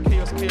grounded,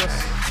 chaos.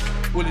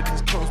 All of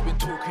these clothes been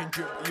talking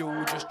drip, you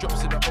all just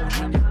drops in the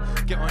ocean.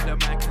 Get on the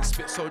mic and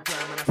spit so dry,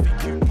 man, I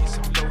think you need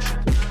some lotion.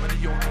 Man,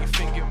 the only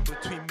thing in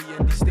between me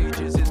and these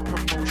stages is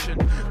promotion.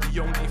 The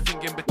only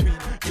thing in between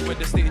you and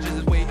the stages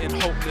is waiting,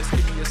 hopeless.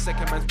 Give me a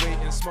second, man's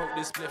waiting, smoke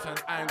this spliff, and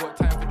I ain't got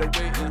time for the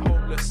waiting,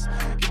 hopeless.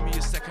 Give me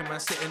a second, man,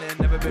 sitting there,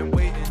 never been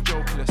waiting,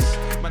 jokeless.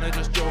 Man, I'm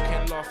just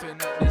joking, laughing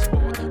at this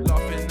board,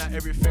 laughing at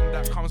everything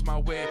that comes my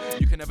way.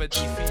 You can never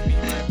defeat me,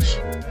 my mate.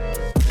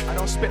 I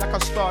don't spit like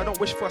a star, I don't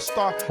wish for a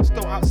star.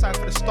 Still outside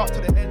for the start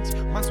to the end.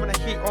 Man's wanna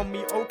hate on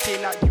me,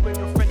 okay, like you and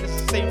your friend,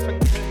 it's the same thing.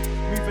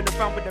 Moving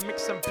around with the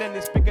mix and blend,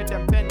 it's bigger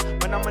than Ben.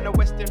 When I'm in the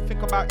West End,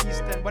 think about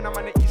East End. When I'm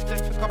in the East End,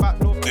 think about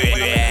North End.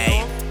 When I'm in the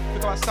North,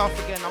 think about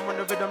South again. I'm on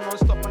the rhythm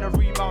non-stop, on the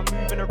rebound,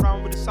 moving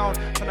around with the sound.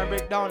 Trying to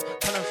break down,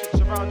 trying to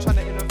switch around, trying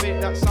to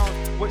innovate that sound.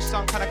 Which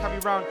sound can I carry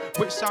round?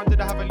 Which sound did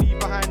I have a leave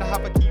behind? I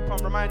have to keep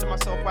on reminding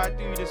myself why I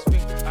do this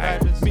thing.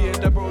 Me and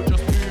the bro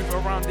just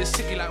move around this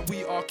city like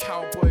we are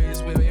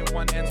cowboys. We're in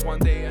one ends one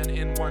day and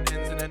in one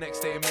ends in the next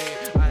day,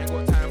 mate. I ain't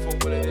got time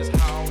for all of this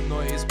how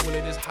noise, all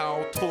of this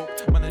how talk.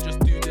 Man, I just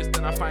do this,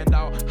 then I find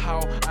out how.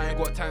 I ain't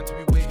got time to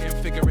be waiting,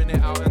 figuring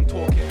it out and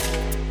talking.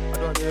 I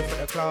don't do it for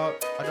the cloud,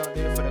 I don't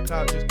do it for the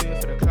cloud, just do it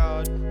for the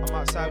cloud. I'm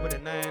outside with a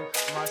 9,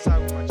 I'm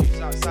outside with my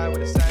G's outside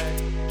with a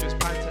sign. Just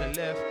pan to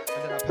the left,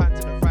 and then I pan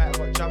to the right. I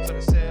got jams on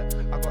the set,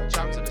 I got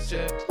jams on the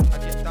set. I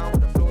get down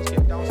with the flows,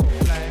 get down so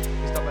fly.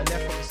 It's double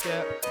left from the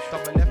step,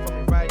 double left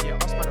from the right, yeah,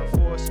 us man and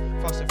force.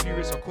 Fast and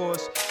furious, of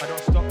course. I don't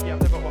stop, yeah, I'm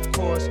never off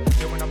course.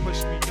 Yeah, when I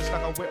push me, just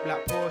like a whip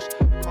like Porsche.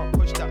 You can't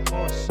push that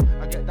horse.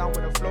 I get down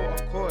with the flow,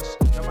 of course.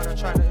 No man, I'm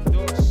trying to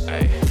endorse.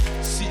 Ay,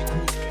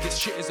 sequels, this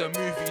shit is a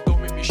movie,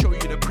 don't make me show you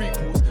the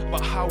prequels.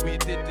 But how we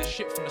did this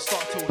shit from the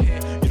start till here,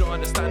 you don't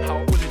understand how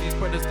all of these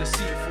brothers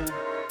deceitful.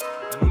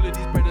 And all of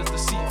these brothers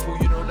deceitful,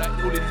 you know that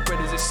all of these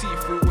brothers is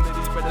see-through. All of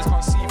these brothers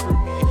can't see through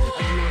me.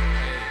 And you,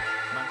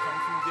 man come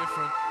through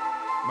different.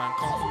 Man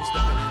come through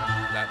stepping in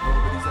like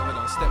nobody's ever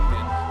done stepped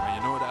in. And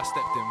you know that I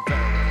stepped in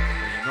veteran.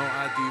 And you know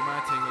I do my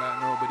thing like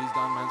nobody's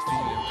done, man's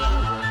feeling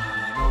veteran.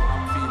 And you know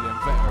I'm feeling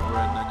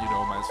veteran. And you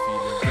know man's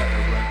feeling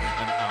veteran.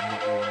 And I'm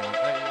not all no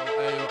ayo,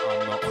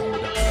 I'm not all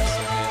the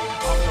blessing it.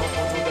 I'm not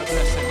all the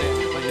blessing it.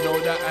 But you know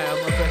that I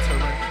am a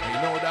veteran. And you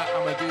know that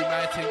I'ma do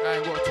my thing. I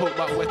ain't gotta talk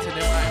about wetting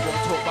him. I ain't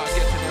gotta talk about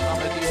getting him.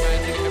 I'ma do my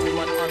thing.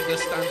 Everyone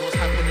understands what's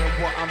happening,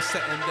 what I'm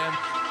setting them.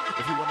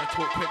 If you wanna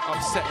talk quick,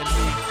 upsetting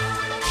me.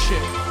 Shit.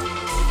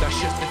 That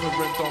shit's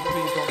different, don't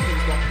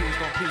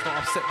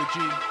upset the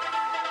G.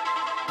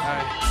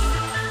 Aye.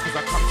 Cause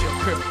I come to your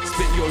crib,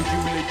 spit your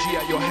eulogy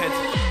at your head.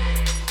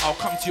 I'll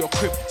come to your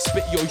crib,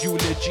 spit your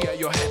eulogy at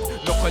your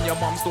head. Knock on your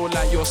mum's door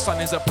like your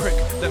son is a prick.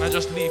 Then I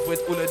just leave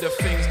with all of the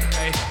things.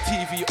 Ay,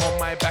 TV on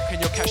my back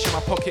and your cash in my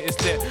pocket is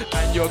lit.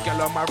 And your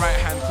gal on my right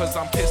hand, cause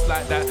I'm pissed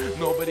like that.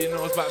 Nobody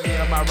knows about me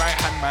and my right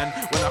hand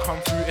man. When I come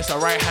through, it's a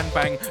right hand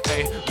bang.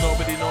 Ay,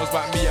 nobody knows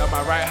about me and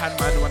my right hand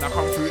man. When I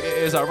come through, it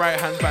is a right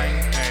hand bang.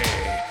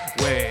 Ay,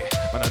 wait.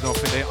 But I don't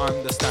think they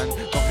understand,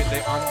 don't think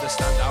they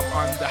understand. I'm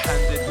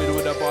underhanded with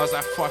all the bars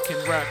I fucking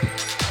rap.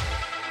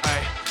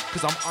 Aye,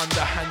 cause I'm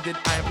underhanded,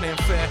 I ain't playing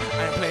fair.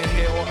 I ain't playing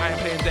here or I ain't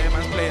playing there,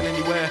 man's playing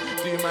anywhere.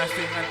 Do my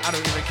thing and I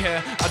don't even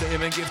care. I don't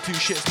even give two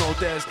shits, no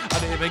dares. I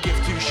don't even give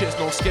two shits,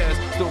 no scares.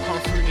 Still come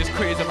through this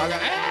crazy, I'm like,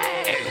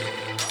 hey!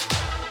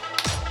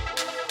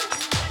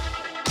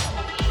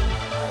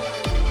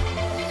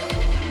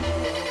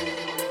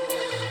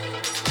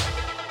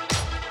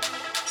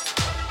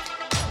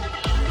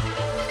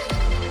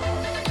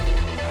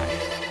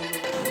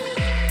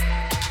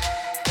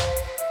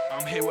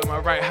 Here with my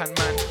right hand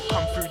man,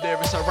 come through there,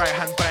 it's a right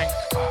hand bang.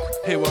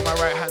 Here with my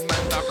right hand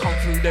man, I come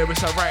through there,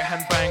 it's a right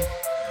hand bang.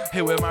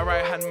 Here with my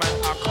right hand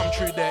man, I come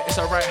through there, it's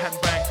a right hand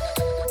bang.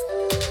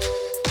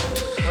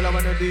 All I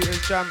wanna do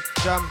is jam,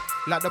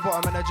 like the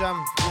bottom in a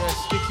jam. Yeah,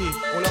 sticky.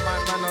 All of my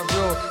man are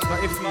real, not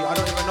iffy. I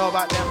don't even know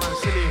about them, man,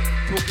 silly.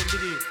 Talking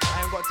diddy,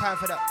 I ain't got time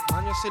for that.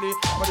 Man, you're silly.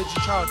 What did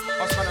you child?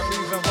 Us man are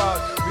moving wild,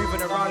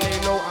 moving around, lay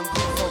low and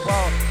creep for a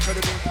while.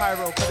 Could've been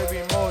pyro, could've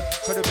been mode,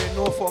 could've been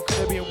north or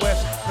could've been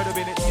west, could've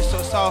been east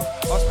or south.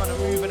 Us man are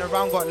moving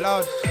around, got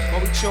loud.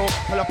 But we chill,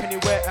 pull up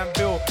anywhere and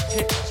build.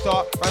 Kick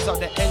start, rise up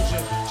the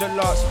engine.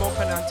 Jalard,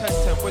 smoking and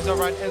 10-10. Whiz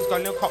around ends,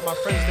 gonna link up my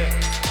friends there.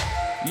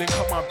 Link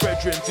up my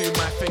brethren, do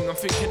my thing. I'm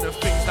thinking of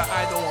things that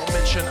I don't want to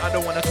mention. I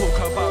don't want to talk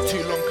about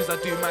too long, cause I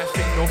do my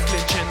thing, no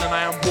flinching. And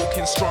I am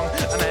walking strong,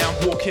 and I am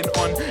walking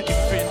on.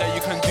 Everything that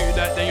you can do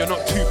like, then you're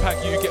not Tupac.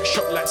 You get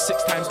shot like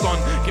 6 times gone.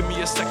 Give me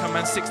a second,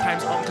 man, 6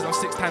 times on, cause I'm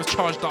 6 times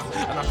charged up.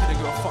 And I couldn't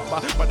give a fuck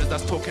about brothers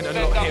that's talking a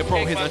lot here,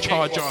 bro. Here's a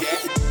charger.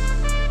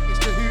 It's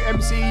the new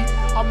MC,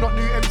 I'm not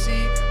new MC.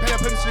 Pen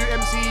up and slew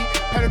MC,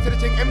 pen up to the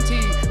thing empty.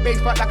 Bass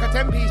back like a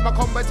 10-piece, my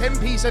combo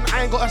 10-piece, and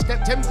I ain't got a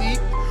step 10 deep.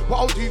 What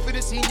I'll do for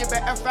the scene, you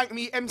better thank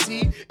me,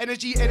 MC.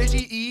 Energy,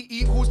 E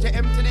equals to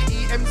M to the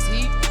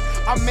EMC.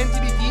 I'm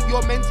mentally deep,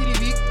 you're mentally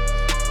weak.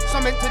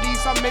 Some mentally,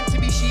 some meant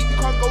to be sheep. You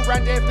can't go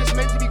round there if it's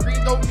meant to be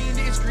green. Don't mean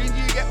that it's green, do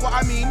you get what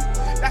I mean?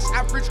 That's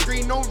average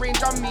green, no range,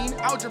 I mean.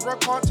 Algebra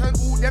can't turn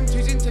all them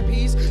 2s into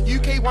P's.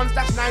 UK ones,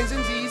 that's 9s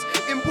and Z's.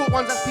 Import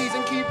ones, that's P's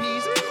and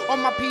QP's.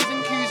 On my P's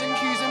and Q's and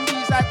Q's and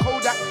P's like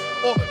Kodak.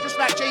 Or just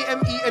like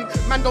JME, and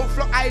man don't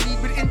flock, I lead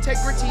with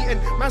integrity.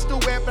 And man still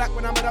wear black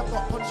when I'm at a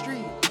pop on the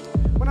street.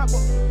 When I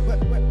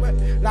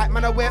like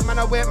man I wear drip.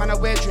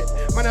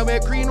 Man I wear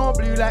green or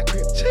blue like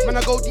grip. Man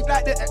I go deep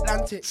like the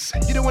Atlantic.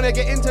 You don't wanna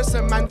get into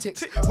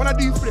semantics. When I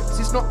do flips,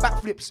 it's not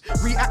backflips.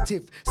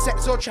 Reactive,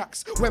 sets or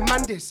tracks. When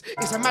man this,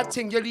 it's a mad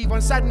thing. You leave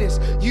on sadness.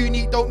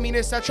 Unique don't mean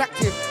it's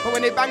attractive. But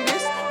when they bang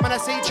this, man I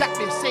say jack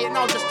this. Say it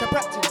now just to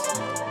practice.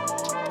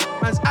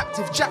 Man's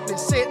active, jack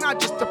this. Say it now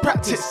just to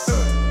practice.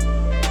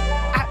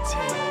 Active.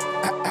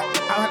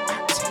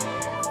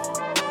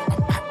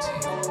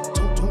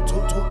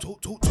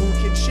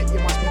 Talking shit, you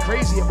must be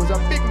crazy. It was a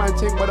big man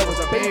thing when I was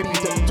a baby.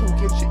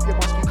 Talking shit, you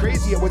must be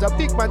crazy. It was a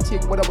big man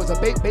thing when I was a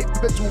baby.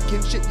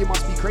 Talking shit, you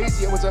must be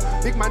crazy. It was a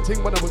big man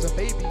thing when I was a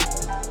baby.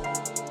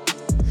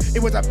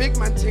 It was a big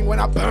man thing when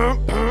I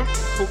burn.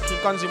 Talking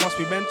guns, it must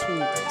be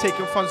mental.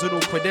 Taking funds with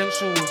all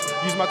credentials.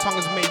 Use my tongue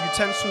as main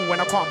utensil. When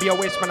I can't be a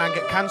waste man, I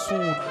get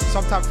cancelled.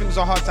 Sometimes things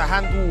are hard to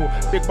handle.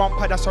 Big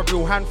bumper, that's a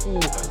real handful.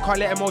 Can't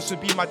let emotions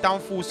be my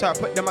downfall. So I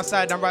put them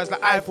aside and rise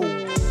like Eiffel.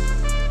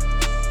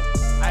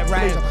 I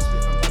rise.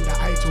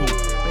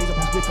 Blaze up a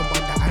spliff and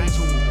bun the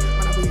idol.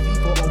 Man, I wear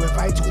V4 or we're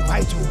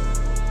vital.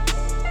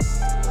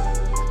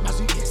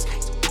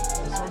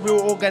 It's a real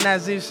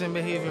organisation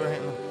behaviour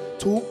right now.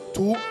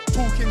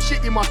 Talking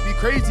shit, you must be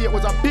crazy. It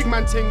was a big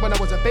man thing when I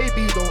was a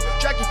baby though.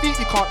 Drag your feet,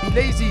 you can't be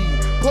lazy.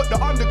 Put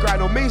the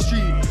underground on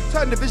mainstream.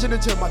 Turn the vision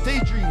into my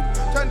daydream.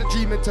 Turn the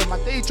dream into my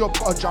day job.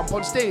 Gotta jump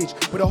on stage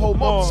with a whole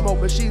mob. Smoke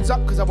machines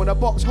up cause I want a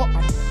box hot.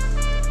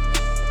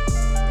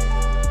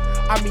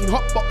 I mean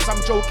hot box, I'm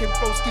joking,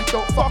 flow ski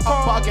don't fuck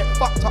up. But I get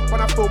fucked up when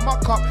I fill my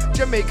cup.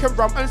 Jamaican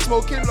rum and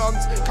smoking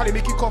lungs. Can it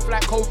make you cough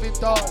like COVID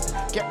does?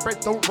 Get bread,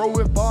 don't roll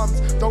with bombs.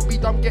 Don't be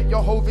dumb, get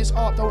your hovis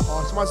up. Don't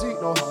ask my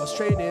zoot, no house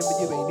training, but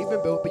you ain't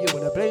even built, but you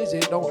wanna blaze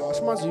it. Don't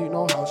ask my zoot,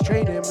 no house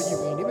training, but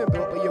you ain't even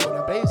built, but you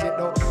wanna blaze it.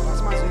 Don't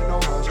ask my zoot, no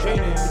house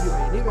training, but you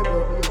ain't even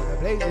built, but you wanna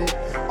blaze it.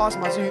 Ask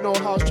my zoot, no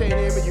house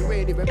training, but you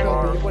ain't even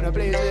built, but you wanna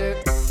blaze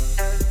it.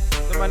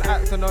 The man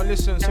act and not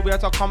listen, so we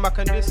had to come back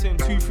and listen.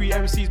 2-3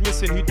 MCs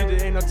missing, who did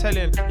it ain't no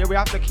telling. Yeah, we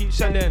have to keep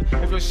shelling.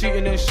 If you're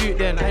shooting, then shoot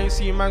then. I ain't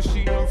seen man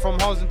shooting from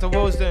Housing to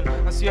Rosedon.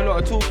 I see a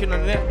lot of talking on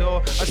the net though.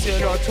 I see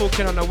a lot of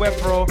talking on the web,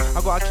 bro.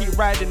 I gotta keep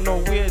riding, no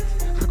weird.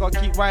 I gotta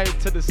keep riding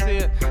to the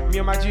seat. Me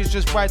and my G's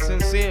just ride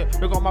sincere.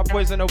 We got my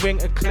boys on the wing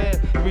and clear.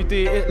 We do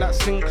it like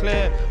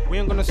Sinclair. We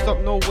ain't gonna stop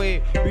no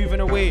way. Moving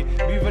away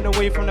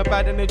from the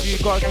bad energy.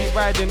 Gotta keep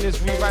riding this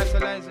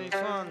revitalization.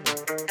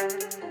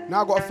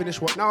 Now I gotta finish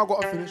what? Roll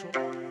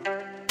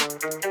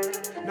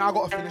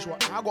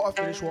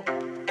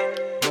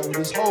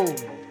this home.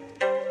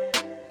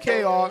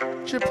 KR,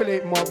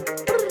 888 mob.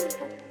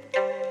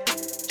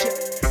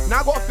 Now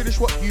I gotta finish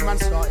what you man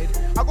started.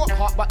 I got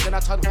heart but then I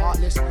turn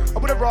heartless. I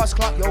with a Ross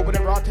Clark, yo, with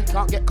a Rotty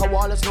can't get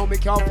koalas. No, me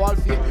can't fall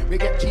for it. We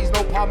get cheese,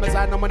 no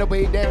parmesan. I'm on the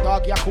way there,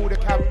 doggy, I call the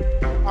cab.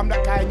 I'm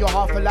that guy and you're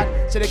half a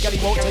lad. So the galley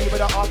won't tell you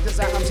but after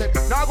that. I'm said,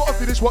 now I gotta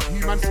finish what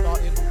you man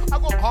started. I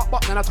got heart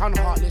but then I turn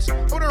heartless. I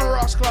with a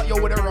Ross Clark, yo,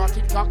 with a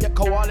Rotty can't get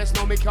koalas.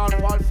 No, me can't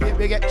fall for it.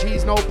 We get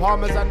cheese, no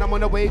parmesan. I'm on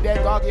the way there,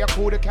 doggy, I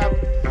call the cab.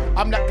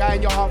 I'm that guy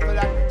and you're half a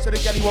lad. So the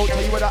galley won't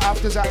tell you what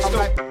after that. I'm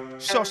like,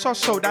 So,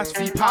 that's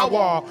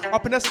V-Power.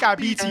 Up in the sky,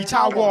 BT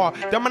Tower.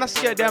 Them man I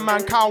scared them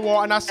man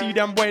cower. And I see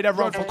them boy that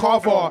run for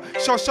cover.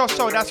 So,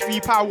 that's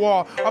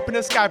V-Power. Up in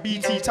the sky,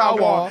 BT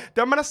Tower.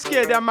 Them man I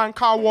scared them man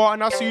cower.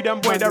 And I see them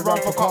boy that run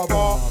for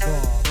cover.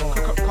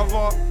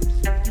 Cover.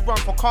 You run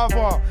for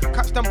cover.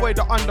 Catch them boy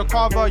the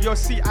undercover. Your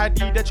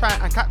CID they try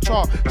and catch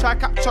her. Try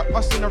catch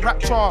us in the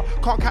rapture.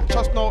 Can't catch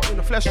us no in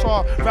the flesh.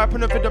 Rap on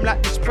the rhythm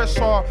like this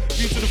pressure.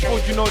 Due to the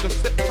food you know the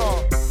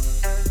steps.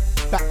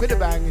 Back with a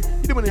bang.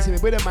 You don't wanna see me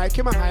with a mic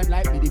in my hand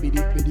like biddy.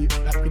 Back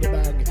with a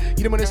bang.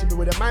 You don't wanna see me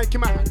with a mic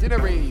in my hand in a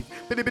rave.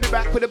 Biddy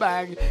back with a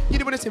bang. You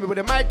don't wanna see me with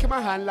a mic in my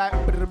hand like I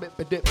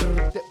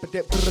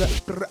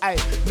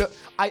look,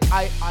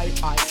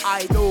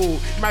 I know. You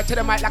might tell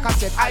the mic like I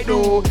said, I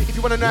know. If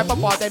you wanna know if I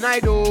bar, then I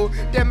do.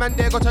 Them man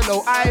they got a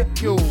low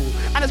IQ.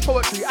 And it's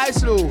poetry, I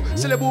slow.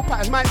 Syllable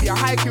patterns might be a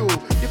high Q.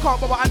 You can't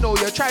but I know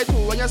you try to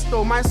when you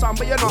stole my son,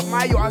 but you're not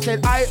my you. I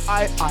said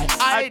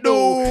I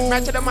do.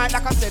 Might tell the mic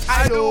like I said,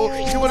 I do.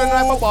 If you wanna know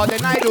if I bar,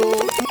 then I do.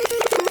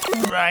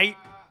 Right.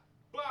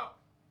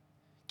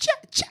 Cha.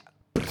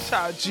 Shout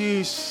out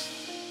Juice.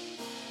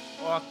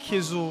 Or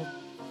Kizzle.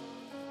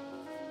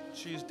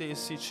 Tuesday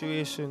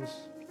situations.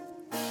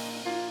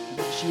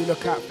 Make sure you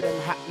look out for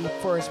them happy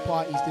forest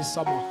parties this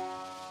summer.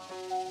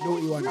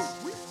 Naughty ones.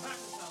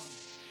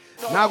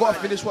 Now I gotta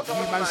finish what you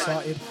man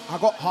started. I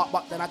got heart,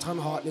 but then I turn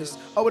heartless.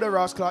 Oh, with a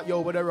Ross Clark,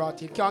 yo, with a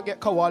Rotty. Can't get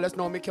koalas,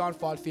 no, me can't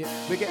fall fit.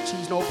 We get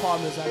cheese, no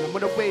palmers, and I'm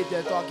gonna wait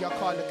there, dog, you're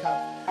calling the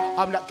cab.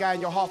 I'm that guy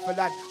and you're half a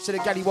lad. So the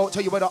galley won't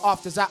tell you where the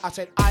after's at. I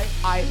said, I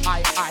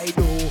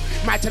do.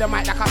 Man to the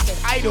mic like I said,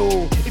 I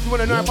do. If you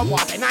wanna know if I'm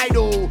what, then I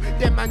do.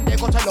 Them man, they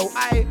got a low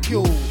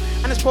IQ.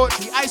 And it's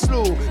poetry, I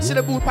slow.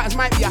 Syllable patterns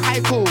might be a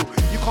haiku.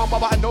 You can't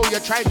bother, I know you're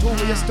trying to.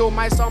 But you're still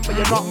my son, but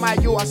you're not my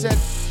you. I said,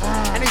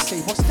 and they say,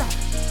 what's that?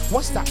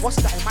 What's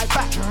that in my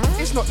back?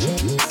 It's not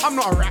cheese, I'm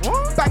not a rat.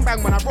 Bang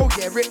bang when I roll,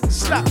 yeah, it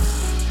slaps.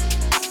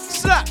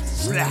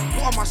 Slaps. What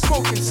am I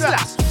smoking?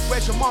 Slaps.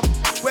 Where's your mum?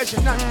 Where's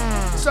your nan?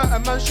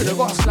 Certain man should have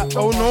got a slap.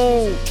 Oh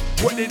no,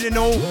 what did they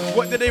know?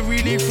 What did they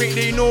really think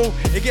they know?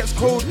 It gets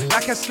cold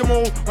like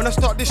Eskimo when I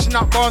start dishing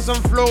out bars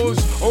and flows.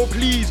 Oh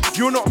please,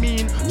 you're not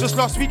mean. Just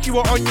last week you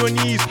were on your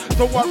knees.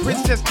 Don't want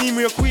princess, need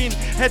me a queen.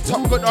 Head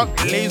top, good up,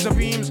 laser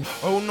beams.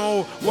 Oh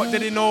no, what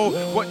did they know?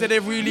 What did they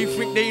really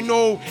think they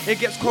know? It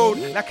gets cold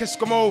like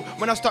Eskimo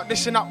when I start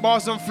dishing out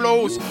bars and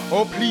flows.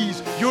 Oh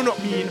please, you're not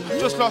mean.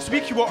 Just last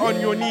week you were on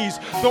your knees.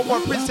 Don't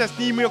want princess,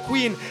 need me a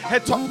queen.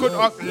 Head top, good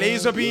up,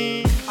 laser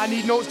beam. I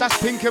need notes that's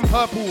pink and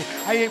purple.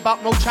 I ain't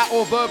about no chat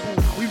or verbal.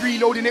 We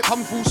reloading it,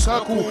 come full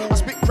circle. I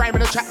spit grime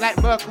in the chat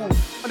like Merkel.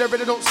 On the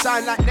rhythm don't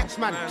sound like next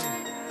man.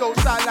 Don't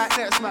sound like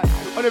next man.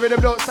 On the rhythm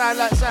don't sound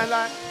like.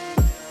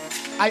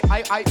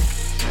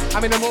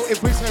 I'm in a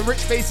motive with some rich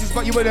faces,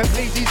 but you wouldn't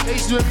play these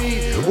faces with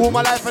me. All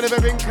my life I've never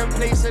been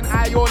complacent.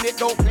 I on it,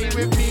 don't play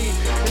with me.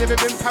 I've never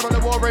been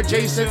parallel or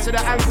adjacent to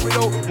the angle, it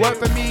don't work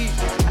for me.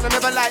 And I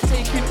never like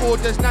taking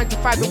orders, 9 to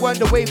 5, they weren't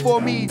the way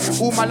for me.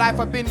 All my life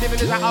I've been living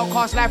as an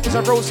outcast, life is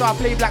a road, so I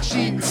play black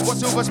sheep. What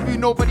silver spoon,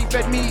 nobody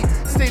fed me.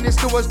 Stainless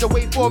still was the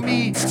way for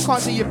me.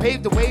 Can't say you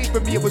paved the way for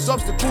me, it was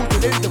obstacles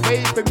within the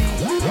way for me.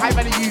 High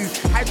value,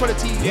 high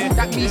quality,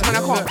 that means man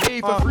I can't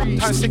pay for free.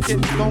 Time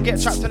sticking, don't get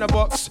trapped in a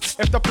box.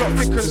 If the plot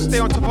thickens, stay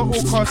on top of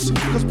all costs.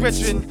 Cause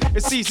brethren,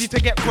 it's easy to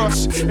get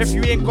cross. If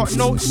you ain't got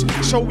notes,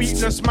 show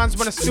weakness. Man's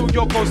wanna steal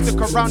your goal, stick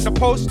around the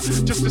post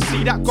just to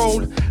see that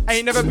goal. I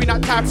ain't never been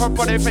that type of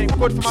brother. If it ain't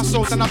good for my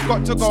soul, then I've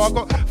got to go. I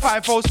got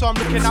 5-0, so I'm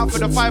looking out for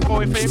the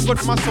 5-0. If it ain't good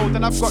for my soul,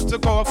 then I've got to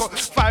go. I got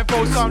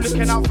 5-0, so I'm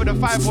looking out for the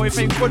 5-0. If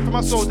it ain't good for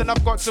my soul, then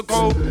I've got to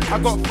go. I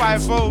got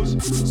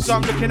 5-0s, so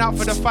I'm looking out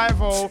for the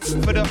 5-0.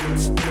 For the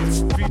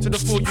 3 to the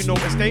 4, you know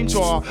it's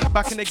danger.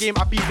 Back in the game,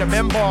 I be the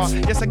member.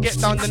 Yes, I get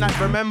down the night,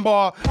 remember.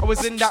 I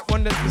was in that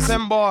one in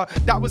December.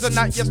 That was a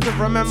night, yes, to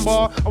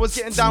remember. I was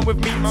getting down with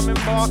me, my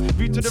member.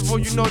 3 to the 4,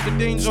 you know the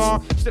danger.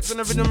 Steps on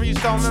the rhythm,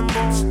 reach down,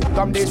 remember.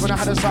 Them days when I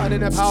had a something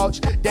in the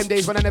pouch. Them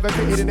days when I never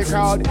fitted in the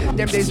crowd.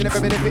 Them days I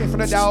never benefited from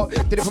the doubt.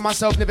 Did it for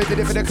myself, never did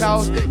it for the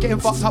clouds. Getting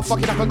fucked up,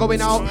 fucking up and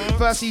going out.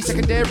 First C,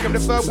 secondary, I'm the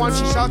third one.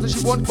 She shouts and she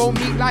wants bone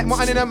meat like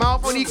mutton in her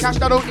mouth. Only cash,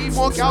 I don't need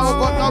more cow. I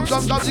got dubs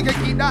on dubs, you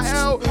can keep that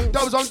L.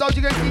 Dubs on dubs,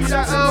 you can keep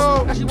that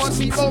L. And she wants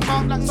me both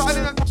mouth like something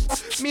in her.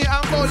 Me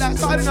and both like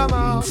something in her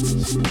mouth.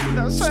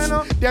 That's saying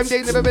up. Them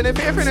days never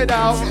benefited from the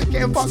doubt.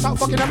 Getting fucked up,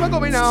 fucking up and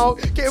going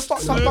out. Getting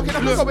fucked up, fucking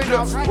up and going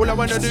out. All I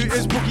wanna do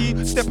is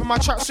boogie. Step in my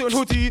tracksuit and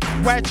hoodie.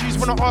 White cheese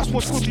when I ask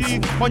what's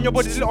goodie. On your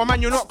body, little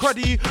man, you're not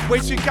cruddy. Way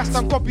too gassed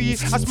and copy. I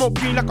smoke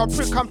green like a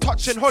brick, I'm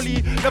touching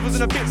holly. Levels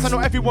in the bits, I know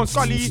everyone's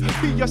gully.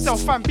 Be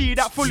yourself and be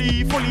that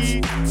fully.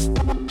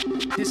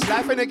 This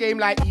life in a game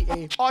like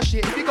EA. Oh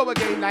shit, if we go a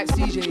game like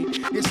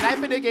CJ. This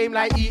life in a game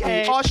like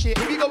EA. Oh shit,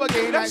 if we go a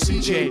game like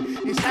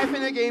CJ. This life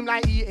in a game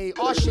like EA.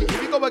 Oh shit, if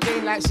we go a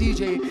game like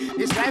CJ.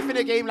 This life in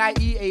a game like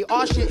EA.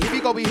 Oh shit, here we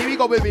go with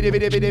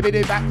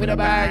biddy back with a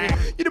bang.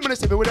 You don't wanna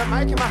see me with a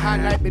mic in my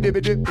hand like biddy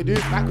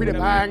back with a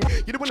bang.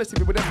 You don't wanna see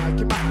me with a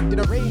mic in my hand in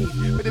a rain.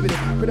 Biddy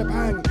back with a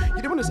bang.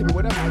 You don't wanna see me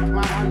with a mic in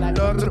my hand like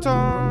biddy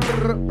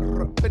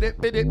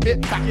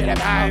back with a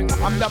bang.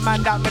 I'm the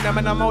man that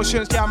minimum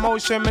emotions, get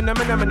emotion,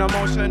 minimum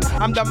emotion.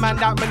 I'm the man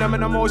that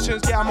minimum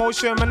emotions, get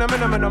emotion,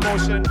 minimum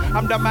emotion.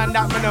 I'm the man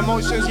that minimum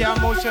emotions, get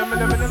emotion,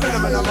 minimum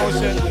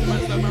emotion.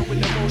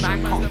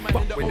 Man can't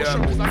fuck with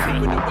them.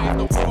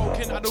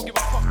 I don't give a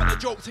fuck about the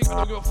joke thing, I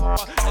don't give a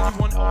fuck about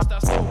anyone else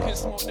that's smoking,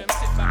 smoke them,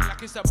 sit back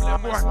like it's a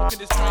blend. Man smoking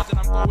this joint and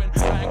I'm going.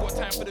 I ain't got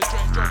time for the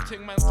joint joke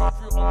thing, man come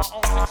through on my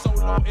own thing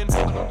solo in. I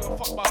don't give a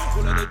fuck about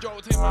all of the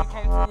joke thing, man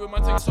come through with my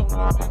thing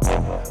solo in.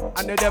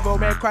 And the devil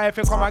may cry if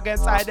you come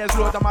against I, there's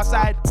loads on my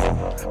side.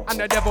 And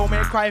the devil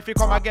may cry if you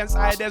come against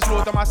I, there's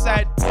loads on my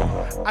side.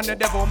 And the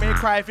devil may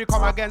cry if you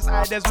come against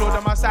I, there's loads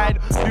on my side.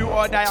 Do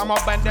or die, I'm a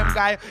band them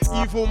guy.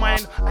 Evil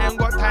mind, I ain't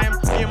got time.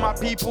 Me and my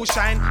people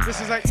shine.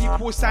 This is an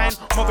equal sign.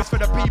 Mob is for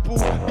the people.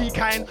 Be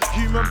kind,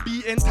 human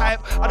being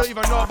type. I don't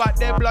even know about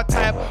their blood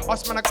type.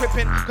 Us man are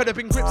crippin', could have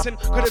been gripsin',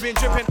 could have been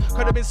dripping,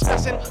 could have been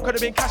splashing, could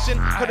have been cashing.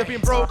 situation. Could have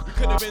been broke. We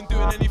could have been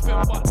doing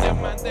anything but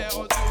them man there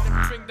or doing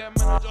everything. Them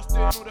man are just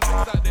doing all the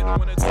things that they don't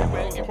wanna do.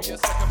 Wait, give me a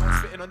second, man,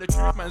 spitting on the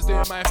truth. Man's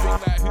doing my thing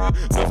like who?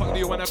 The fuck do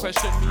you wanna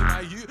question me,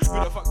 my you? Who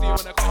the fuck do you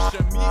wanna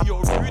question me?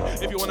 You're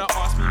rude. If you wanna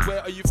ask me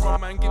where are you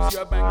from, man, gives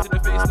you a bang to the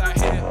face like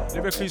here.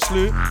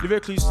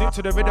 Lyrically stick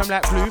to the rhythm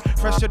like glue.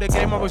 Fresh to the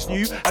game, I was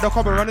new. Had a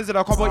couple runners and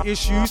a couple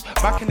issues.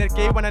 Back in the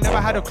game when I never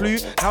had a clue.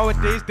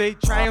 Nowadays they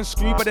try and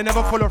screw, but they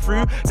never follow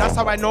through. That's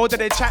how I know that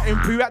they chatting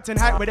poo, acting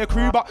hype with their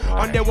crew, but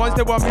on their ones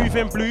they were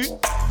moving blue.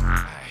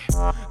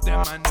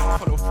 Them man never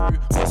follow through.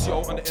 What's yo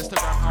on the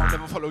Instagram? I'll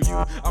never follow you.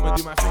 I'ma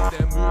do my thing,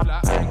 then move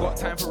like I ain't got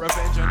time for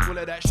revenge and all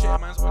of that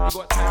shit. Man's only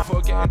got time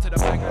for getting to the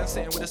bag and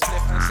sitting with a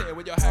spliff and sitting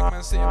with your hag,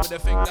 man, sitting with a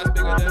thing that's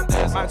bigger than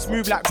theirs. Man's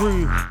move like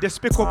Gru,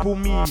 despicable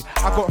me.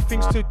 I got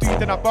things to do,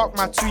 then I bark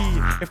my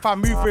tree. If I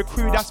move with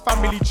crew, that's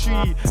family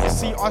tree. You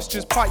see us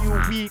just party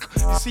all week.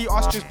 You see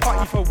us just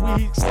party for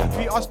weeks.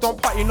 We us don't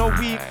party no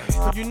week,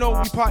 but you know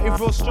we party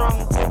real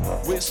strong.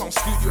 We're some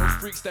studio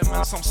freaks, them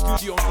man some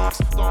studio neeks.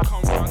 Don't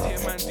come round here,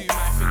 man, do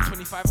my thing.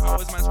 25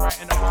 hours, man's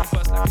writing a one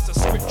verse like it's a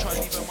scripture.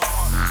 Leaving my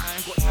heart, I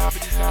ain't got time for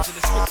these guys in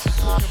the scriptures.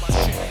 Talking about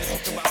shit and they're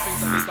talking about things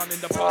that they've done in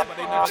the past, but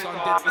they never done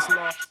did this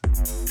laugh.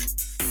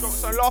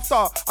 Jokes and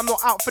laughter, I'm not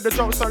out for the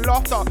jokes and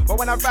laughter, but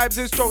when I vibes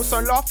it's jokes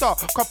and laughter.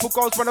 Couple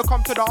girls wanna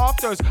come to the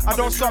afters, I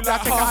don't stop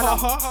like take a ha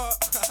ha ha.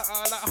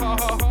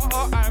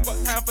 I ain't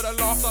got time for the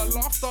laughter.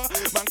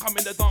 Man, come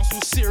in the dance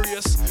all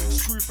serious.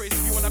 Screw face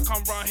if you wanna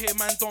come round here,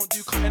 man. Don't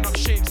do cutting up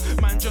shapes.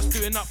 Man, just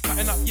doing up,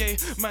 cutting up, yeah.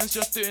 Man's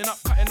just doing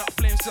up, cutting up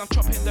flames. Cause I'm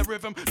chopping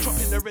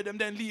the rhythm,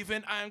 then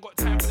leaving. I ain't got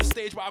time for the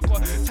stage, but I've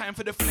got time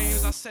for the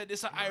flames. I said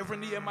it's an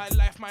irony in my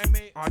life, my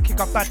mate. I kick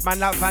a bad man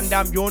like Van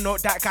Damme. You're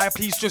not that guy,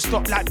 please just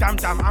stop like damn.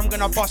 I'm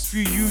gonna bust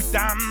through you,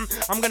 damn.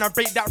 I'm gonna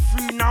break that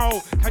through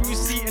now. Can you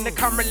see in the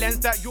camera lens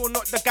that you're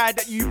not the guy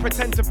that you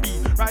pretend to be?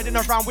 Riding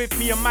around with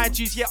me and my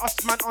G's, yeah,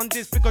 us man on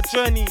this bigger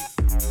journey.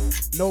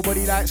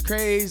 Nobody likes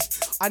craze.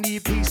 I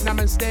need peace, now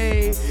and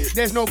stay.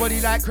 There's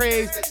nobody like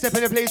craze. Step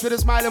in a place with a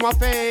smile on my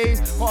face.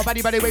 Got a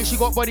body by the way, she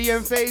got body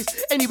and face.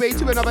 Anyway,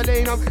 to another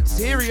lane, I'm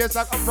serious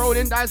like I'm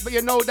rolling dice, but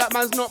you know that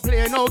man's not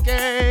playing no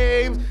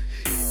games.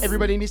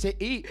 Everybody needs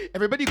to eat.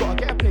 Everybody gotta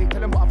get a plate.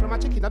 Tell them butterfly my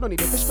chicken, I don't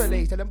need a fish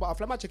fillet. Tell them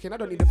butterfly my chicken, I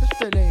don't need a fish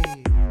fillet.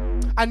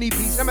 I need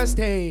peace, let me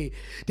stay.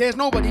 There's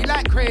nobody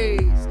like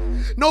craze.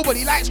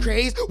 Nobody likes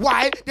craze.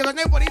 Why? Because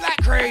nobody like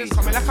craze. It's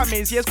coming like a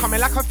maze, yeah, it's coming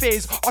like a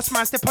phase. Us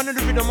man step under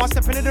the rhythm, I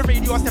step into the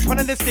radio, I step on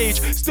the stage.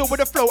 Still with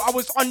the flow, I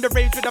was on the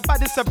rage with the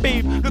baddest of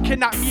babe.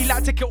 Looking at me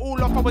like take it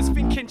all off, I was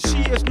thinking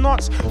she is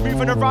nuts.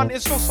 Moving around,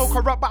 it's so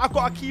corrupt, but I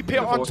gotta keep it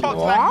on top.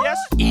 Like, yes.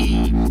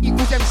 E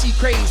equals MC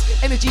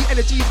craze. Energy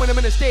when I'm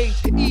on the stage.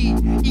 E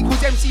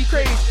equals MC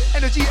craze.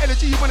 Energy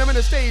when I'm on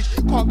the stage.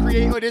 Can't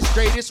create or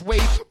destroy this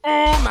wave.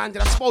 Oh man,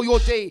 did I spoil your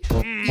day?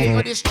 Create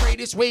or destroy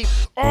this wave.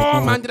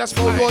 Oh man, did I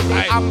spoil your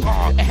day? I'm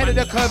ahead of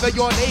the curve and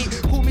you're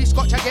late. Call me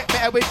Scotch, I get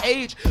better with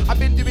age. I've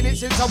been doing it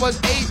since I was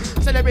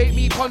 8. Celebrate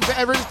me on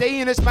Veterans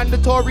Day and it's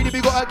mandatory that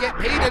we gotta get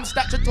paid and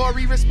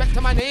statutory respect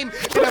to my name.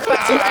 In a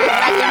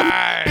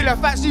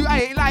fat suit,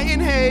 I ain't lying,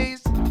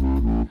 Hayes.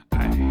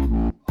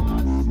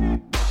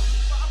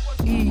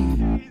 E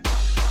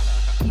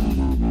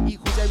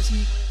equals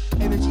MC,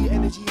 energy,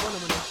 when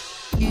I'm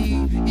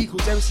in. E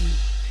equals MC,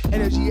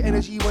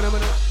 energy, when I'm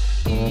in.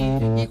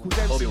 E equals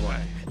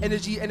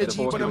MC,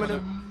 energy, when I'm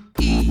in.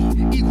 E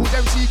equals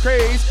MC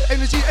craze,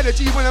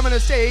 energy when I'm on the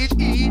stage.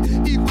 E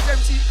equals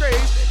MC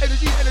craze,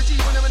 energy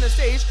when I'm on the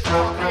stage.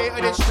 Can't create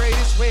on this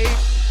straightest wave.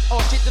 Oh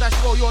shit, did I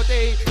spoil your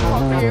day?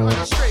 Can't create on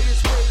the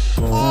straightest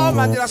wave. Oh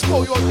man, did I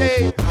spoil your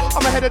day?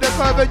 I'm ahead of the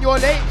curve and you're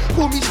late.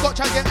 Call me Scotch,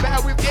 I get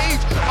better with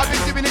age. I've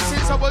been doing it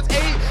since I was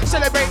 8.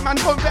 Celebrate man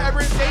on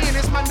Veterans Day and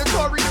it's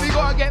mandatory that we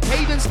gotta get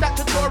paid and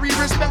statutory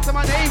respect to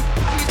my name.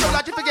 Please don't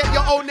let you forget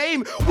your own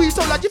name. Please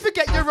don't let you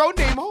forget your own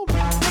name. Oh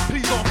man.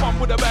 Please don't fun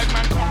with the bag,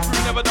 man, come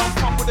through, never done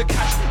fun with the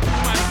cash. Do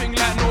my thing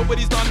like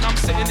nobody's done, I'm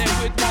sitting there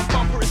with one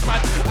bumper, it's mad.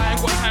 I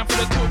ain't got time for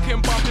the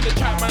talking, bumping the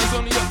chat, man's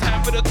only got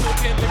time for the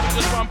talking. Let me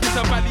just bump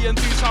into Valley and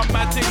do some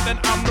mad thing, then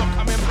I'm not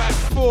coming back.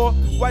 4,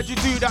 why'd you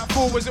do that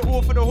for? Was it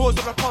all for the whores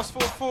of the plus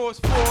 4 4s?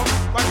 4,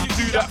 why'd you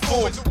do that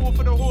for? Was it all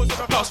for the whores of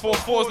the plus 4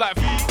 4s? Like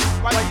V,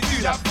 why'd you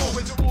do that for?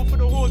 Was it all for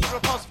the whores of the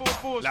plus 4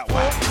 4s? Like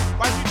 4,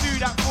 why'd you do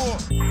that for?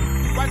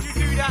 Why'd you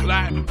do that?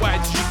 Like, why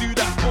did you do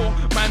that for?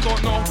 Man don't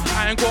know,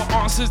 I ain't got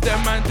answers,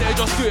 them man there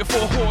just do it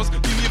for whores.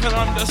 Do you even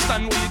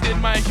understand what you did,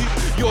 man?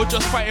 You're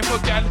just fighting for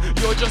gal,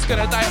 you're just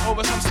gonna die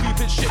over some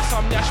stupid shit.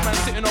 Some Yash man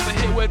sitting over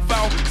here with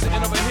Val,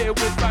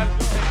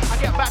 I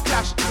get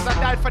backlash, cause I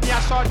died for the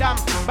Yash or damn.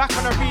 Back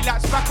on the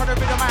relapse, back on the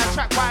rhythm, I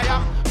attract why I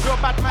am. Real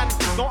bad man,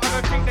 don't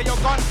ever think that you're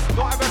gone,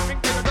 don't ever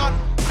think that you're done.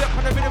 Step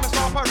on the rhythm, it's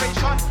an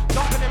operation.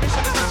 Jump in the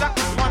mission, it's a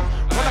jackpot one.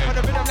 Roll up on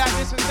the rhythm like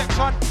this in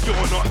section.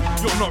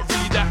 You're not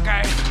really that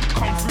guy.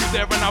 come through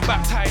there and I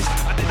baptized.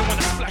 I didn't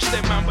wanna splash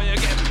them, man, but you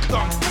get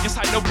dunked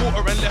inside the water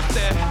and left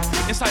there.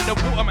 Inside the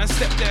water, man,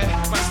 step there.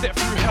 Man, step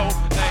through hell,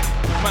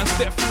 man,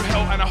 step through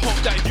hell. And I hope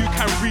that you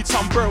can read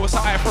some bro. It's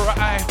an eye for an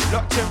eye.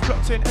 Locked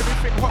in,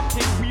 everything hot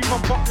king. We on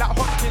bop like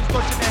Hopkins,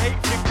 dodging the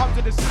hate thing. Come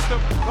to the system,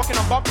 knocking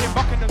and bumping,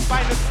 bucking and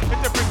spiners. If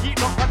the brigade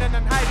not running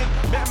and hiding,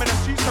 met him in the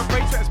streets of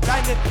race where it's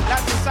blinded.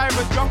 Lads and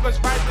sirens, youngers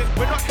rising.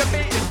 We're not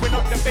debating, we're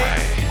not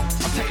debating.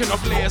 I'm taking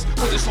off layers,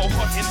 cause it's so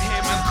hot in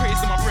here, man, crazy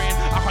in my brain.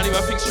 I can't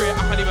even think straight,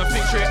 I can't even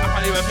think straight, I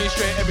can't even think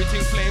straight.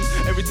 Everything's flames,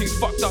 everything's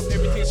fucked up,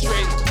 everything's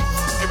strange.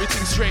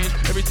 Everything's strange,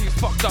 everything's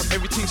fucked up,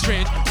 everything's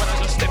strange. When I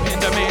just step in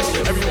the maze,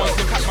 everyone's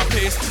look at my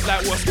face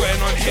like what's going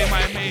on here,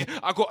 my mate.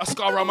 I got a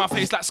scar on my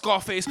face like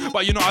Scarface,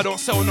 but you know I don't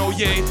sell no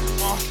yay.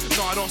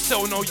 No, I don't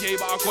sell no yay,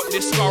 but I got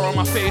this scar on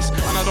my face,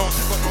 and I don't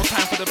got no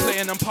time for the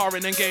playing and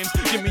parring and games.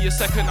 Give me a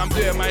second, I'm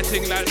doing my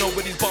thing like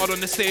nobody's barred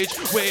on the stage.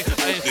 Wait,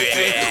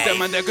 them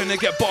man, they're gonna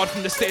get barred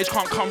from the stage.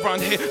 Can't come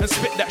round here and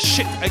spit that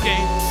shit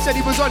again. Said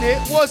he was on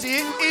it, was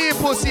it? Eh,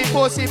 pussy,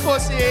 pussy,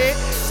 pussy.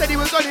 Said he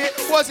was on it,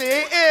 was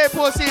it? Eh,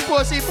 pussy,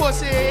 pussy,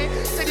 pussy.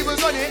 Said he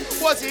was on it,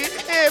 was it?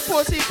 Eh,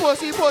 pussy,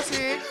 pussy,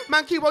 pussy.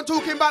 Man keep on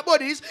talking about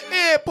bodies.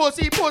 Eh,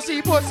 pussy,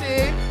 pussy,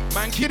 pussy.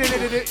 Man keep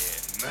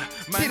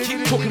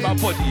talking about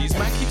bodies,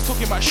 man keeps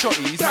talking about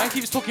shotties, man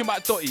keeps talking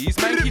about dotties,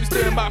 man keeps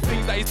doing about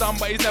things that he's done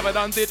but he's never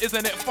done did.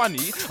 Isn't it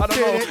funny? I don't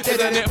know,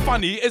 isn't it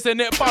funny? Isn't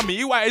it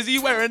bummy? Why is he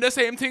wearing the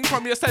same thing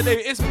from yesterday?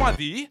 It's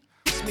muddy.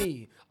 It's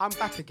me, I'm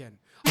back again.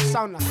 I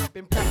sound like I've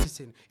been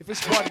practicing. If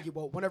it's harder, you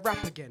won't wanna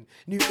rap again.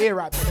 New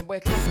era, but then we're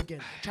clap again.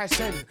 Try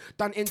 7,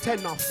 done in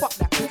 10 now. Fuck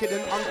that, quicker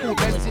than Uncle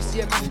Ben's this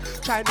year, man.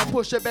 Trying to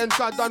push a Benz,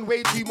 so I done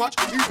way too much.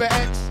 Uber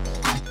X.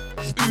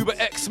 Uber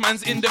X,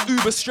 man's in the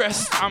Uber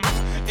stress. I'm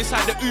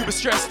inside the Uber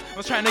stress.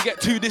 I'm trying to get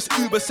to this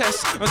Uber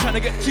cess. I'm trying to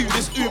get to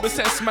this Uber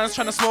cess. Man's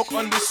trying to smoke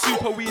on this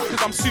super weed,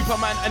 cause I'm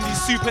Superman and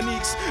these super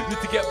neeks need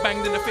to get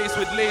banged in the face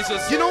with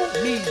lasers. You know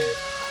me.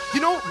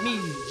 You know me.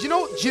 You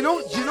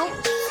know.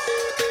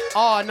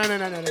 Oh, no.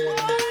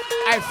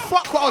 I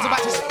fuck what I was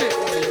about to spit.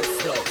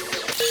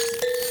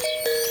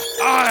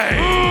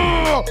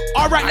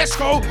 Alright, let's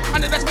go.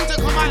 And the best thing to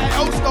come out at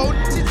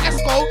Elstone. Since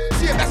Esco,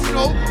 see a best, you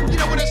know. You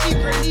don't wanna see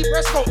crazy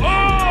Bresco.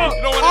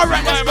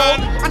 Alright, let's go.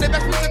 And the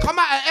best thing to come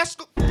out at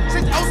Esco.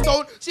 Since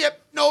Elstone, see a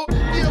no.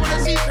 You don't wanna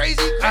see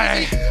crazy.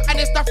 And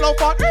it's the flow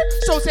part.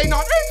 So say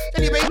not.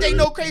 Anyway, they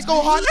know craze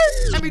go hard.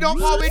 And we don't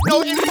part with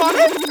no infant.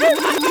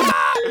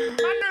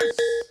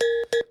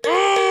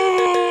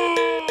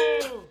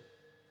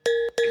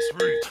 It's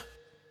rude.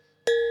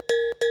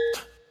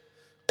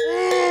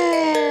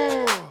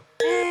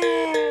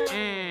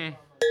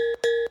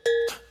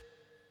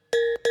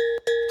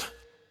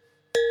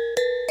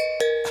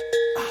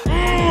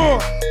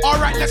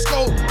 Alright, let's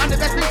go. And the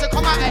best thing to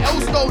come out at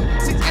Elstone.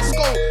 Since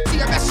Esco, see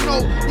a best no.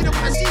 You don't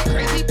wanna see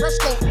crazy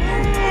Bresco.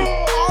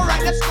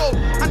 Alright, let's go.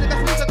 And the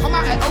best thing to come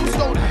out at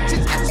Elstone.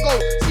 Since Esco,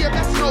 see a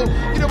best no.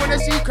 You don't wanna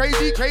see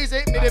crazy.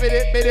 Bid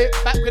it,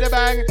 back with a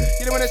bang.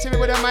 You don't wanna see me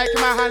with a mic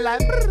in my hand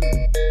like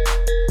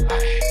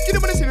You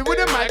don't wanna see me with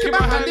a mic in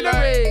my hand in a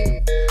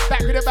rave.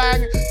 Back with a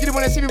bang. You don't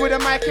wanna see me with a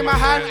mic in my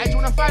hand. I just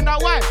wanna find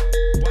out why.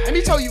 Let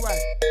me tell you why.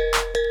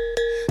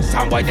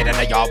 Some boy dead in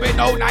the yard with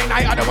no 9-9.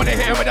 I don't wanna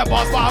hit him with the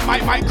boss, but I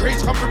might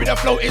craze. Come through with the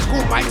flow, it's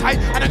cool, my tight.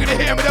 And I'm gonna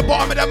hit him with the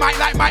bottom of the mic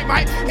like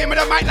Mike. Hit him with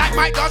the mic like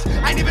Mike does.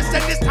 I ain't even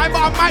said this time,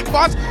 but I might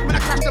buzz. When I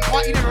crash the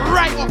party, then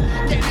right off.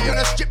 Getting it on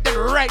a strip, then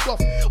right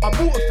off. I'm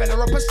water fella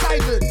or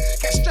Poseidon.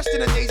 Get stressed in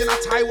the days in a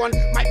Taiwan.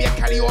 Might be a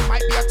Cali or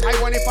might be a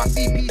Taiwan. If I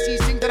see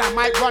PC sing, then I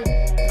might run.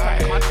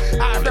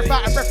 Out of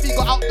breath, he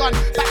got outdone.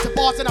 Back to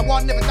bars and I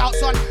want, never doubt,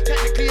 son.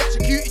 Technically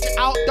executed, you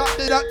out.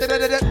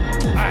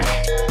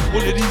 All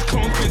of these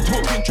clones been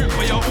talking drip,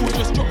 but y'all all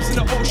just drops in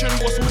the ocean.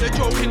 What's all the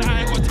joking?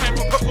 I ain't got time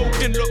for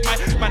provoking. Look my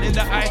man in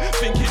the eye,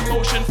 thinking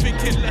motion,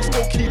 thinking let's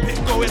go keep it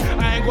going.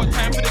 I ain't got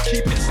time for the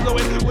keep it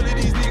slowing. All of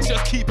these niggas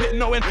just keep it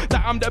knowing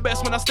that I'm the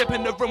best when I step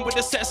in the room with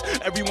the sets.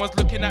 Everyone's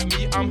looking at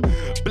me, I'm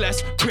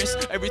blessed, Chris,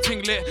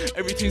 everything lit,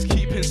 everything's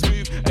keeping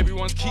smooth,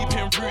 everyone's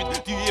keeping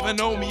rude. Do you even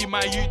know me,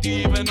 my you? Do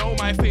you even know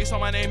my face or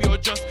my name? You're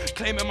just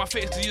claiming my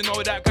face, cause you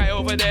know that guy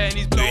over there and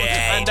he's blown,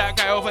 and that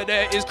guy over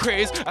there is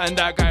crazy, and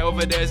that guy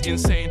over there is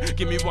insane.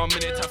 Give me 1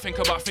 minute to think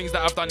about things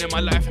that I've done in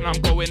my life and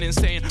I'm going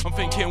insane. I'm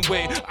thinking,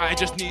 wait, I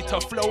just need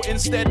to flow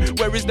instead.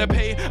 Where is the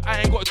pay? I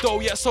ain't got dough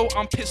yet, so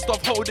I'm pissed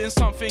off holding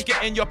something,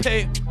 getting your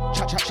pay.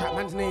 Chat,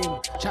 man's name.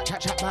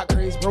 Chat, about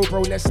craze.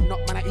 Bro, let's not,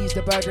 man, I ease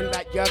the burden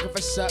like Jurgen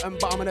for certain,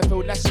 but I'm gonna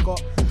feel less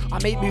Scott.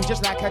 I make moves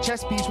just like a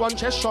chess piece, one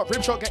chest shot,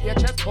 rib shot, get your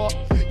chest caught.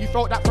 You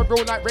felt that for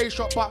real like Ray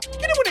shot, but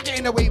you don't wanna get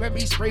in the way when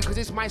we spray, cause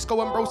it's my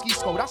skull and broski's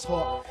skull, that's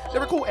hot.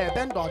 Lyrical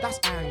airbender, that's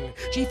ang.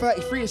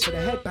 G33 is for the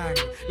headbang.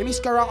 Let me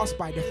scare out us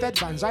by the fed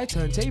bands. I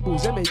turn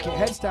tables and make it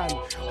headstand.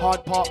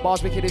 Hard part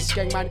bars, wicked is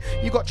skeng, man.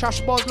 You got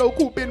trash bars,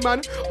 local bin,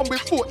 man. I'm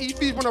with 40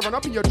 feet, wanna run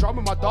up in your drum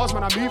with my dogs,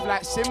 man. I move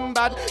like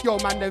Sinbad. Yo,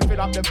 man, then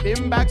fill up the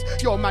bin bags.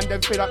 Yo, man,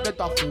 then fill up the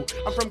duffel.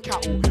 I'm from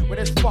cattle, where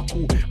there's fuck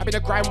all. I've been a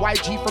grind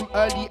YG from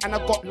early, and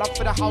I got love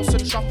for the house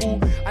and shuffle.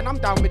 And I'm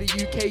down with the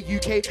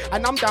UK,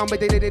 and I'm down with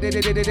the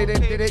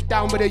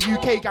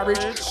UK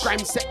garage. Grime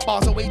set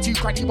bars are way too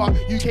cranny, but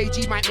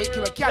UKG might make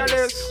you a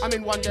gallus. I'm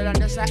in Wonderland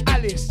just like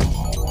Alice.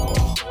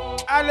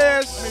 I'm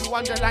in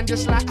Wonderland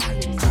just like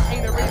Alice.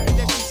 Ain't a raven,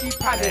 just you see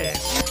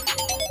Palace.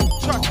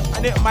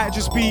 And it might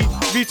just be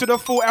V to the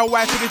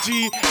 4LY to the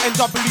G.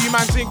 NW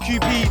man's in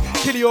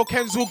QP. Killy or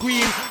Kenzel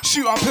Green.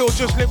 Shoot uphill,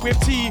 just lit with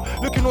T.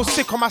 Looking all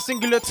sick on my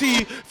singular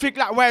T. Think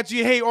like, why do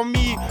you hate on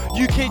me?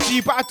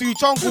 UKG, but I do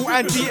jungle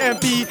and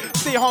DMB.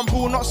 Stay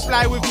humble, not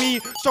sly with me.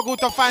 Struggle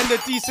to find the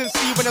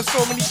decency when there's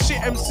so many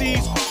shit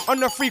MCs on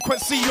the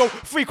frequency. Yo,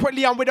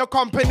 frequently I'm with a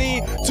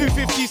company.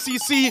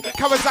 250cc,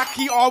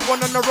 Kawasaki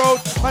R1 on the road.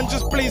 Man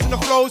just blazing the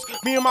flows.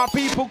 Me and my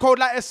people cold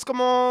like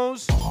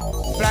Eskimos.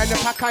 Flying the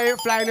pack, I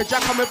ain't flying the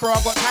jack on me, bro.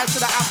 I got ties to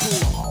the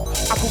apple.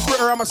 Apple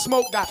fritter, I'ma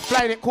smoke that.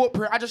 Flying it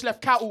corporate, I just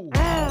left cattle.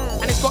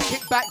 And it's got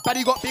kickback,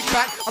 buddy got big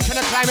back. I'm trying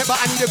to climb it, but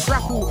I need a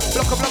grapple.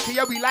 Blocker,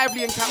 yeah, we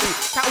lively in cattle.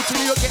 Cattle to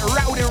New York, get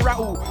rattled and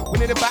rattle.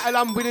 Winning the battle,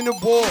 I'm winning the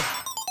war.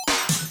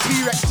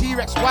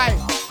 T-Rex, why?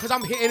 Cause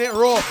I'm hitting it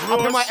raw.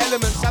 I'm in my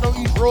elements, I don't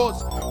use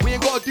raws. We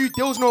ain't gotta do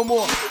deals no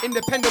more.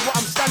 Independent, what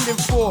I'm standing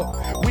for.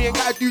 We ain't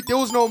gotta do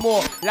deals no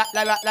more.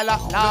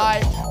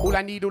 Lie. All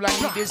I need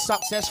is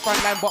success.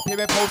 Frontline bop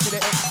here, post to the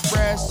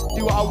express.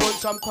 Do what I want,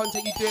 some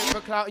content. You do it for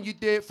clout and you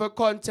do it for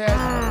content.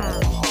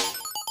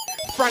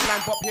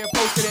 Frontline bop here,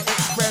 post to the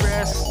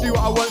express. Do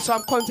what I want,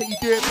 some content. You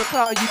do it for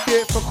clout and you do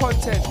it for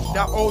content.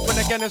 That old one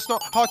again, it's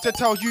not hard to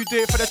tell. You do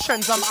it for the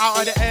trends, I'm out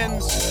of the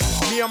ends.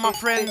 Me and my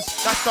friends,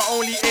 that's the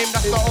only aim,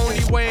 that's the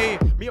only way.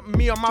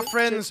 Me and my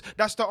friends,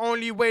 that's the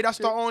only way, that's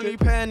the only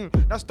pen.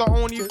 That's the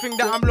only thing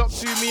that I'm locked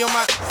to. Me and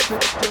my...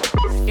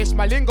 It's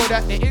my lingo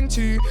that they're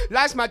into.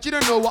 Lies mad, you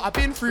don't know what I've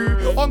been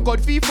through. On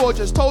God V4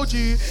 just told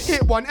you.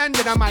 Hit one end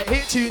and I might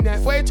hit two.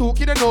 Net boy talk,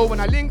 you don't know when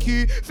I link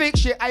you. Fake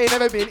shit I ain't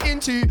never been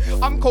into.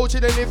 I'm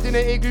cultured and lived in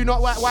an igloo,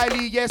 not white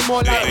Wiley, yes,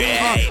 more like me.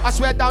 I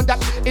swear down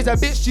that is a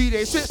bitch G.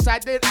 They switch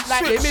side, they act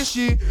like they miss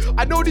you.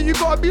 I know that you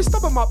gotta be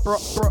stubborn, my bro.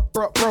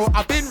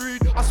 I've been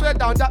rude. I swear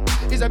down that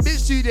is a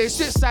bitch G. They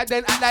switch side,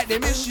 then act like they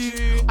miss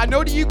you. I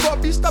know that you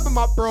gotta be stubborn,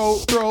 my bro.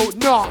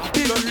 Nah, I've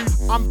been rude.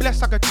 I'm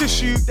blessed like a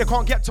tissue. They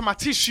can't get to my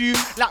tissue.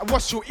 Like,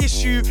 what's your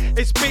issue?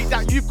 It's bait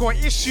that you've got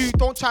an issue.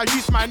 Don't try to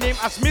use my name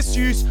as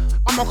misuse.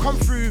 I'ma come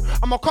through.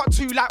 I'ma cut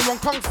two like one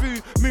kung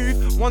fu.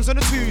 Move, ones on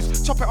the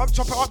twos. Chop it up,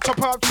 chop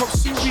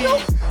suey.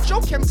 Show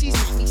MCs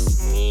make me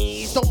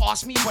sneeze. Don't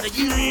ask me what are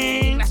you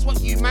mean. That's what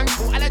you man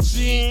call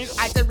allergy.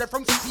 I said red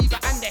from sativa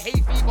and the hay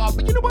fever.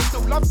 But you know what?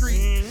 Still love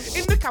green.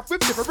 In the cap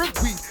with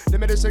different weed. The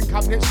medicine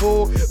cabinet's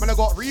full. Man, I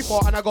got reefer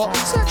and I got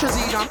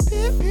cetrazine. I'm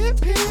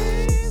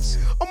piss.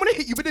 I'm gonna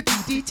hit you with a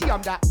DDT.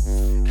 I'm that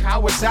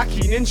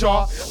Kawasaki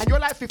ninja. And you're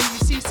like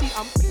 50cc.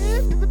 I'm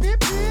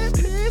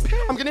piss.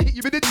 I'm gonna hit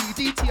you with a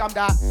DDT. I'm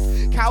that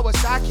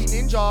Kawasaki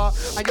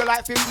ninja. And you're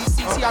like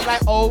 50cc. I'm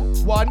like, oh,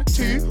 1,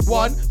 2,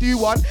 1, do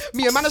 1.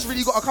 Me and man has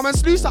really gotta come and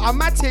sluice that. I'm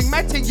mad ting.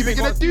 You ain't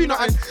gonna do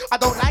nothing. I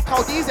don't like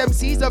how these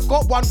MCs have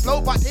got one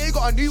flow, but they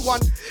got a new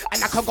one.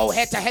 And I can go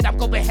head to head. I'm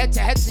going head to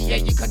head. So yeah,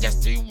 you can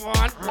just do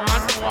one.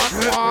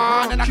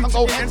 And I can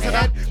go head to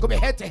head. Go be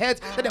head to head.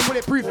 Then they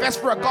bulletproof vest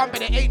for a gun,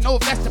 but it ain't no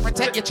vest to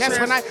protect your chest.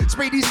 When I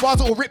spray these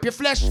bars, it'll rip your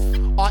flesh.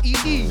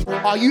 RED,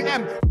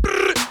 RUM.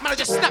 Man, I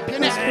just snap your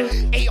neck.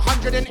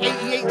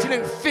 888 till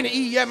infinity.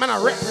 Yeah, man, I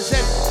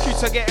represent.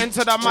 Krxze get into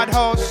the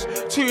madhouse.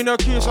 Tuna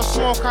Krxze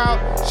smoke out.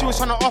 She was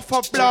trying to off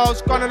her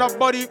blouse. Gun in her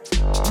body.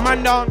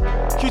 Man down.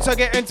 Krxze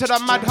get into the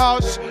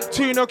madhouse.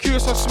 Tuna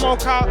Krxze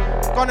smoke out.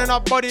 Gun in her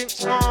body.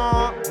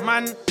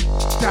 Man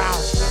down.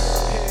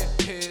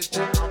 Here,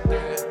 then I'm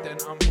there, then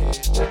I'm here,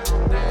 then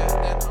I'm there,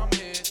 then I'm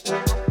here, then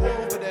I'm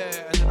over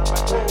there, and then I'm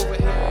back over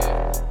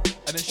here.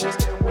 And then shit's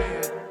getting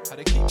weird. How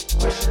they keep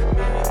questioning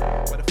me.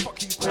 Why the fuck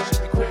are you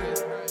questioning me,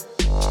 queers?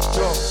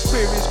 Yo,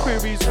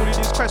 queries, all of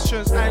these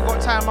questions. I ain't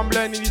got time, I'm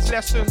learning these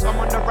lessons. I'm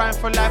on the rhyme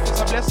for life,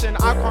 it's a blessing.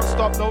 I can't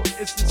stop though,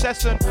 it's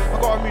incessant.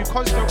 I gotta move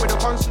constant with the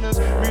consonants.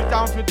 Move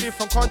down through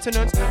different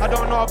continents. I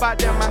don't know about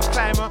them man's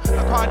climber. I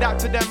can't adapt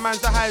to them man's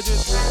the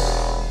hydras.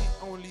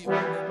 Only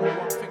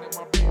one thing in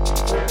my brain.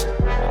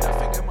 And that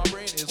thing in my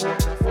brain is what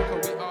the fuck are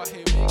we out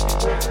here making lyrics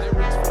for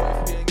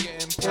if we ain't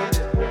getting paid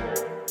anymore?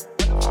 What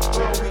the fuck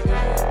are we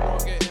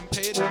not getting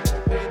paid anymore?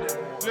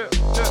 Look,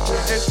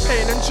 it's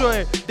pain and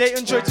joy. They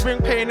enjoy to bring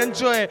pain and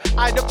joy.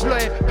 I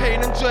deploy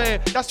pain and joy.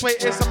 That's why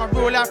it is, I'm a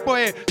real life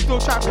boy. Still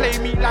try play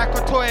me like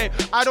a toy.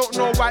 I don't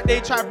know why they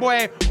try,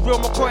 boy. Real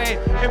McCoy.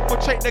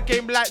 Infiltrate the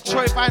game like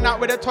Troy. Find out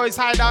where the toys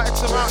hide out.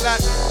 X amount like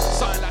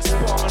something like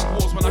Spartan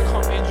Wars when I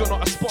come in. You're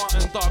not a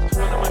Spartan dog.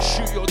 Man, I'ma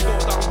shoot your door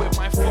down with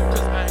my foot.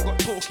 Cause I ain't got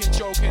talking,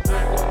 joking.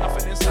 I ain't got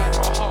nothing inside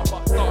my heart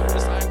but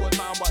darkness. I ain't got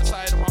nothing but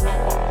side of my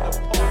heart but the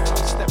part I'm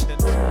stepping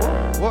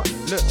in. What?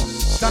 Look,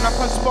 stand up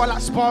and spot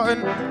like Spartan.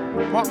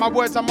 Mark my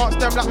words, I marks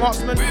them like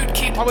marksman.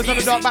 I was on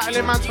the dark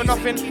battling mans for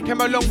nothing.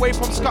 Came a long way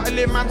from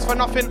scuttling mans for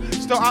nothing.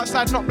 Still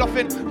outside, not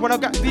bluffing. When I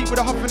get deep with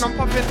a huffing, I'm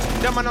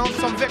puffing. Them man on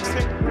some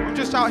vexing. I'm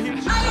just out here,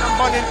 I'm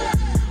bunning.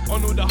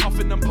 On all the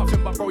huffing and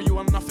puffing, but bro, you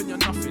are nothing, you're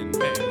nothing,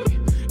 baby.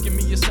 Give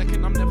me a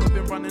second, I've never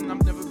been running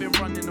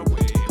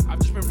away. I've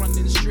just been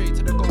running straight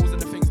to the goals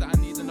and the things that I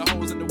need and the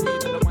holes and the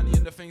weed and the money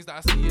and the things that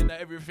I see in that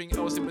everything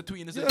else in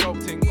between is a joke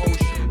thing. Oh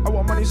shit. I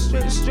want money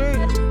straight,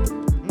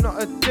 not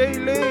a day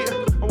late.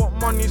 I want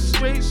money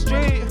straight,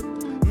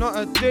 not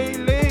a day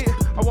late.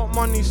 I want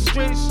money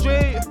straight,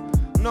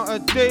 not a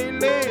day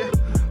late.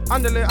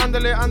 Andale,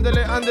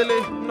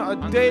 not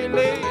a day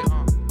late.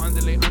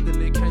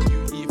 Andale, can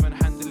you even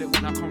handle it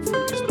when I come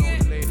through? It's no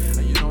delay,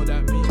 and you know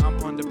that me,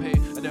 I'm on the pay,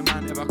 and the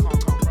man ever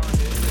can't come round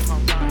here. If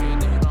I'm round here,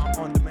 then you know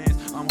I'm on the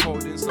mains. I'm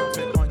holding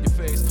something on your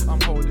face,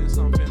 I'm holding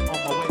something on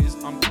my waist.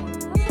 I'm on.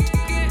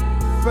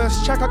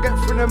 First check I get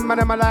through them man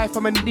in my life,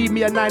 I'ma need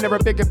me a 9 or a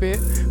bigger bit.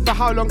 For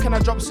how long can I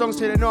drop songs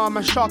till they know I'm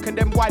a shark and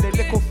then why they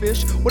little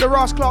fish? With a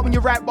Ross Clark when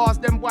you write bars,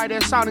 then why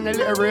they're sounding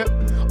illiterate.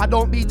 I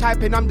don't be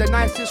typing, I'm the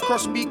nicest,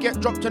 cross me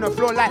get dropped on the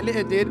floor like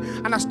Litter did.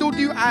 And I still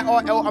do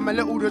IRL, I'm a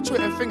little the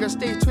Twitter finger,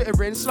 stay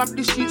twittering. Slump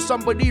this shoot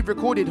somebody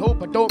recorded,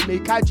 hope I don't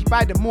make IG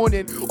by the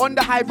morning. On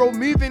the high road,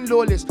 moving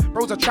lawless,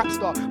 bro's a trap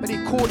star, but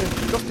they calling,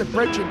 lost the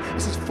brethren,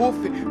 this is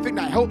forfeit, think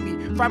that helped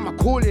me, find my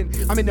calling.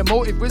 I'm in the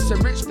motive with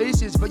some rich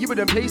faces, but you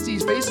wouldn't place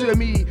these faces with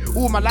me.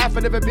 All my life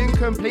I've never been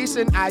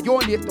complacent, I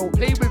on it, don't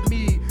play with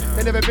me.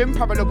 They never been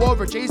parallel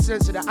or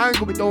adjacent, so the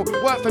angle it don't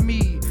work for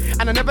me.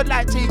 And I never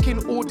like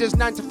taking orders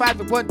 9 to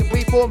 5, it weren't the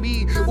way for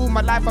me. All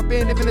my life I've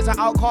been living as an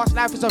outcast,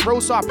 life is a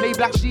rose, so I play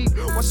black sheep.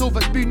 One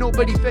silver spoon,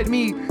 nobody fed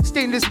me.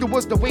 Stainless steel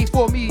was the way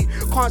for me.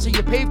 Can't say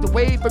you paved the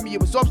way for me,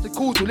 it was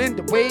obstacles all in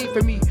the way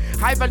for me.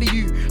 High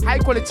value, high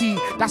quality,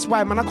 that's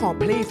why man I can't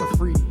play for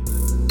free.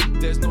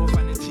 There's no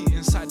vanity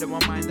inside of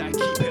my mind, I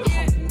keep it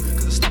humble.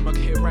 Cause the stomach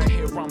here, right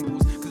here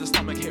rumbles. Cause the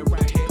stomach here,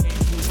 right here ain't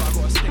full. So I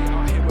gotta stay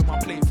out here with my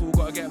plate full.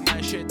 Gotta get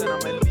my shit, then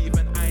I'ma leave.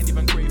 And I ain't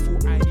even grateful,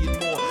 I need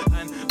more.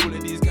 And all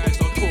of these guys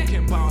are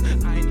talking about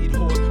I need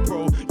horse,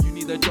 bro. You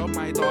need a job,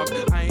 my dog.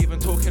 I ain't even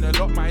talking a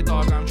lot, my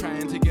dog. I'm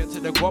trying to get to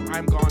the guap,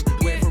 I'm gone.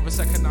 Wait for a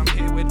second, I'm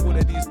here with all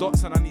of these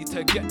dots. And I need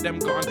to get them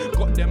gone,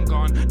 got them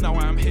gone. Now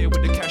I'm here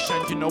with the cash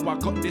and you know I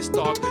got this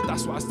dog.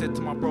 That's what I said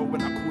to my bro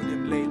when I called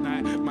him late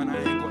night. Man, I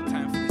ain't got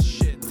time for this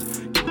shit.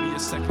 Give me a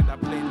second, I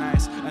play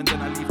nice. And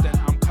then I leave, then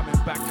I'm coming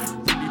back.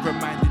 Really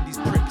reminding these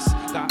pricks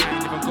that I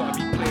ain't even gotta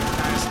be playing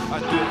nice. I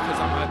do it cause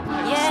I'm a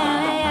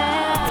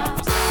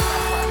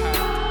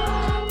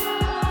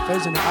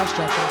Feds in the house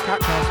trying to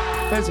catch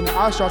us. Feds in the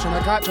house trying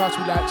to catch us.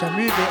 We like to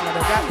move it like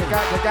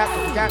the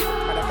gap,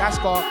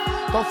 Madagascar.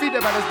 Don't feed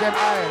them as them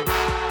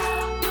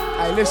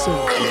I listen.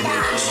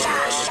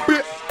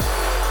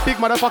 Big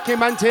motherfucking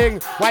man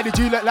ting. Why did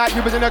you look like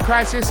you was in a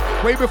crisis?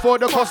 Way before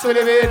the cost of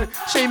living.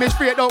 Shame is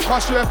free, it don't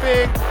cost you a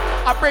thing.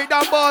 I break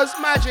down bars,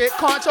 magic.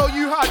 Can't tell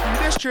you how to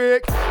do this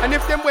trick. And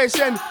if them ways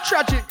end,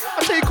 tragic.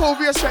 I take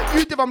over your set,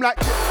 you div, I'm like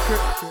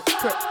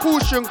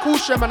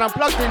caution, man, I'm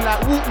plugged in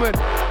like Walkman.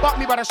 Buck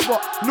me by the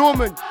spot,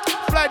 Norman.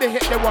 Fly the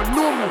hit, they want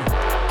normal.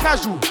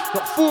 Casual,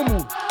 not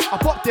formal. I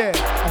pop there,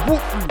 I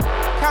walk through.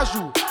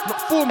 Casual,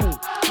 not formal.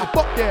 I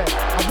pop there,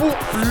 I walk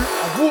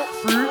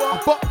through, I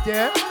pop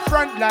there.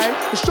 Front line,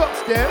 the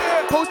shop's there.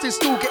 Posted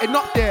still getting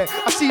up there.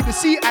 I see the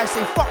seat, I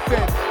say fuck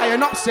them. I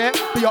ain't upset,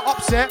 but you're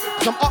upset.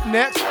 Cause I'm up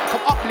next,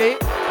 come up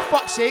late.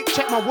 Fuck's sake,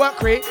 check my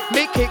work rate.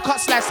 Make cake, cut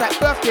slice like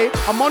birthday.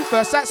 I'm on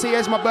first, that say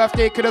it's my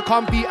birthday. Could've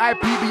come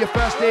VIP, be your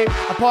first day.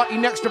 I party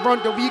next to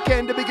run the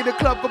weekend. The bigger the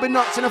club, going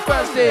nuts on the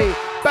first day.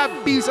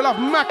 Bad bees, I love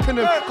macking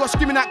them. Got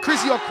screaming at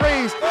Krxze or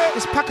praise.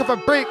 This pack of a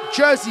break,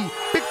 jersey.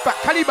 Big fat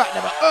Calibat,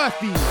 never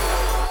earthy.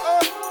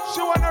 She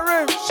wanna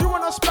rave, she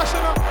wanna splash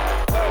in her.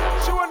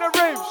 She wanna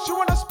rave, she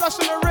wanna splash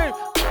in her rave.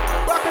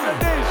 Back in the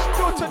days,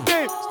 still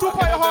today, still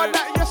party hard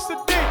like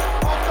yesterday.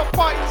 After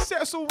party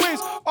 6 always,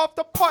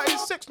 after party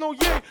 6 no yay.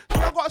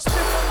 Yeah, I got a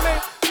spliff on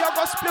lane, yeah I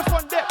got a spliff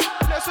on deck.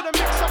 Next to the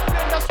mix up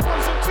then that's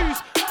 1s and 2s.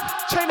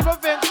 Chain of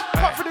events,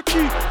 cut for the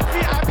queue,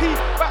 VIP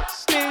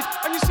backstage,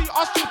 and you see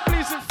us just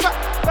blazing fat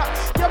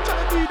backs. Yeah I'm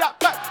trying to do that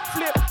back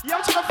flip, yeah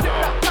I'm trying to flip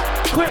that back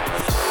quick.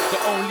 The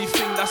only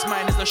thing that's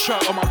mine is the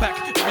shirt on my back.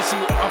 Every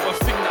single other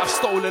thing that I've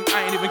stolen,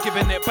 I ain't even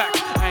giving it back.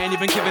 I ain't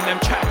even giving them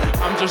chat,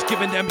 I'm just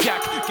giving them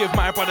yak. Give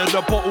my brother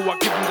the bottle, I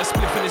give him the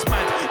spliff in his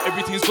mind.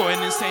 Everything's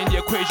going insane, the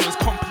equation's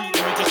complete.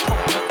 Let me just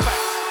complete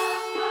facts.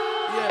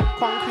 Yeah,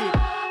 concrete.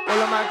 All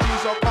of my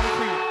G's are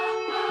concrete.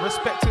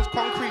 Respect is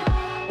concrete.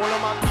 All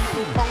of my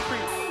people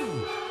concrete.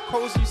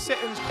 Cozy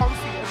settings,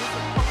 comfy,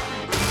 everything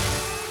concrete.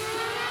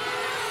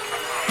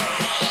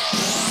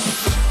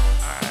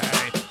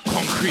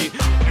 Concrete,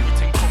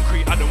 everything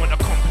concrete. I don't wanna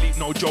complete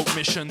no joke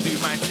mission. Do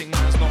my thing,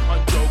 man's not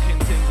unjoking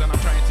things. And I'm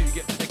trying to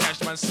get to the cash,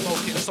 man,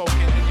 smoking,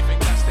 soaking. Anything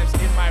that steps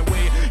in my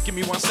way. Give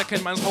me 1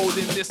 second, man's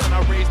holding this. And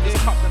I raise this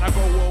cup, then I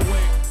go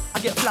away. I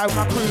get fly with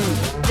my crew.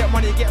 Get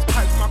money, gets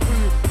packed with my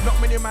crew. Not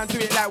many man do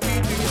it like we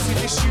do. It's an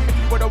issue if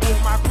you wanna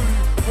walk my crew.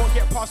 Won't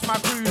get past my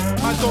crew.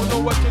 I don't know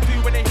what to do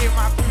when they hear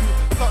my crew.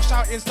 Start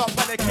shouting, start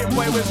panicking.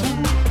 Boy, was who?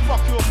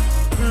 Fuck your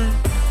crew.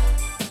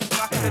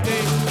 Back in the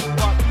days,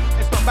 but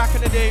it's not back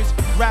in the days.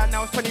 Right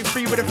now it's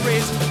 23 with a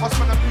phrase. Us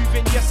man are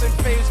moving, yes, in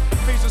phase.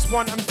 Phases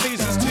 1 and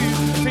phases 2.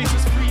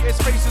 Phases 3 his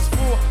face is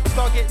full.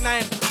 Stargate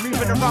 9,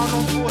 moving around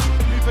on force,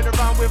 moving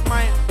around with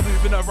mine.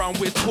 Moving around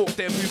with talk,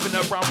 they're moving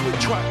around with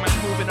track, man.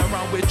 Moving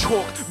around with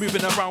chalk,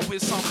 moving around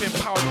with something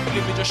powerful.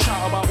 Give me just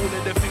shout about all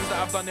of the things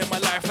that I've done in my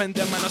life, and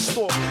them man I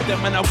stalk,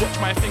 them man I watch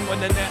my thing on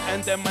the net,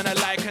 and them man I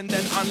like and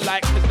then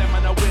unlike, cause them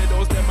man are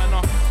weirdos, them man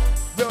are.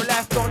 Real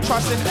life, don't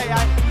trust in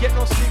AI. Get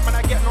no sleep, man,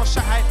 I get no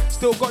shut eye.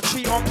 Still got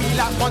tree on me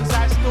like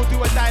bonsai. Still do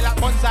or die like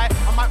bonsai.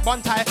 I might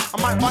bun tie,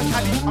 I might bun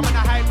tally. I'm in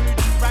a high mood.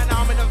 Right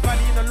now I'm in a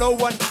valley in a low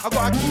one. I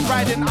gotta keep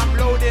riding, I'm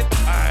loading.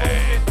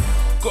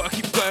 Gotta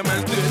keep going,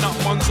 man's doing up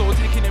Monzo,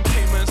 taking in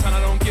payments, and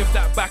I don't give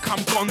that back, I'm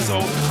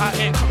gonzo. I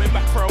ain't coming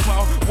back for a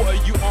while. What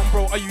are you on,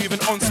 bro? Are you even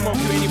on smoke?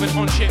 You ain't even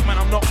on shit, man.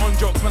 I'm not on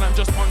jokes, man. I'm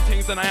just on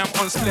things, then I am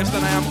on spliffs,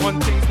 then I am on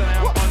things, then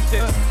I am on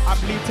tips. I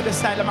bleed to the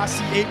side of my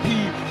CAP.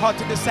 Hard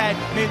to decide,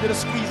 made of the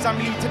squeeze, I'm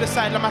lead to the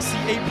side of my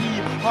CAP.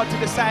 Hard to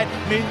decide,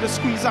 made of the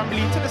squeeze, I'm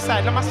lead to the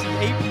side of my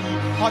CAP.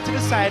 Hard to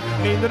decide,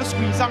 made of the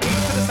squeeze, I'm lead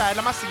to the side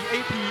of my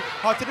CAP.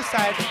 Hard to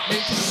decide,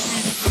 made to the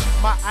squeeze.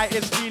 My eye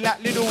is feel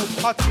like little.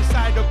 Hard to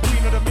decide, the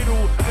queen of the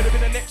middle. Could have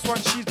been the next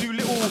one, she's do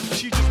little.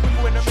 She just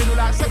wiggle in the middle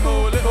like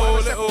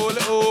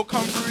Little,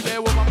 come through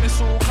there with my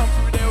missile, come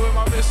through there with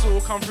my missile,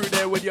 come through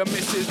there with your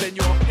misses, then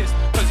you're pissed,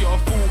 cause you're a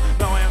fool.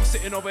 Now I am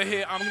sitting over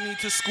here, I'm need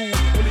to school.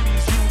 All of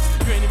these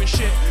youths, you ain't even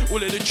shit.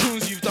 All of the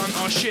tunes you've done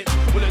are shit.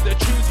 All of the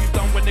tunes you've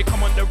done when they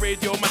come on the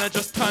radio, man, I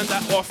just turn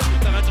that off.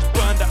 Then I just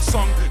burn that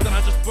song, then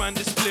I just burn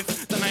this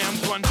spliff. Then I am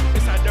gone,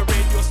 inside the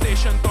radio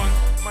station done.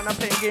 Man, I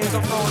play games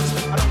on phones,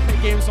 I don't play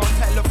games on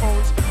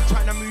telephones.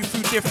 Trying to move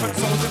through different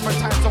zones, different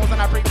time zones,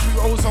 and I break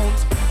through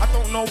ozones. I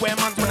don't know where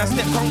man's when I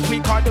step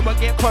concrete, hard they will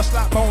get crushed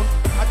like bone.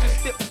 I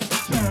just step.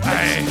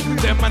 Hey,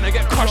 them man I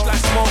get crushed like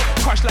smoke,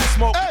 crushed like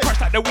smoke,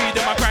 crushed like the weed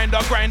in my grinder,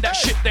 grind that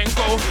shit then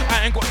go.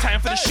 I ain't got time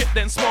for the shit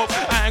then smoke,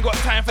 I ain't got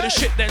time for the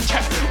shit then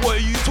chat. What are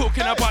you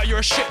talking about? You're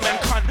a shitman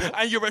cunt,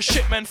 and you're a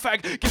shitman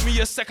fag. Give me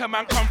a second,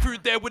 man, come through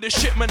there with a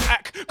shipman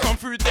act, come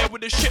through there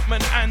with a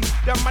shipman and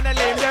them man are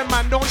lame, them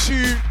man don't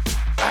shoot.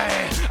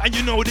 And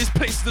you know this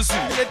place is the zoo.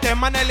 Yeah, them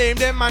man are lame,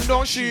 them man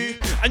don't shoot.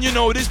 And you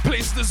know this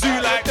place is the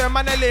zoo like them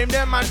man are lame,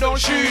 them man don't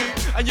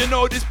shoot. And you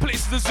know this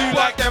place is the zoo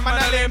like them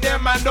man are lame,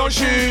 them man don't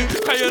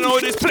shoot. And you know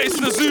this place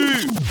is the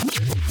zoo.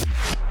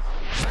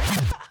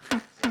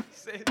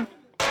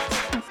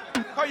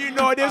 How you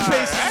know this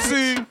place is the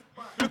zoo?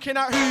 Looking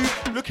at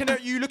who? Looking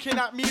at you, looking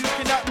at me,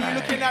 looking at me,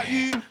 looking at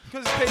you.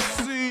 Cause this place is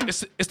the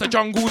zoo. It's the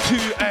jungle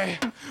too,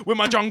 ayy. With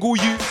my jungle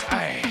youths,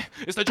 ayy.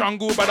 It's the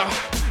jungle, brother.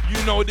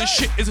 You know this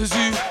shit is a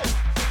zoo.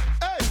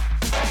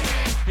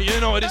 You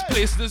know this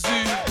place is the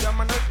zoo. Them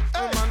man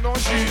don't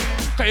shoot.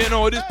 Cause you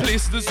know this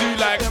place is the zoo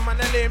like them man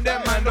are lame,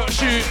 them man don't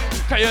shoot.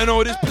 Cause you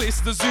know this place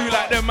is the zoo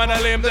like them man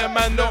are lame, them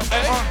man don't.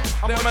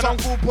 I'm a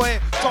jungle boy,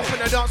 jump in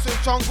the dance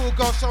with jungle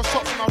girls, sell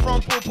shots in my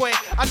rumble boy.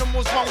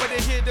 Animals run when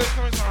they hear this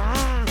noise.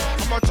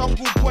 I'm a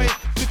jungle boy,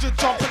 did you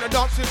jump in the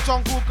dance with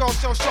jungle girls,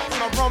 sell shots in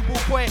my rumble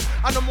boy.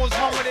 Animals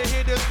run when they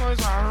hear this noise.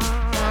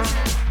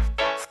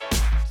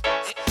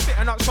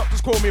 Sitting up shop,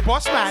 just call me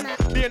boss man.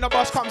 Being a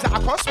boss comes at a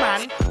cost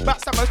man.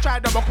 Backstabbers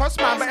tried them a cost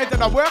man, but it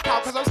didn't work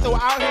out cause I'm still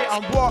out here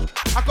and what?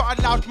 I got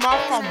a loud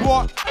mouth and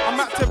what? I'm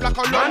active like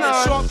a London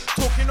shop.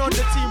 Talking on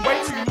the team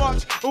way too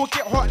much. It will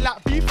get hot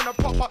like beef in a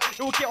popper. It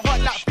will get hot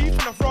like beef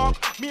in a frog.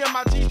 Me and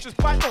my G's just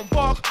bite on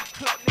bark.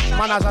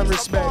 Man has a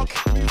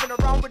respect. Moving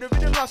around with the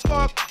rhythm I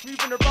spark.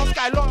 Moving around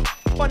skylock.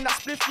 Fun that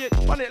spliff it,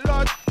 fun it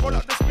large. Roll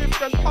up the spliff,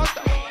 then pass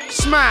that.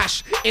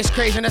 Smash, it's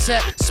crazy in the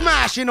set.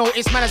 Smash, you know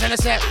it's manners in the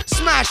set.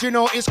 Smash, you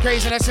know it's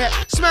crazy in the set.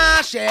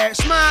 Smash, yeah,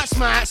 smash,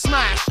 smash,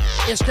 smash.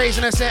 It's crazy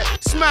in the set.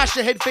 Smash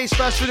the head face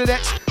first through the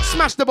decks.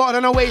 Smash the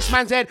bottom on the waist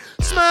man's head.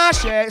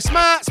 Smash, yeah,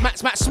 smash, smash,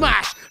 smash,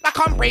 smash. Like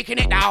I'm breaking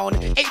it down.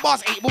 8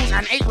 bars, 8 balls,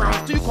 and 8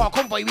 rounds. 2-car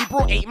convoy, we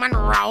brought 8 man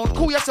around.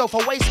 Call yourself a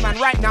waste man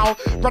right now.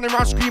 Running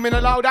around screaming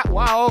aloud that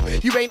wow.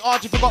 You ain't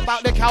hard, you forgot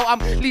about the cow. I'm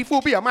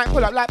lethal B, I might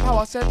pull up like power.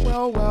 I said,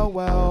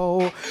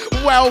 well.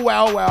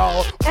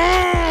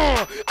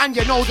 And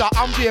you know that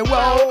I'm doing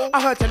well.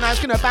 I heard tonight's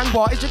gonna bang,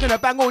 but is you gonna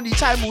bang? Only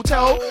time will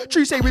tell.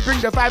 True say we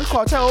bring the vibes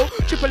cartel.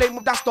 Triple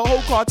A, that's the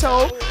whole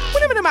cartel.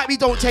 When I'm in the mic, we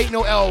don't take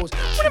no L's.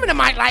 When I'm in the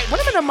mic, like. When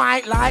I'm in the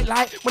mic, like.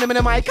 When I'm in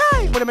the mic,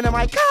 kai. When I'm in the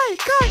mic, kai.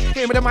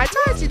 Hit me with my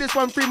tie. See this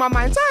one through my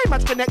mind time.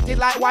 Man's connected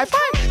like Wi-Fi.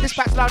 This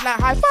pack's loud like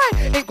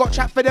hi-fi. Ain't got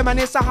chat for them and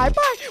it's a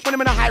hi-fi. When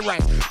I'm in a high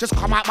rise, just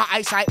come out my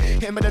eyesight.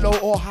 Hit me the low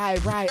or high,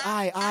 right,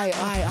 I.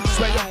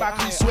 Swear your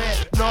back, you swear.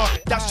 No,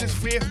 that's just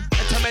fear.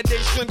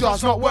 Intimidation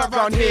does not work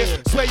round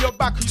here. Swear your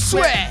back, you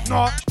swear.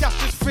 No,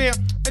 that's just fear.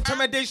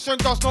 Intimidation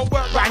does not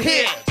work round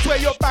here. Swear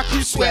your back,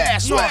 you swear.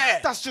 No,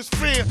 that's just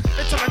fear.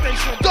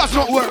 Intimidation does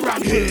not work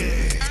round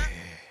here.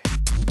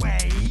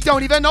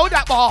 Don't even know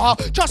that bar.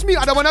 Trust me,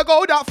 I don't wanna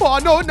go that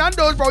far. No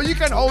Nando's, bro, you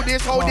can hold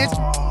this.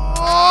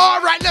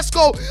 Alright, let's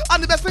go.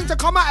 I'm the best thing to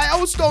come out at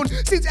Elstone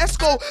since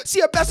Esco. See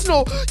a best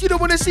no. You don't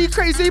wanna see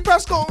crazy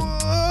Presco.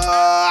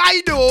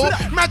 I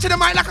do. Match to the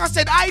mic like I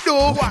said, I do.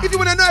 If you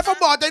wanna know if I'm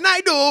bad, then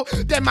I do.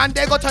 Them man,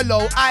 they got a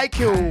low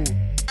IQ.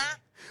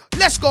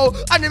 let's go.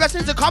 And the rest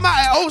need to come out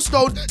at Old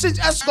Stone. Since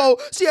Esco,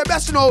 see a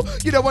best know.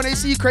 You don't wanna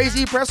see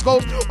crazy press go.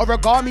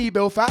 Origami,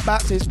 Bill fat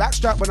back, says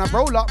backstrap when I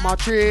roll up my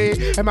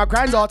tree. And my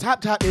granddad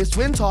tap it's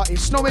winter,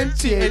 it's snowing,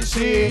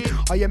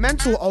 TNC. Are you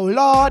mental? Oh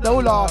Lord, oh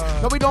Lord.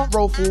 No, we don't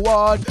roll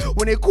forward.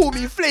 When they call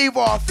me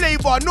flavor,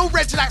 no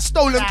reds like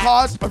stolen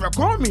cars.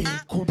 Origami,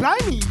 call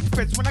blimey.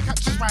 Feds when I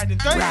catch us riding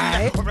dirty.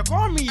 Right.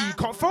 Origami,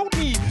 can't fold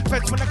me.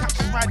 Feds when I catch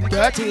us riding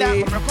dirty.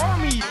 Like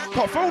origami,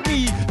 can't fold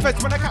me.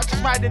 Feds when I catch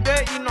us riding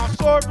dirty. No,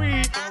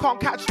 sorry, can't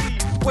catch me.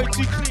 Way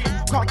too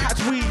clean, can't catch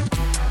me.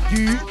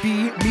 U,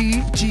 B,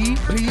 me, G,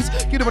 please.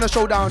 You don't want to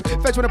show down.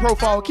 Feds with a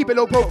profile, keep it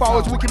low profile. I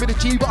was walking with a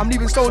G, but I'm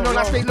leaving so low.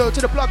 Now straight low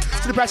to the plug.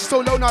 So the price is so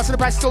low now, so the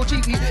price is so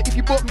cheeky. If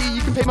you book me,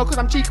 you can pay more cause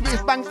I'm cheeky with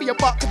this bang for your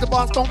buck. Cause the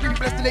bars don't really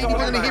bless the lady.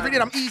 When they hear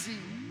it, I'm easy.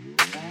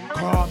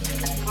 Calm.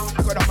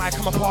 I got the mic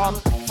on my palm.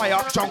 Fire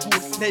up jungle,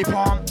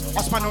 napalm.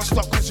 Us man don't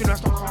stop cause you know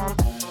it's not calm.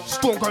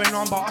 Storm going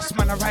on, but us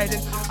man are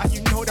riding. And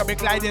you know that we're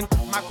gliding.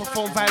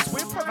 Microphone vibes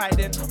we're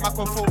providing.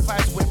 Microphone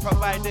vibes we're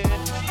providing.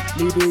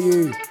 Me be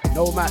you,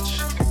 no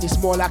match. It's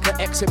more like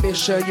an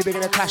exhibition. You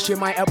begin to clash in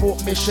my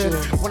abort mission.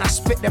 When I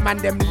spit them and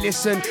them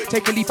listen.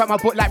 Take a leaf out my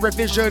book like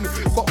revision.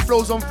 Got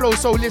flows on flow,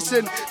 so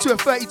listen to a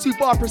 32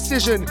 bar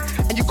precision.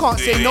 And you can't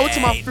say no to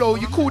my flow.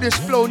 You call this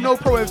flow no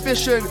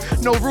prohibition.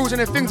 No rules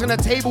and the things on the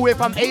table.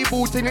 If I'm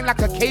able to link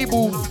like a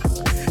cable.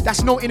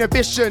 That's no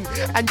inhibition.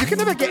 And you can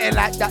never get it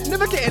like that.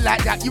 Never get it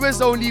like that. You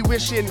was only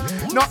wishing.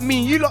 Not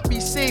me, you lot be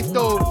safe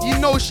though. You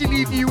know she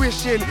leave you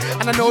wishing.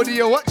 And I know that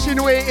you're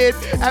watching, waiting.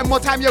 And more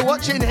time you're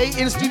watching,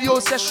 hating. Studio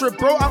session,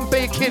 bro, I'm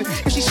baking.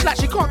 If she slack,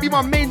 she can't be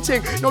my main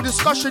thing. No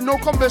discussion, no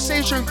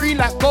conversation. Green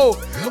like go.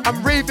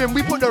 I'm raving,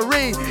 we put the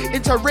ray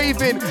into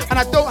raving. And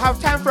I don't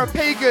have time for a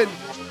pagan.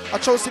 I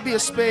chose to be a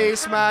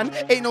spaceman.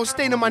 Ain't no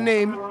stain in my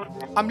name.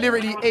 I'm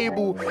literally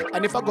able.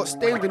 And if I got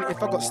stained, then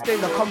if I got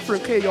stained, I'll come through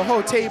and clear your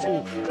whole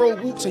table.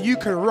 Bro, walk so you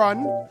can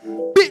run.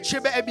 Bitch, you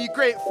better be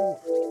grateful.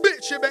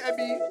 Bitch, you better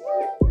be.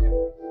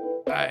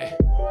 Aye.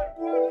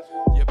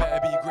 You better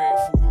be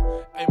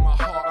grateful. In my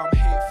heart, I'm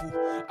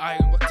hateful. I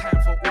ain't got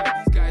time for all of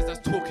these guys that's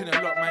talking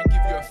a lot, man.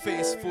 Give you a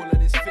face full of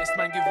this fist,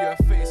 man. Give you a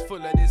face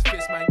full of this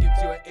fist, man.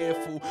 Gives you an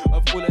earful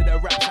of all of the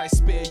raps I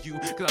spare you.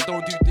 Cause I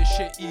don't do this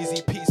shit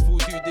easy, peaceful.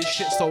 Do this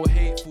shit so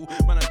hateful.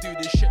 Man, I do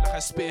this shit like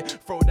a spear.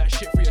 Throw that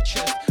shit for your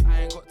chest.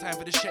 I ain't got time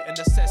for the shit and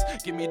the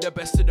cess. Give me the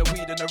best of the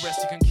weed and the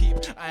rest you can keep.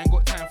 I ain't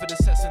got time for the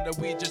cess and the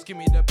weed. Just give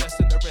me the best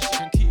and the rest you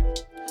can keep.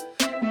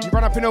 You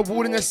run up in a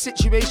wall in a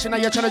situation, now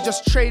you're trying to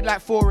just trade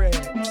like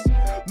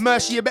Forex.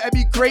 Mercy, you better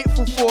be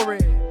grateful for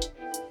it.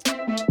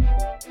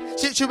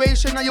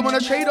 Situation, now you wanna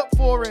trade up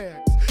Forex.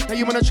 Now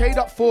you wanna trade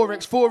up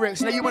Forex.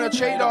 Now you wanna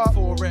trade up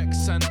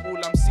Forex, and all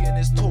I'm seeing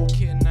is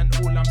talking, and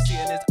all I'm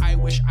seeing is I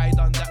wish I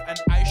done that, and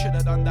I should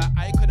have done that,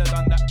 I could have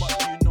done that,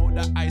 but you know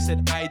that I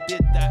said I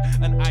did that,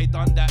 and I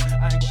done that.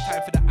 I ain't got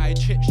time for the I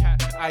chit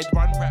chat. I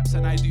run raps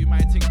and I do my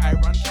thing, I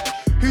run cash.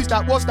 Who's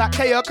that? What's that?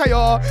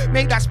 KR.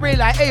 Make that spray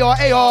like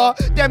AR.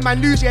 Them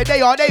man lose, yeah,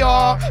 they are.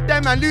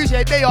 Them man lose,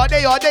 yeah, they are.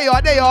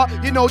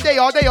 You know they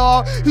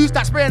are. Who's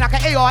that spraying like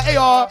an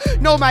AR?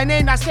 Know my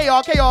name, that's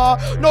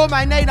KR. Know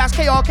my name, that's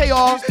KR.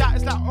 Who's that?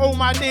 It's like all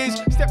my days.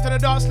 Step to the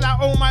dance like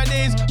all my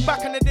days.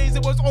 Back in the days,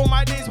 it was all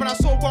my days. When I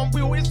saw one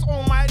wheel, it's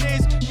all my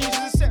days. Using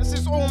the sets,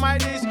 it's all my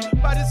days.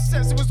 By the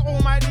sets, it was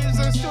all my days.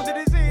 And still to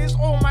this day, it's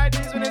all my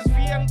days. When it's V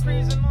and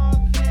crazy and all.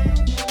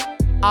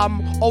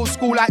 I'm old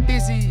school like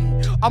Busy.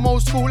 I'm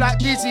old school like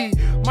Dizzy.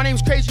 My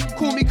name's Krxze, you can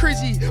call me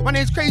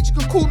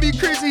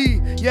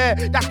Krxze. Yeah,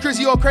 that's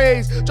Krxze or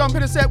Craze. Jump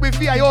in the set with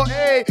VI or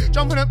A.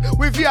 Jump in the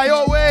with VI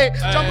or way.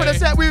 Jump in the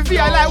set with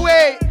VI like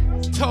wait.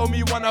 Tell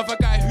me one other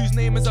guy whose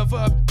name is a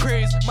verb,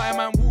 craze. My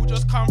man will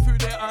just come through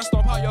there and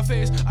stomp out your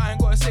face. I ain't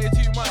gotta say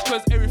too much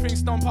cause everything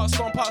stomp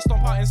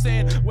out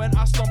insane. When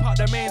I stomp out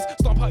the mains,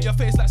 stomp out your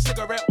face like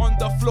cigarette on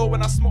the floor.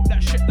 When I smoke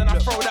that shit, then I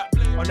throw that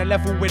blade. On the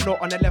level, we're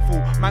not on the level.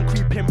 Man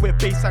creeping with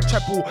bass and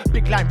treble.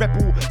 Big line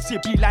rebel, see a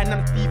B line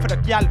and V for the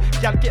gal.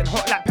 Gal getting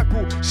hot like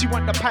pepple. She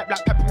want the pipe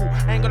like pepple.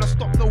 Ain't gonna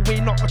stop, no way,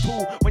 not at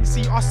all. When you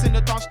see us in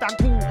the dance stand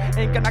too,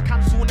 ain't gonna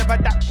cancel, never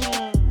that.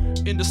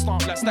 In the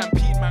stomp like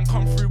Stampede, man,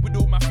 come through with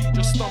all my feet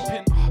just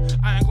stomping.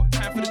 I ain't got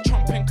time for the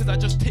chomping, cause I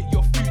just take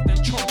your food, then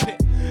chomp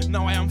it.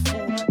 Now I am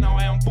full, now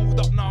I am balled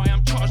up, now I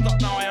am charged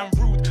up, now I am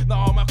rude.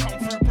 Now I'ma come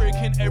through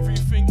breaking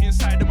everything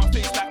inside of my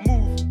face like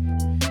move.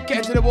 Get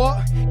into the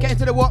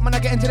what, man, I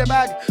get into the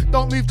bag.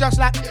 Don't move just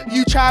like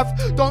you,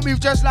 chav. Don't move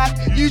just like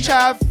you,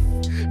 chav.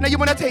 Now you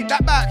wanna take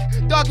that back.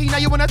 Doggy, now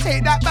you wanna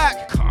take that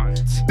back.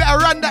 Better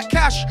run that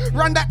cash,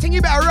 run that thing,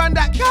 you better run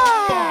that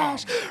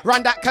cash.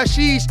 Run that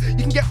cashish, you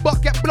can get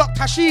blocked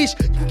hashish.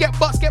 You can get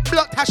butts, get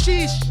blocked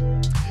hashish.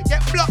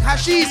 Get blocked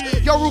hashish,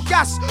 you're all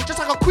gas, just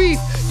like a queef.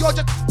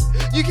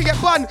 You can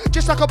get bun,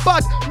 just like a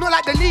bud, not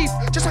like the leaf.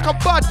 Just like a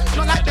bud,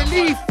 not like the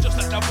leaf. Just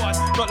like the bud,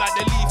 not like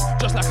the leaf.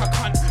 Just like a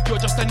cunt, you're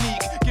just a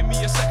neek. Give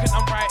me a second,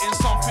 I'm writing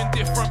something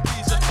different.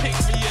 Please just pick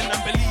me in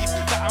and believe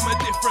that I'm a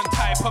different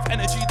type of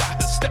energy that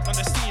has stepped on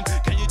the scene.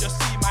 Can you just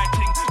see my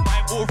thing?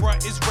 My aura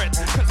is red,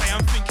 cause I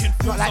am thinking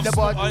not like the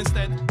bud.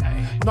 Instead.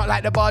 Not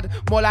like the bud,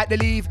 more like the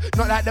leave.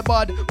 Not like the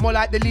bud, more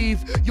like the leave.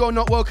 You're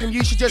not welcome,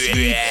 you should just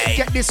leave.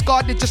 Get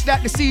discarded just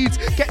like the seeds.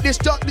 Get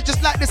discarded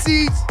just like the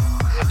seeds.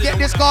 Get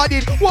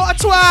discarded, what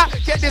a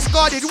twat. Get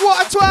discarded,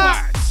 what a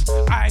twat.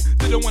 I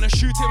didn't wanna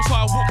shoot him, so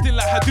I walked in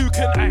like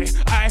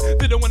Hadouken. I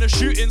didn't wanna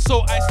shoot him,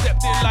 so I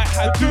stepped in like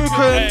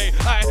Hadouken.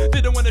 I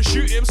didn't wanna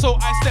shoot him, so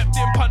I stepped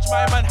in, punched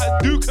my man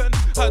Hadouken.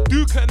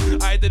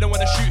 I didn't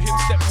wanna shoot him,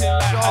 stepped in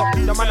like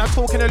Hadouken. The man are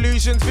talking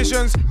illusions,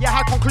 visions. Yeah,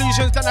 had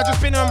conclusions, then I just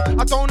been them.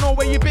 I don't know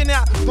where you been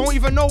at, don't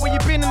even know where you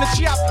been in the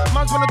chaps.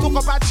 Man's wanna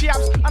talk about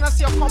chaps, and I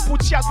see a couple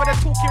chaps where they're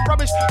talking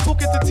rubbish,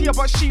 talking to Tia,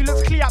 but she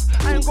looks clear.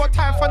 I ain't got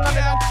time for none of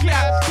them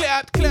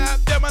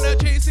clap. Them man are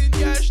chasing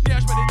yash, but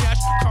the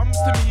yash comes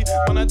to me.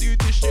 When I do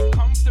this shit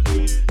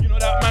comfortably, you know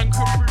that man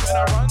come through and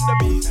I run the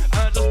beat, and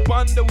I just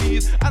bun the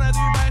weeds, and I do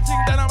my thing,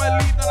 then I'm a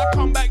lead, then I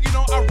come back, you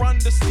know I run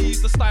the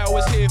steez. The style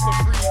was here for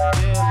free.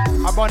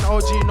 Yeah. I bun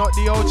OG, not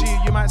the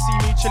OG. You might see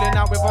me chilling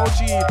out with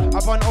OG. I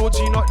bun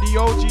OG, not the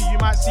OG. You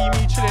might see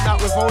me chilling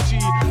out with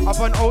OG. I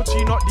bun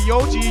OG, not the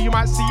OG. You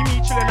might see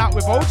me chilling out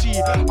with OG.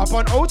 I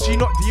bun OG,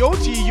 not the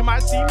OG. You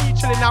might see me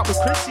chilling out with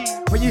Krxze.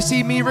 When you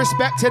see me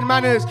respecting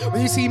manners,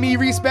 when you see me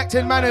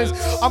respecting manners,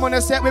 I'm on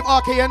a set with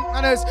RKN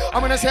manners.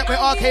 I'm on a set with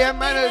RKN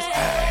manners.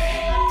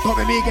 Don't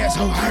make me get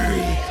so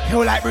hungry.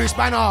 Feel like Bruce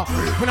Banner.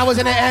 When I was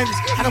in the ends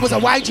and I was a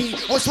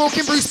YG, I was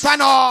smoking Bruce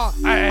Banner.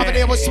 Other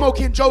day I was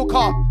smoking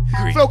Joker.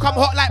 Flow come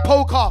hot like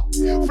poker.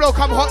 Flow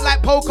come hot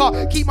like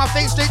poker. Keep my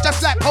face straight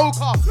just like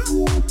poker.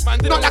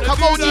 Not like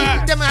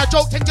emoji. Them man I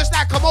joked and just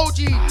like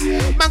emoji.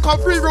 Man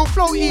come free real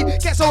floaty.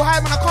 Get so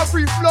high man I come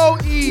free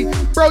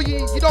floaty. Bro,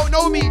 you don't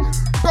know me.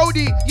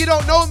 Brody, you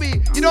don't know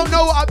me. You don't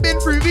know what I've been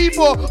through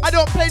V4. I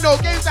don't play no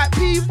games like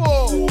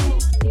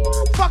P4.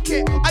 Fuck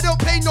it, I don't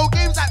play no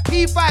games like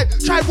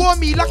P5. Try warn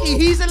me, lucky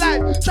he's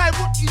alive. Try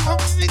what you know.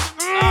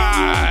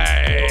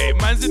 Aye,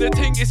 man's in the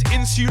thing, it's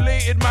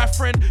insulated, my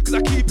friend. Cause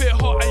I keep it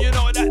hot, and you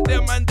know that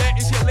them man they're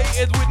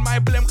insulated with my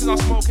blem. Cause I'm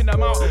smoking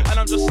them out, and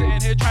I'm just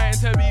sitting here trying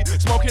to be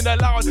smoking the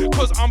loud.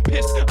 Cause I'm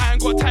pissed, I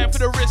ain't got time for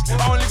the risk.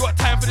 I only got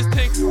time for this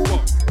thing.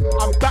 What?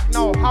 I'm back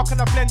now, how can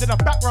I blend in the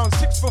background?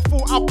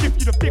 6'4", I'll give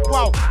you the big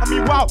wow. I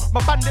mean wow,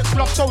 my bandits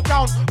love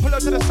showdown. Pull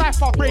up to the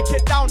cypher, break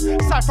it down.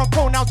 Cypher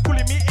pronouns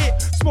calling me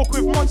it. Smoke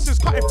with monsters,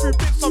 cutting through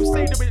bits. Some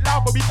say they bit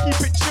loud, but we keep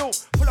it chill.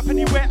 Pull up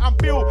anywhere and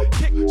build.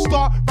 Kick,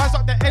 start, rise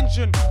up the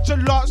engine.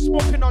 Gillard,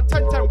 smoking on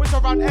 10-10. Whiz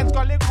around ends,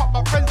 gotta link up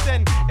my friends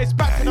then. It's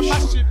back to the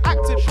masses,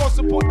 active. Go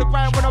support the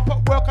grind when I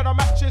put work on the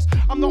matches.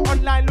 I'm not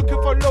online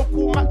looking for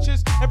local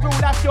matches. In real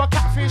life, you're a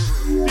catfish.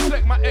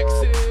 Deflect my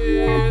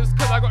exes,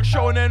 cause I got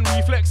shonen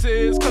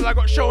reflexes. Cause I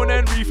got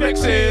shonen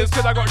reflexes.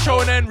 Cause I got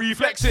shonen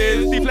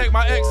reflexes. Deflect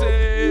my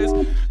exes,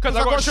 cause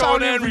I got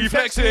shonen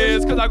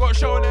reflexes. Cause I got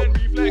shonen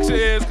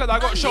reflexes. Cause I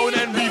got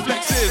shonen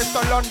reflexes. It's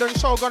the London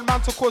Shogun,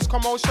 man to cause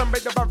commotion.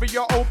 Make the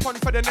barrier open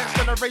for the next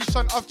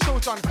generation of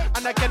children.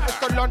 And again, it's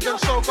the London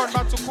Shogun,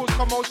 man to cause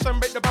commotion.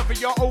 Make the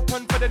barrier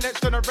open for the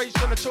next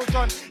generation of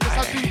children. Yes,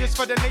 I do this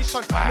for the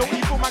nation. No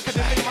evil man can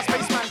delay my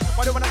spaceman.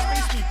 Why they wanna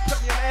space me?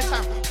 Put me on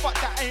airtime. Fuck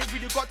that, I ain't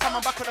really got time,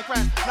 I'm back on the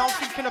grind. Now I'm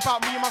thinking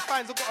about me and my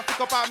fines. I gotta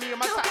think about me and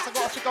my tax. I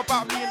gotta think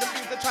about me and the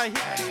things that try and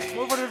hit.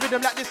 Move on the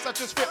rhythm like this, I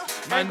just rip.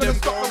 I ain't gonna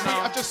stop the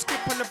beat, I just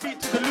skip on the beat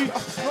to the loot.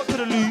 Not to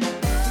the loot.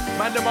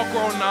 Man, them are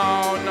grown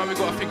now we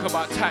gotta think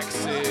about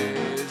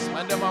taxes.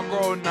 Man, them are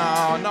grown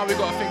now we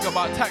gotta think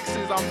about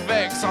taxes. I'm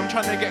vexed, I'm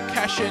trying to get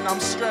cash in, I'm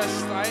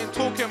stressed. I ain't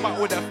talking about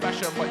all that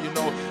fashion, but you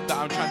know that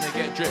I'm trying to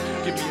get drip.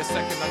 Give me a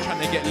second, I'm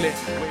trying to get lit.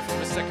 Wait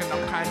for a second,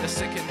 I'm kinda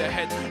sick in the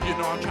head. You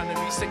know I'm trying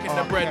to be sick in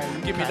the bread.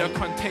 Give me the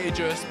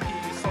contagious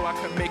piece so I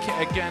can make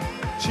it again.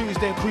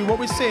 Tuesday crew, what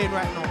we saying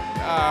right now?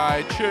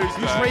 Aye,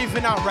 Tuesday. Who's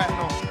raving out right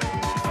now?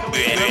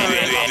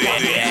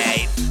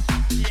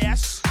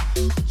 Yes.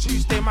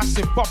 Tuesday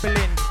massive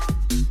bubbling.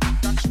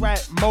 That's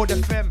right, Mode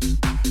FM.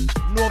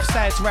 North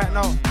sides right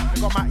now. I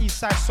got my east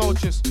side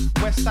soldiers,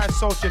 west side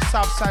soldiers,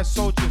 south side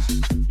soldiers.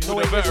 You know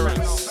what it is right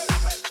now.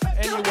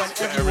 Anyone,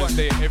 everyone.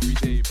 Day, every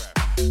day, bro.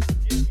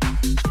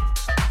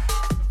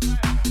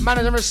 Man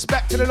and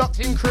respect to the locked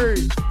in crew.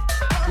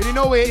 You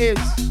know where it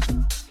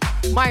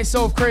is.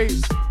 Myself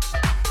craze.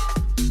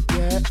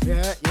 Yeah,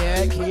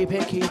 keep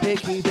it.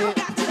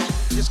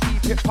 We just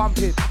keep it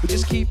pumping, we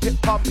just keep it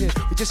pumping,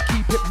 we just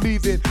keep it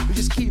moving, we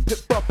just keep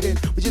it bumping,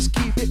 we just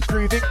keep it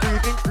grooving,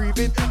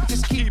 we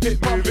just keep it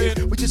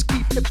moving, we just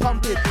keep it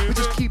pumping, we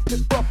just keep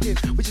it bumping,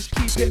 we just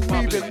keep it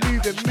moving,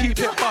 keep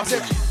it bubbly,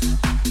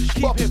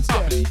 keep it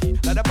bubbly,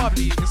 like the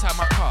bubbly inside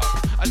my cup.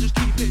 I just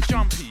keep it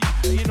jumpy,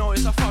 and you know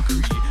it's a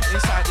fuckery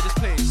inside of this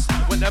place.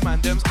 When the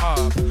man them's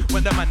up,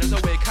 when the man them's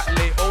awake at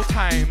late old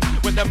times,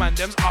 when the man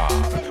them's up,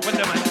 when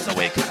the man them's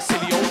awake at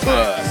silly old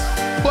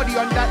times. Body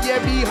on that, yeah,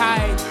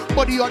 behind.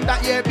 Body on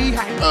that, yeah,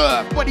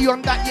 behind. Body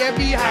on that, yeah,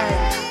 behind.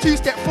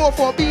 2-step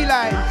 4-4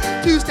 line.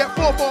 2-step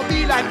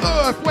 4-4 line.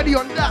 Body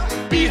on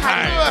that,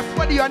 behind.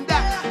 Body on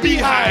that,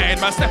 behind.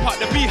 Man, step out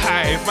the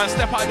beehive. Man,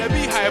 step out the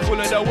beehive. All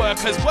of the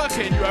workers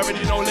working. You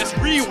already know. Let's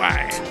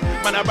rewind.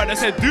 Man, our brother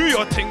said, do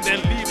your thing,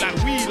 then leave like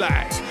we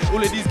like.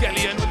 All of these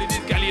galley and all of these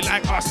galley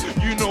like us.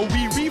 You know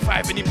we revive.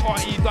 V5. Any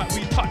party that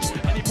we touch,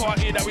 any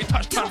party that we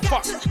touch, turn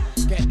fuck.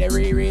 Get the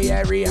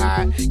every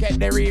high, get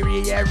the every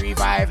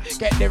vibe,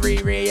 get the every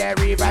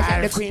vibe.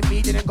 Get the queen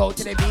bee, didn't go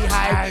to the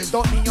beehive.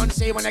 Don't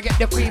Beyonce when I get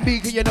the queen bee,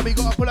 cause you know we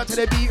gotta pull up to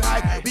the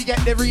beehive. We get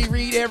the every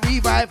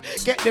vibe,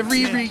 get the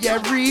every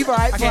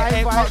vibe. I get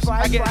A cups,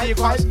 I get D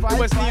cups. We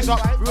was sneeze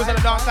up, we was on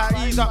the dance like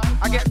ease up.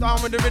 I get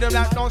down with the rhythm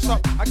like don't stop.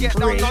 I get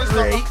down, don't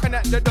stop.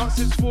 Connect the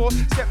dances 4.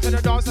 Step to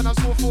the dance and I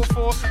saw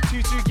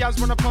 4-4. 2 gals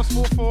wanna plus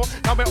 4-4.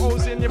 Now we're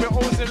O's in, yeah we're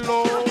O's in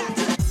low.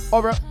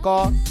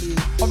 Origami,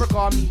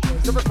 origami,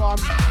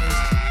 origami,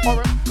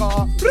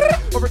 origami,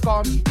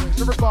 origami,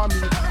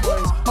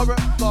 boys,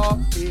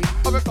 origami,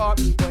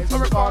 origami, boys,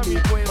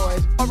 origami, boys,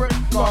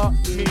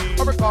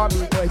 origami,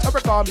 boys,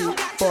 origami,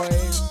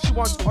 boys. She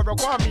wants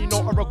origami, no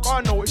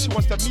oregano. She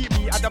wants to meet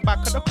me at the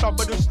back of the club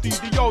or the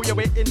studio. Yeah,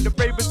 we're in the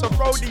rave, it's a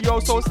rodeo.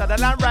 So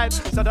Sutherland ride,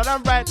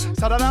 Sutherland ride,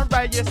 Sutherland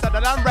ride, yeah,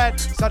 Sutherland ride,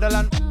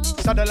 Sutherland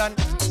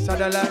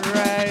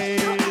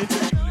ride.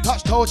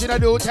 Touch toes, she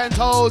do 10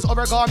 toes.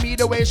 Origami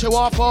the way she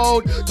want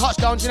fold.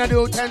 Touchdown, she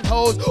do 10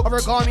 toes.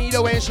 Origami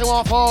the way she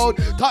want fold.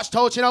 Touch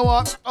toes, she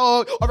want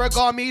fold.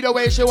 Origami the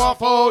way she want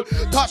fold.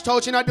 Touch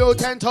toes, she do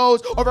 10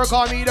 toes.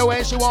 Origami the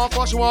way she want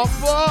fold. She want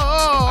fold.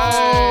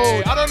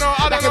 Hey, I don't know.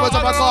 Like it was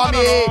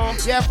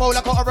origami. Yeah, fold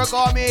like a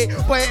origami.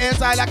 Put it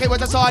inside like it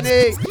was a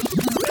Sonic.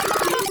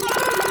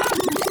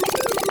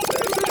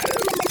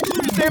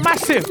 Stay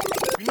massive.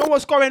 You know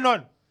what's going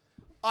on?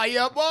 Are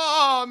you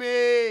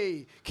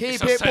balmy? Keep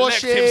it It's a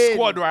pushing. selective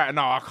squad right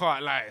now. I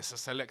can't lie. It's a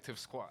selective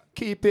squad.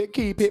 Keep it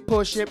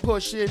pushing.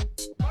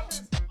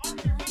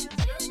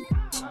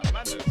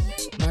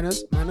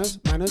 Manners. I ain't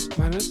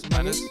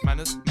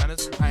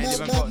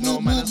even got no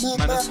manners.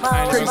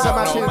 I ain't even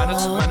got no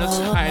manners.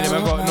 I ain't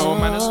even got no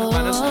manners.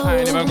 I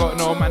ain't even got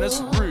no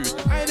manners. Rude.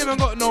 I ain't even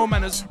got no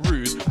manners.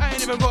 Rude. I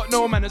ain't even got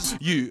no manners.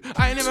 You.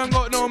 I ain't even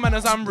got no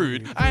manners. I'm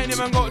rude. I ain't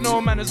even got no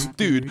manners.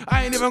 Dude.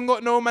 I ain't even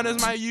got no manners.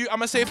 My you.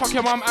 I'ma say fuck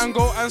your mum and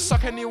go and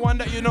suck anyone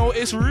that you know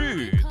is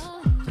rude.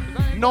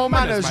 No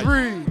manners,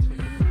 rude.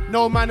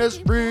 No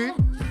manners, rude.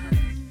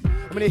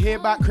 I'm gonna hear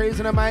about Krxze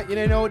in the mic.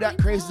 You know that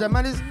Krxze the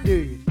manners,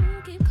 dude.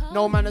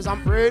 No manners,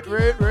 I'm rude.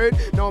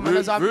 No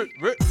manners, I'm rude.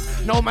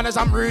 No manners,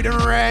 I'm rude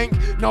and rank.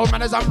 No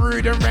manners, I'm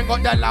rude and rank.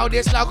 Got the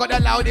loudest, loud, got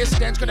the loudest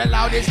stench. Got the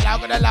loudest,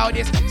 loud, got the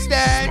loudest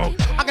stench.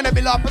 I'm gonna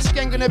build up a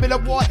skeng, gonna build a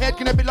warhead,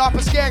 gonna build up a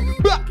skeng.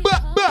 Build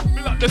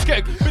up the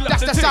skeng.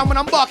 That's the sound when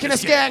I'm barking a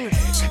skeng.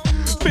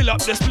 Fill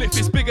up the spliff,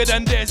 it's bigger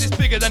than theirs, it's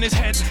bigger than his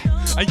head.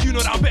 And you know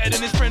that I'm better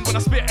than his friend. When I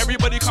spit,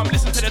 everybody come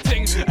listen to the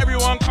thing.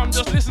 Everyone come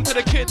just listen to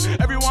the kid.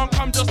 Everyone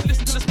come just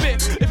listen to the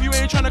spit. If you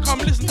ain't trying to come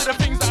listen to the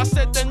things that I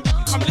said, then you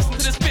can come listen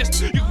to this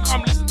fist. You can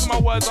come listen to my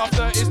words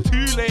after it's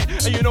too late.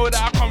 And you know that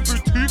I come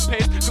through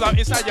toothpaste. Cause I'm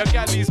inside your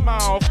galley's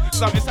mouth.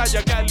 Cause I'm inside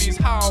your galley's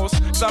house.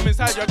 Cause I'm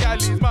inside your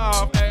galley's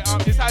mouth. Hey,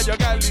 I'm inside your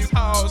galley's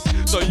house.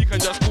 So you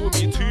can just call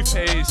me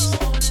toothpaste.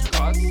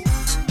 Cause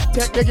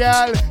Take the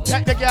girl,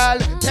 take the girl,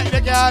 take the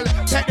girl,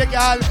 take the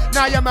girl.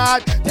 Now you're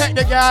mad. Take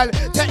the girl,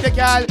 take the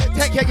girl,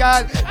 take your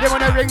girl. They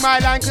wanna ring my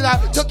line cause I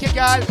took your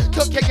girl,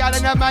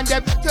 and the man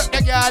them took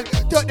the girl.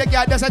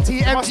 There's a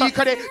TMT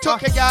cause they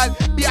took your girl.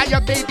 Be at your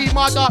baby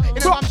mother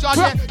in the mom's yard,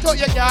 yeah. Took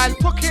your girl,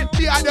 took it.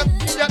 Be at the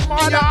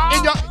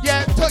in your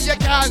yeah, took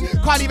your girl.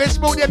 Can't even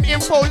smoke them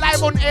info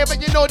live on air, but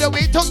you know the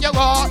way took your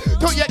girl.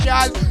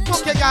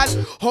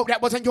 Hope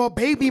that wasn't your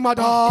baby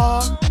mother.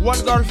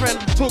 One girlfriend,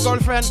 2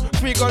 girlfriend,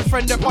 3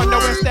 girlfriend upon the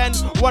West End.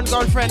 1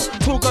 girlfriend,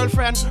 2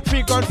 girlfriend,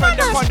 3 girlfriend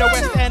upon the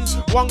West End.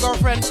 1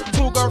 girlfriend,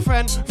 2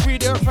 girlfriend, 3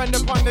 girlfriend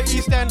upon the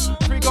East End.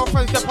 3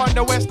 girlfriends upon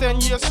the West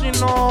End. Yes, you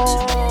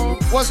know.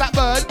 Was that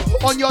bird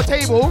on your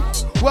table?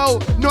 Well,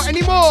 not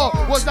anymore.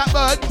 Was that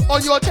bird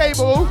on your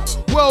table?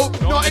 Well,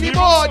 not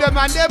anymore. The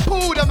man them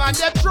pull, the man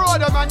them draw,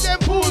 the man them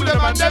pull, the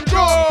man them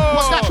draw.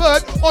 Was that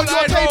bird on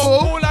your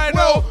table? All I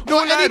know,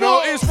 all I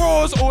know is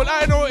rose. All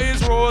I know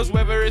is rose.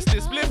 Whether it's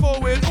this spliff or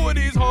with all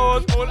these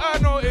hoes. All I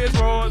know is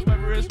rose.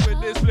 Whether it's with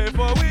this spliff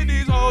or with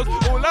these hoes.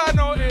 All I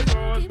know is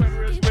rose.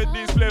 Whether it's with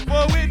this spliff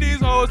or with these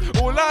hoes.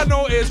 All I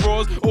know is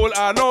rose. All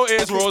I know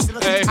is rose.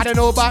 Hey. I don't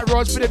know about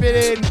rose for the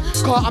bidding,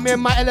 cause I'm in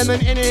my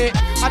element in it.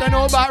 I don't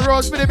know about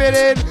rose for the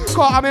bidding,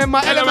 cause I'm in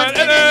my element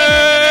in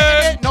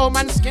it. No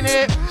man skin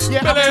it.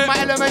 Yeah, I'm in my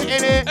element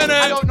in it.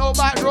 I don't know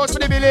about rose for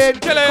the bidding,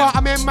 cause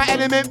I'm in my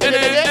element in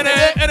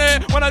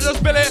it. When I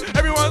just bill it,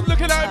 everyone's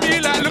looking at me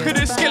like, look at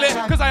this skillet.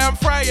 Cause I am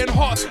frying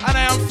hot, and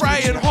I am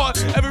frying hot.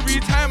 Every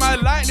time I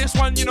like this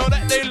one, you know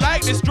that they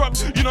like this drop.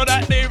 You know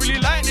that they really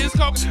like this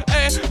cock.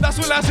 Hey, that's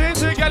what I say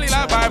to Gally,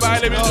 like bye bye,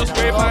 let me just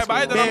wave bye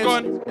bye, then I'm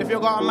gone. If you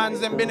got a man's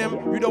then bin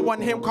him, you don't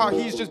want him car,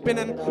 he's just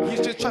binning,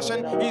 he's just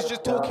trashing, he's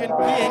just talking,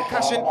 he ain't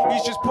cashing,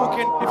 he's just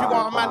poking. If you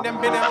got a man then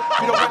bin him,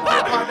 you don't want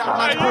him car, that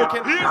man's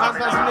poking.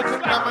 Man's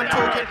looking, that man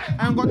talking,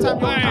 I ain't got time,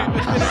 you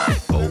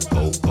don't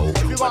time.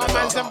 If you got a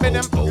man's then bin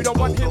him, you don't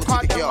want him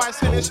car, that man's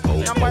finished,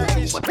 that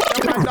man's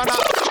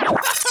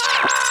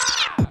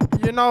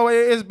done. You know what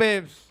it is,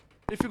 babes.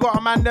 If you got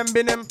a man then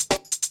bin him.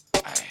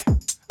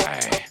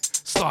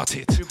 start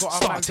it,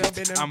 start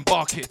it, and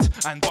bark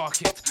it, and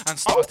bark it, and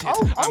start it,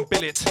 and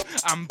bill it,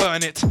 and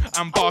burn it,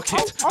 and bark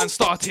it, and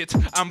start it,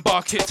 and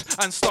bark it,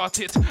 and start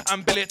it,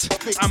 and bill it,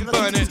 and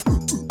burn it.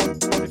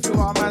 If you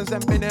got a man's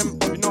then bin him,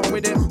 you're not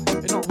with him,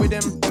 you're not with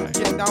him.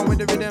 Get down with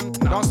the rhythm,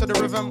 dance to the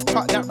rhythm,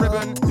 cut that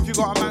ribbon. If you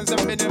got a man's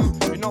then bin him,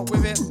 you're not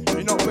with it,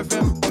 you're not with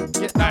him.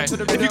 Get down to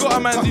the rhythm. If you got a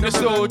man in the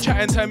still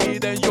chatting to me,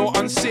 then you're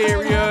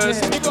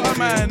unserious. If you got a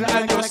man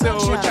and you're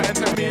still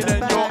chatting to me,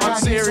 then you're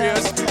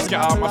unserious. Get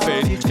out my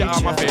face, get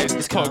out my face.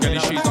 This cold girl,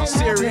 she's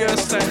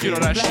unserious, and you know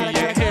that she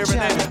ain't hearing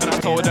it. And I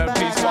told her,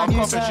 please fuck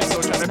off, and she's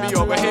still trying to be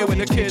over here with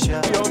the kid, be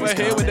over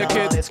here with the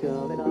kid.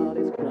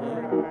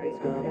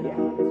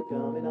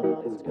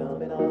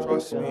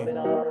 Trust me,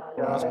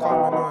 what's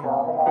coming on?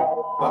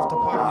 After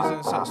parties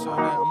and sex all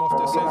night, I'm off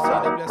the sensei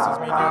that blesses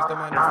me nice. The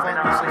man, the fun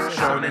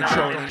is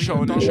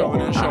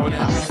Shonen.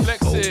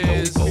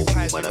 Reflexes.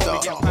 When we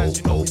get pants,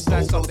 you know we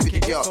slice off the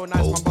kick. It's so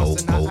nice, my boss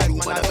and that eyes,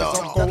 my life is on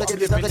go. I'm living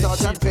the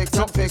scene,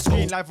 not fake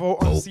screen, live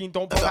or on scene.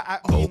 Don't bother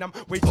at me, I'm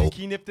way too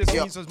keen. If this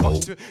means as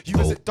much to you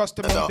as it does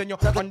to me, then you'll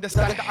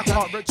understand that I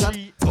can't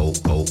retreat. Know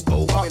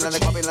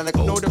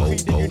the creed,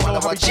 then you know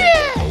how we do.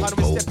 How do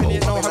we step in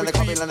it, know how we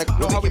creep,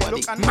 know how we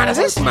look and Man, is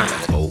this man?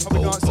 how we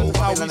dance and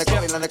how we step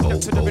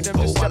to the rhythm,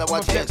 just step on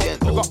my flex.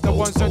 We got the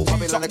ones and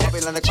twos up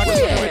next.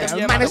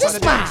 Yeah, man, is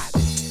this man?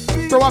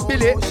 Bro, I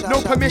bill it,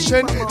 no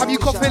permission. Have you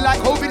coughing like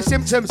COVID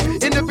symptoms?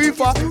 In the booth,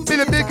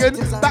 bill a biggin.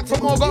 Back for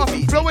more, got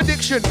a flow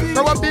addiction.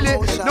 Bro, I bill it,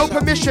 no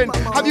permission.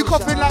 Have you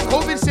coughing like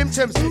COVID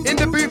symptoms? In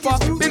the booth,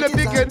 bill a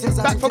biggin.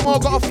 Back for more,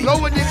 got a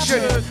flow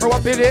addiction. Bro, I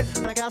bill it.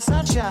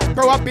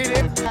 Bro, I bill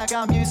it.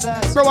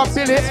 Bro, I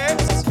bill it.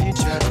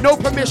 No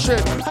permission.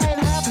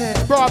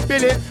 Bro, I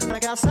bill it.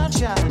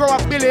 Bro, I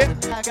bill it.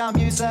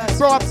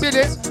 Bro, I bill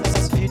it.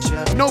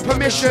 No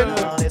permission.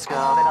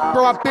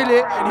 Bro, I bill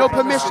it. No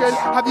permission.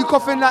 Have you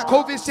coughing like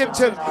COVID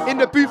symptoms? In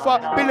the booth,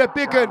 bill a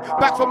biggin.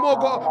 Back for more,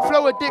 got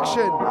flow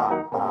addiction.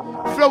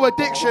 Flow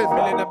addiction.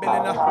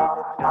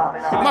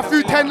 My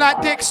food 10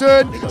 like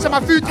Dixon. So my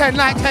food 10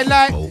 like 10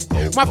 like.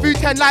 My food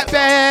 10 like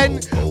Ben.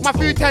 My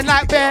food 10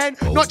 like Ben.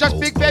 Not just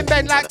Big Ben,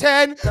 Ben like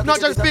 10. Not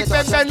just Big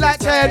Ben, Ben like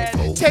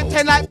 10.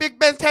 10 like Big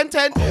Ben, 10.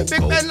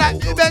 Big Ben like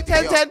Big Ben,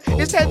 10.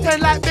 It's 10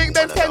 like Big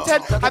Ben,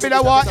 10. I been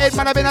a warhead,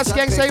 man, I been a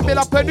skank, saying build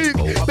up a nuke.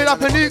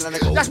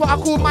 That's what I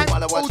call my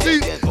zoo.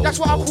 That's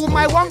what I call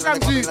my 1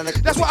 gram zoo.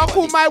 That's what I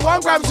call my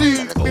 1 gram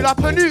zoo. Build up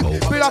a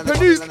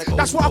nuke.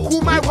 That's what I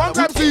call my 1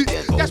 gram zoo.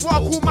 That's what I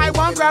call my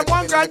 1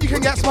 gram. You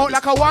can get smoked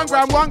like a 1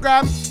 gram.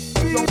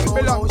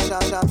 Bill up,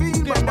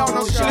 get down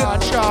on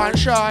skillet,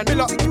 Sean.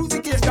 Bill up,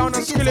 get down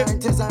on skillet.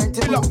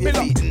 Bill up.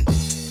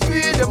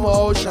 Feel the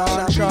motion,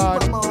 Sean.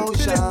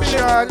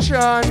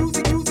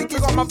 We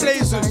got my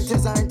blazers.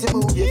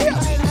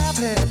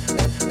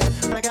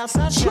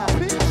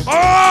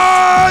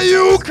 Oh,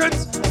 you can.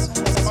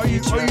 Are you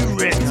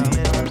ready?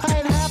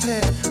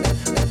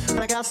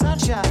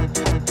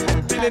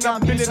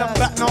 Billing up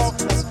back now.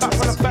 Back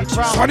from the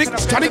background. Sonic.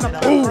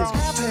 Ooh.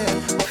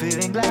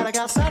 Feeling glad I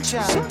got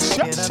sunshine. I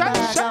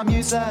got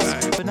music,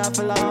 but not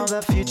for long.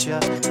 The future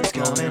is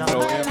coming on.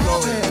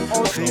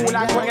 Old school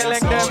like Krxze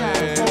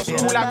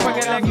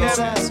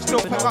them. Still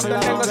pick up the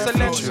Lego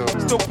select.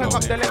 Still pick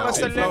up the Lego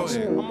select.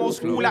 I'm old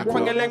school like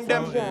Krxze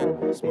them.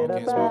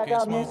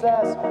 Smoking.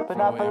 But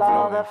not for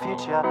long. The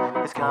future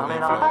is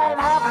coming on. I'm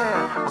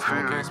happy.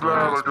 Feeling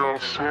glad I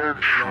got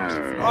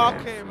sunshine.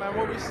 Okay, man,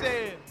 what we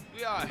saying?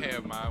 We are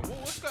here, man.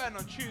 What's going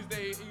on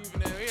Tuesday evening?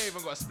 We ain't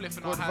even got a spliff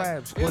in our Good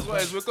hands. vibes,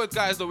 good We're good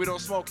guys though. We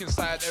don't smoke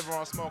inside.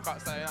 Everyone smoke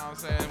outside. You know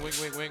what I'm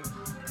saying? Wing.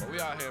 But we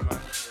are here, man.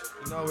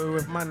 You know we're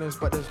with manners,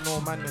 but there's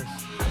no manners.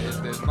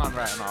 There's none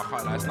right now. I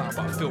can't lie. It's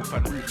nothing but filth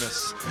and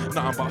rudeness.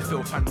 Nothing but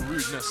filth and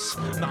rudeness.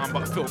 Nothing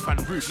but filth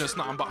and rudeness.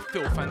 Nothing but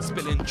filth and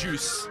spilling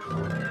juice.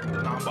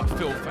 Nothing but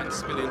filth and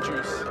spilling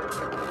juice.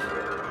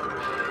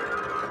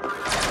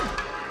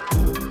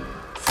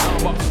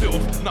 Nothing but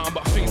filth, nothing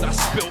but things I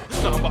spilt,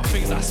 nothing but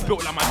things I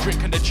spilt, like my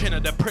drink and the chin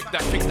of the prick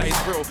that thinks that he's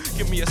real.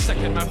 Give me a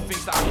second, man,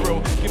 thinks that I'm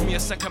real. Give me a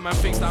second, man,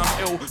 thinks that I'm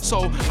ill.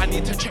 So I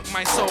need to check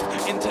myself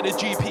into the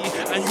GP,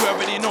 and you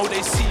already know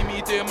they see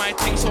me doing my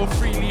thing so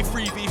freely,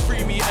 free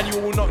me, and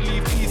you will not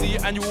leave easy,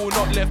 and you will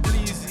not left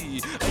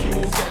bleezy, and you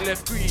will get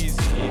left greasy,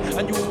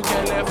 and you will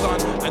get left on,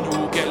 and you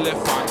will get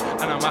left on.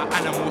 And I'm an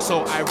animal,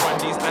 so I run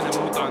these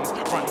animal duns,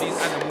 run these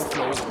animal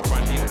flows,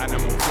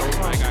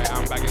 my guy.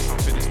 I'm bagging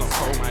something, it's not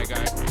pro, my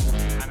guy.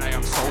 And I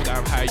am so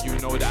damn high, you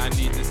know that I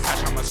need this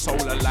cash. I'm a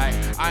solar light.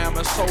 I am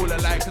a solar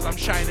light, cause I'm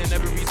shining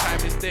every time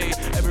it's day,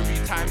 every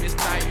time it's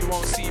night. You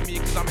won't see me,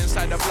 cause I'm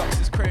inside the blocks,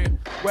 it's crazy.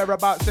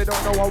 Whereabouts, they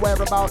don't know our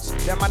whereabouts.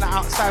 Them man are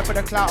outside for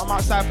the clout, I'm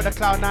outside for the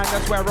cloud 9.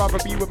 That's where I'd rather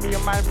be with me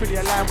and mine. Fully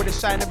aligned with the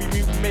shine, every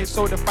move we made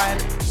so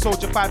defined.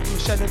 Soldier 5 through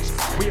challenge,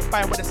 we ain't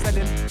fine with the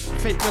selling.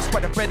 Fakeness,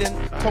 what they're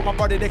breading. Told my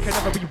body they can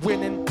never be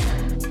winning.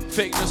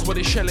 Fakeness, what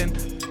they shelling.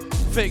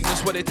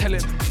 Fakeness, what they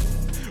telling.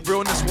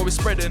 Realness, what we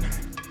spreading.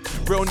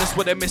 Realness,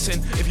 what they're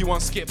missing. If you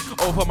want skip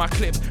over my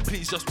clip,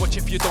 please just watch.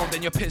 If you don't,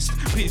 then you're pissed.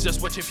 Please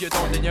just watch. If you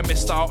don't, then you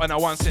missed out on a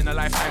once in a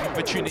lifetime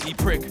opportunity,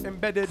 prick.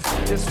 Embedded,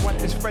 this one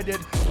is threaded.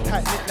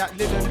 tight knit like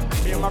linen.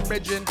 Me and my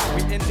brethren,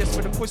 we in this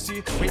for the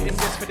pussy, we in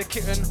this for the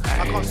kitten.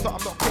 I can't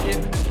stop, I'm not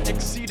quitting.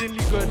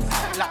 Exceedingly good,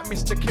 like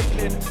Mr.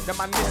 Kipling. The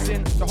man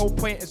missing, the whole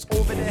point is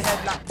over the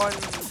head like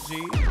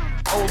bungee.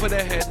 Over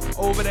the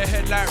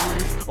head like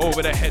roof,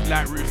 over the head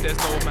like roof. There's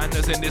no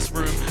manners in this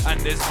room, and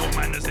there's no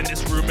manners in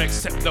this room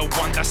except the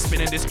one that's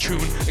spinning this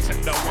tune,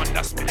 except the one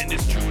that's spinning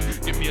this tune.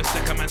 Give me a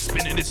second, man,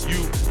 spinning this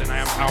you. Then I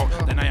am out,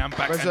 then I am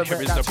back, and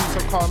here is the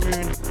proof.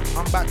 Moon.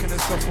 I'm back and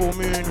it's a full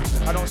moon.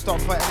 I don't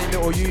stop for any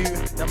little you.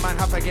 The man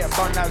have to get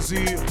bun like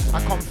zoo.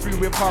 I come through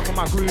with half of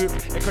my group.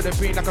 It could have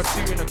been like a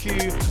 2 in a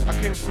queue.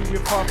 I came through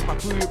with half of my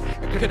group.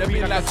 It could have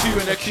been like 2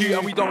 in a queue.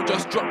 And we don't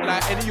just drop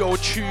like any old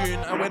tune.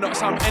 And we're not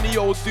some any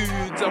old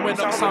dudes. And we're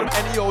not some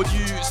any old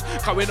youths.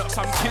 Cause we're not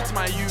some kids,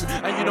 my you.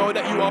 And you know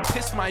that you are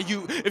pissed, my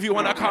you. If you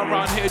wanna come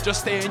round here,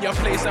 just stay in your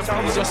place. And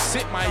please just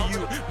sit, my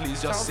you.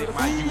 Please just sit,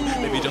 my you.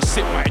 Let me just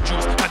sip my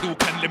juice. I do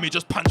can, let me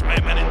just punch my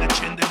man in the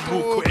chin, then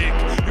move quick.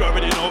 You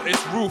already know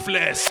it's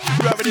ruthless.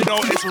 You already know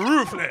it's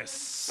ruthless.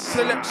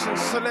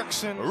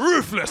 Selection.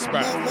 Ruthless,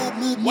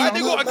 man. Why they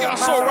gotta get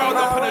us so round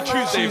up on a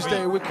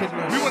Tuesday?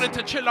 Wickedness. We wanted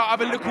to chill out,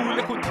 have a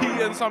little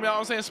tea and some, you know what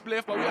I'm saying,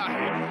 spliff, but we out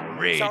here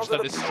raged on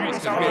the streets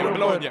because we ain't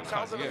blown yet,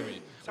 cuz, you get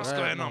me? What's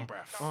going on,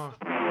 bruv?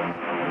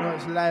 You know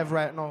it's live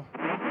right now.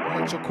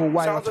 Electrical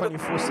wire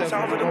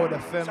 24/7, you know the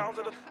film.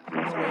 You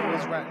know what it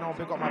is right now,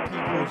 big up my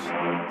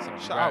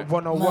peoples. Shout out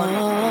 101,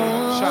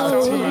 shout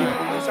out T,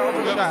 shout out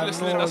Noor,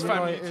 you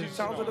know it is.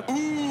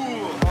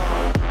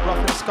 Rough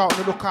and scout on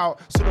the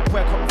lookout, so the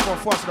boy coming from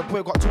far, so the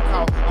boy got took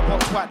out. I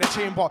bought two at the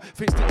chamber,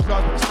 fixed it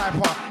large with a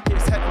sniper, hit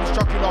his head with his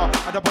jugular.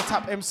 I double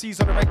tap MCs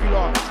on the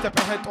regular, step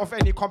ahead of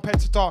any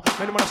competitor.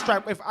 When I'm on a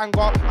strike with anger,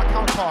 I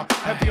counter,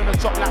 heavy on the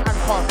drop like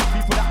anchor.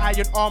 People with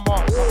iron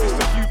armor, just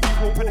a few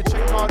people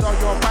penetrate harder,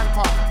 you're a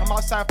banker. I'm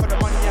outside for the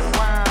money and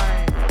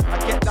wine. I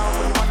get down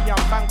with the money,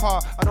 I'm banker.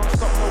 I don't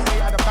stop no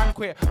way at a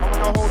banquet. I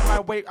wanna hold my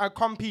weight, I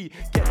compete.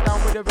 Get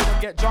down with the rhythm,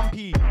 get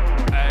jumpy.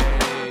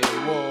 Hey,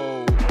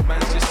 whoa,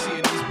 man's just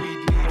seeing these weed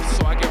leaves,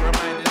 so I get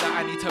reminded that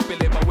I need to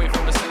bill it, but wait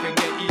from a second,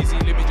 get easy.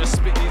 Let me just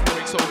spit these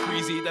lyrics so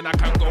greasy, then I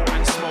can go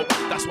and smoke.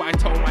 That's why I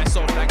told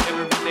myself, like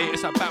every day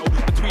it's a battle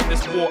between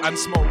this war and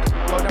smoke.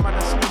 Well, them man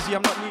are sleazy,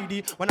 I'm not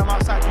needy. When I'm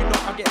outside, you know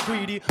I get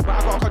greedy, but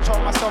I gotta control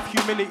myself,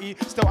 humility.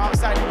 Still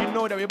outside, and you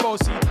know that we're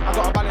bossy. I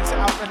gotta balance it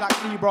out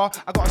like Libra.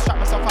 I gotta strap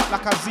myself out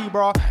like a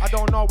zebra. I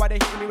don't know why they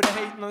hit me with the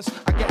hateness.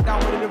 I get down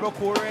with the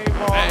lyrical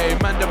raver. Hey,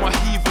 man, them are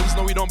heathens.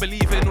 No, we don't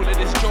believe in all of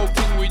this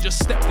joking. We just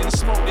stepped in,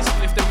 smoked this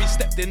spliff, then we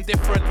stepped in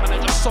different. Man, I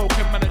just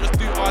soaking, man, I just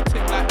do our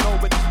thing like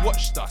nobody's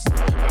watched us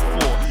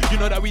before. You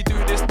know that we do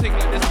this thing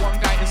like there's one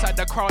guy inside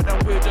the crowd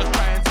and we're just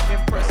trying to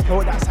impress.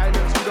 Hold that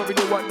silence, we don't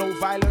really want no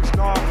violence,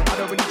 nah. I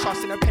don't really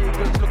trust in the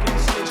pagans. Look at the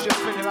snitch, just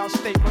filling out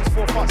statements.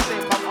 For fuck's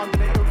sake, I'm under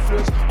the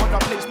influence. On the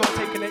place, not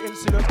taking the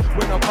incidents.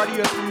 When the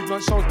cardiac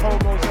movement shows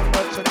promos and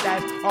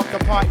merchandise. After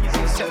parties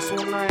and sets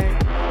all night.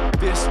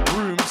 This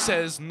room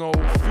says no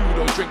food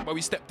or drink, but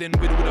we stepped in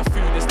with all the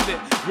food is lit.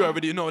 You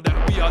already know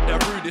that we are the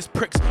rudest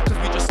pricks, cause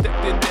we just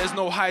stepped in. There's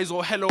no highs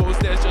or hellos,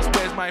 there's just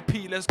where's my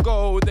P, let's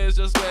go. There's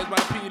just where's my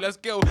P, let's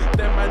go.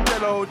 Them man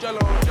jello.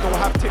 Don't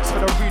have tics for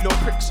the reload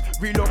pricks,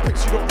 you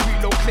don't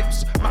reload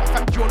clips. Matter of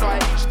fact, you're not an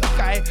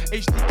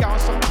HD guy on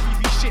some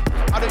TV shit.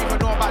 I don't even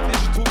know about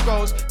digital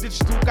girls.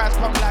 Digital guys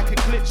come like a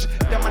glitch.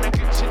 Them man are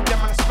glitching, them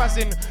man are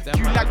spazzing.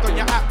 You lagged on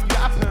your app, you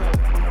happen.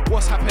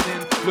 What's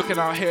happening? Looking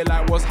out here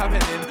like what's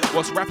happening?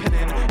 What's rapping?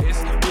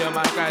 It's me and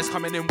my guys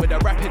coming in with the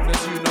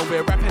rapidness. You know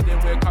we're rapping in,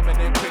 we're coming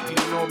in quickly.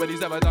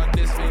 Nobody's ever done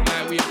this thing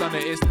like we've done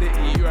it. It's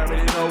litty. You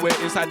already know we're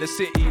inside the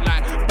city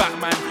like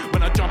Batman.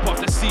 When I jump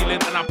off the ceiling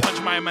and I punch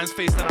my man's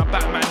face, then I'm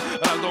Batman.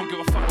 And I don't give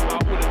a fuck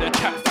about all of the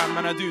chat, fam.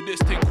 Man, I do this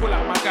thing, call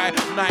out my guy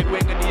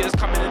Nightwing, and he is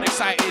coming in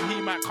excited.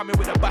 He might come in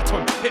with a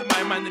baton, hit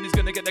my man, then he's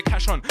gonna get the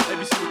cash on.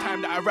 Every single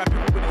time that I rap,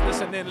 everybody's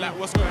listening like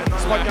what's going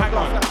on. Like, hang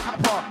on. Like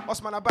Kappa.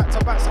 Us man are back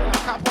to back, say like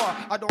Kappa.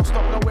 I don't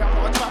stop no way, I'm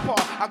not a trapper.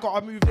 I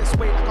gotta move this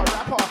way like a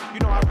rapper. You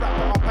know I rap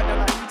it up and then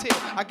I eat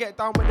it. I get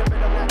down with the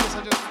rhythm like this,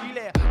 I just feel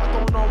it. I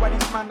don't know why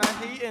these man are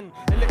hating.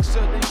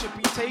 Elixir they should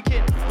be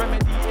taking.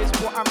 Remedy is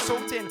what I'm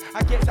soaked in.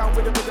 I get down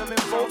with the rhythm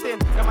involved in.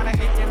 The man are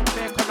hating,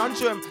 bare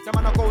conundrum. The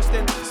man are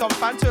ghosting, some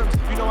phantoms.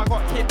 You know I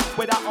got hit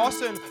with that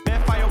arson. Bare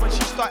fire when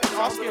she started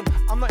asking.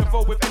 I'm not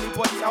involved with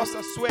anybody else,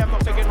 I swear I'm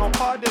not begging no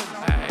pardons.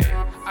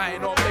 I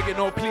ain't not begging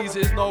no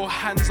pleases, no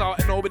hands out,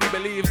 and nobody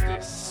believes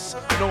this.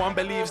 No one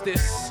believes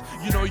this.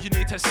 You know you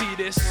need to see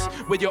this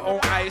with your own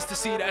eyes to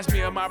see that it's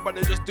me and my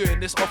brother just doing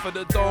this off of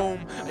the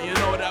dome. And you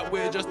know that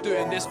we're just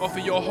doing this off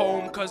of your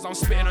home, cause I'm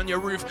spitting on your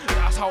roof.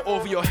 That's how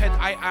over your head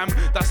I am.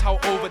 That's how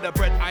over the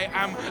bread I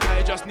am.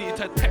 I just need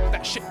to take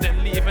that shit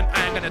then leave, and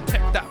I ain't gonna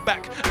take that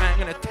back. I ain't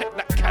gonna take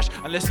that cash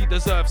unless he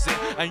deserves it.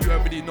 And you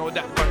already know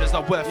that brothers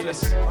are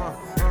worthless.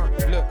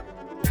 Look.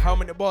 How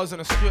many bars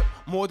on a strip?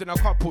 More than a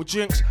couple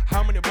drinks.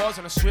 How many bars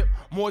on a strip?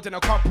 More than a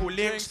couple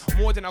links.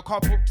 More than a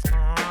couple.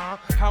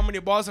 How many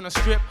bars on a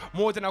strip?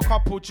 More than a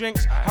couple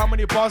drinks. How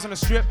many bars on a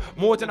strip?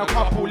 More than a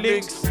couple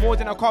links. More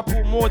than a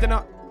couple. More than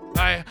a.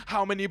 Aye,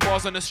 how many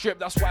bars on the strip?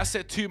 That's what I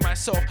said to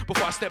myself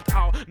before I stepped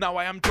out. Now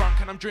I am drunk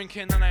and I'm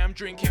drinking and I am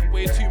drinking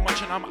way too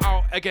much and I'm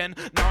out again.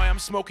 Now I am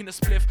smoking a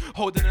spliff,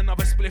 holding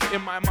another spliff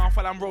in my mouth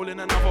while I'm rolling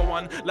another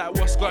one. Like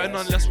what's going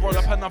on? Let's roll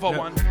up another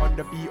one. On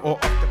the beat or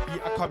off the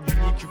beat, I come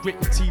unique. You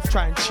grit your teeth,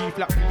 try and cheat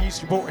like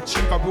police. You won't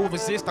achieve, I will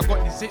resist. I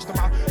got this itch no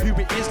matter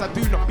who it is. I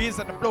do not biz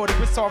at the blow the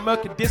whistle. I'm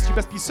murking this. You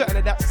best be certain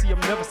of that. See,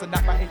 I'm nervous and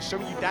that, but I ain't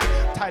showing you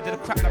that. Tired of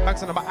the crap that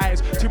bags under my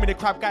eyes. Too many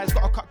crap guys,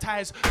 gotta cut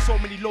ties. So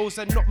many lows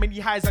and not many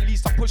highs. At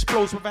least I push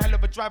blows with a hell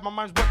of a drive. My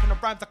mind's working on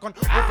rhymes. I can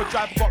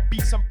overdrive. I got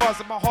beats and bars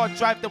on my hard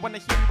drive. They wanna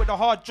hit me with a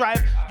hard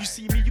drive. You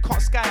see me, you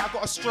can't sky. I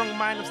got a strong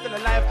mind. I'm still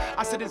alive.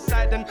 I said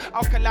inside and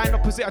alkaline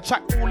opposite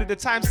attract all of the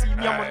time. See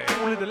me, I'm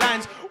on all of the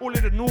lines. All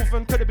of the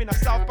northern. Could have been a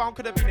southbound.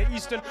 Could have been an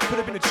eastern. Could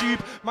have been a tube.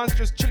 Man's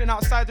just chilling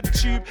outside of the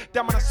tube.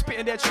 Them man are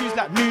spitting their tunes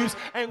like noobs.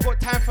 Ain't got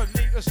time for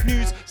latest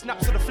news.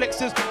 Snaps of the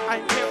flexes. I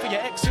ain't care for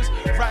your exes.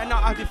 Right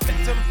now I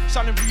deflect them.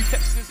 Shining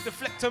reflexes.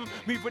 Deflect them.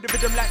 Move with the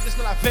rhythm like this,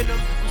 not like venom.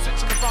 I'm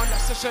switching around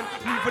that session.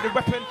 Move with the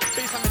weapon.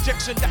 Baseline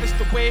ejection. That is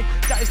the way.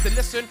 That is the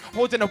lesson.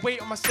 Holding a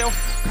weight on myself.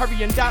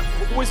 Carrying that.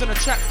 Always on the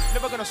track.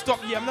 Never gonna stop.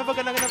 Yeah, I'm never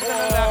gonna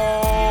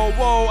Oh,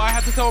 whoa, I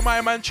had to tell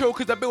my man chill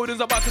cause the building's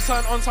about to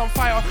turn on some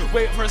fire.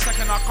 Wait for a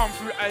second, I'll come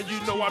through and you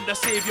know I'm the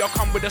savior.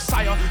 Come with the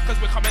sire cause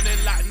we're coming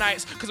in like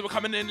knights. Cause we're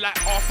coming in like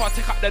Arthur.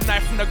 Take up the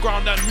knife from the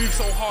ground and move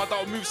so hard.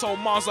 I'll move so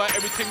Marza.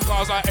 Everything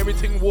Gaza,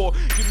 everything war.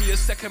 Give me a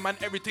second, man,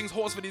 everything's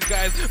horse for these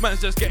guys.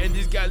 Man's just getting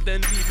these guys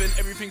then leaving.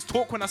 Everything's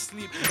talk when I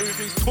sleep.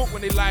 Everything's talk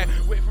when they lie.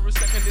 Wait for a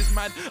second, it's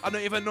mad. I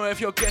don't even know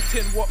if you're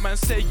getting what man's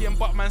saying.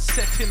 But man's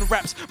setting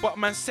raps. But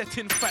man's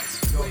setting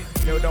facts.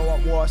 You know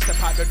what war,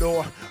 step out the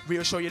door.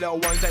 Real show you little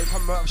ones that you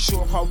come up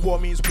sure. Cause war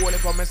means war, they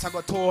got mess, I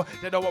got tour.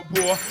 They know what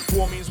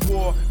war means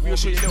war. Real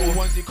show you little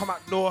ones, they come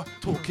out the door.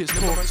 Talk is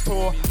talk.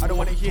 Tour. I don't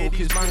wanna hear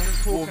these man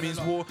just talking. War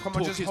means war. Come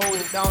on, just hold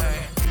it down.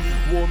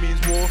 War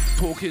means war,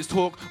 talk is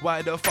talk.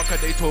 Why the fuck are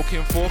they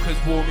talking for? Cause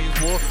war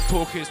means war,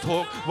 talk is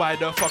talk. Why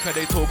the fuck are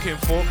they talking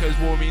for? Cause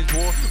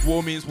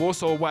war means war,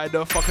 so why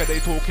the fuck are they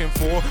talking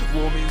for?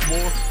 War means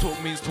war,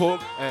 talk means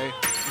talk. Hey.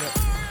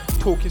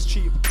 Talk is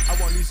cheap, I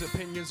won't lose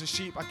opinions of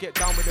sheep. I get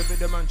down with the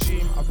rhythm and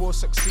dream. I will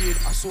succeed,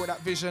 I saw that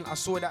vision, I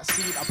saw that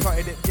seed. I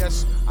planted it,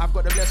 yes, I've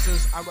got the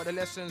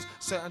lessons,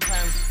 certain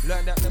times,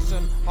 learn that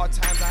lesson. Hard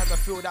times, I had to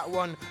feel that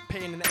one.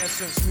 Pain in the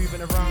essence,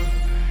 moving around.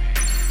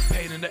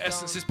 Pain in the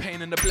essence is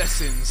pain in the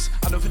blessings.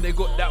 I don't think they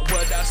got that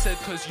word that I said,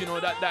 cause you know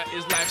that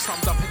is life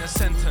summed up in a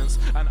sentence.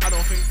 And I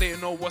don't think they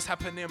know what's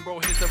happening, bro.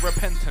 Here's the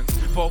repentance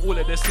for all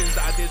of the sins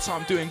that I did. So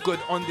I'm doing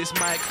good on this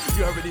mic.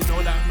 You already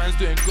know that man's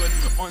doing good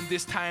on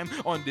this time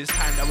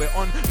that we're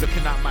on.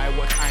 Looking at my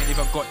watch, I ain't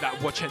even got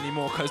that watch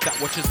anymore, cause that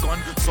watch is gone.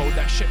 Sold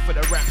that shit for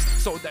the raps,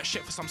 sold that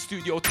shit for some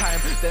studio time.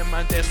 Them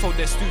man there sold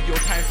their studio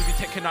time to be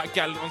taking out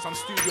gal on some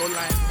studio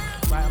lines.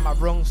 Right on my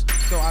wrongs,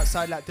 still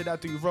outside like did I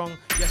do wrong?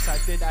 Yes I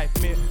did, I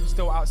admit.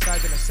 Still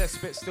outside in a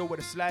cesspit, still with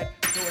a slide,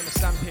 still in the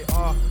sandpit.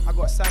 I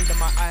got sand in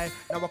my eye,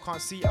 now I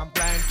can't see, I'm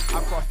blind.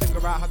 I've got to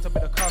figure out how to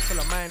build a castle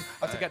of mine,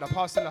 how to get the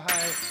parcel of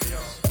high.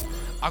 Yes.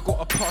 I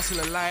got a parcel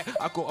of light,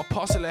 I got a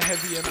parcel of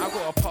heavy, and I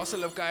got a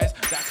parcel of guys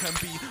that can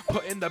be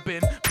put in the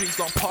bin. Please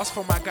don't pass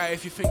for my guy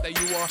if you think that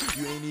you are.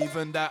 You ain't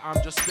even that,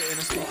 I'm just spitting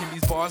and speaking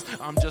these bars.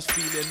 I'm just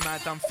feeling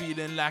mad, I'm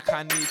feeling like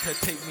I need to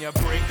take me a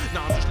break.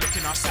 Now I'm just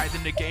looking outside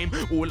in the game,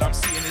 all I'm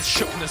seeing is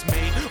shookness,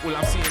 mate. All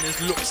I'm seeing is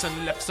looks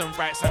and lefts and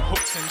rights and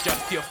hooks and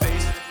jabs to your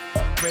face.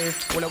 Rave,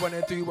 all I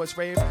wanna do was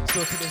rave.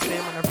 Still to this day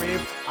on a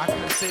rave. I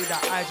can say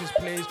that I just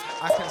played.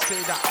 I can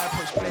say that I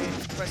push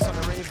play. Press on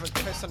the rave and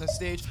press on the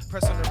stage.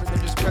 Press on the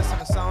rhythm, just press on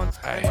the sound.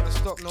 I ain't gonna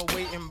stop, no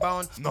waiting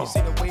bound. No. You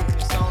see the weight in the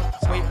sound.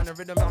 Wait on the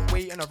rhythm, I'm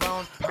waiting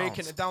around.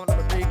 Breaking it down,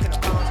 I'm breaking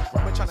it down.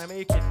 We're trying to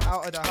make it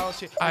out of the house.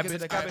 Shit. I've been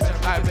trying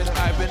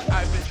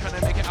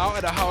to make it out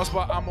of the house,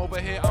 but I'm over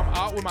here, I'm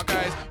out with my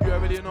guys. You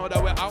already know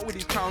that we're out with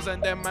these clowns,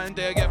 and them man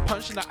there get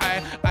punched in the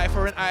eye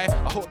for an eye.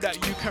 I hope that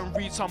you can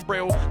read some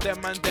braille. Them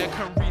man there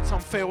can read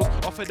some fails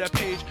off of the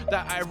page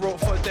that I wrote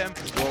for them.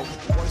 Whoa.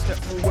 One step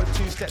forward,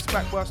 two steps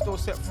back, but I still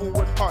step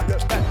forward. Can't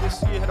look back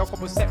this year, had a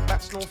couple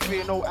setbacks, no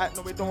fear, no act,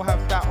 no we don't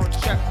have that on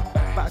check.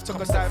 But I took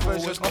a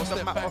diversion off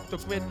the map, off the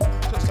grid.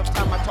 Took some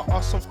time, I had to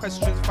ask some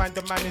questions, find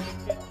the man in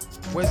the pit.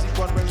 Where's he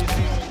gone? Where is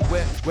he?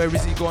 Where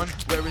is he gone?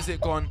 Where is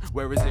it gone?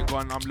 Where is it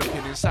gone? I'm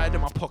looking inside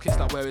of my pockets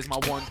like where is my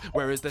wand?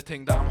 Where is the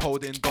thing that I'm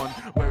holding gone?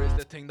 Where is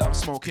the thing that I'm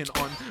smoking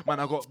on? Man,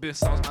 I got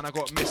missiles, man, I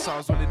got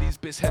missiles. All of these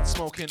bitch heads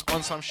smoking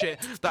on some shit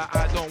that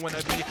I don't wanna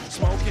be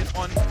smoking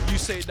on. You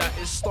say that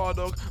is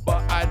Stardog,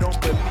 but I don't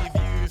believe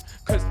you,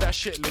 cause that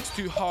shit looks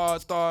too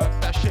hard, dog.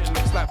 That shit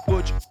looks like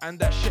budge, and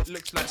that shit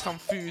looks like some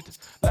food.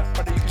 Like,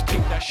 brother, you can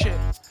keep that shit,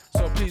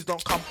 so please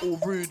don't come all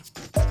rude.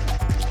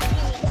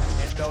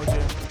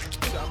 Indulgent.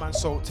 So I'm man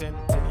salting.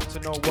 They need to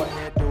know what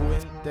they're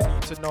doing. They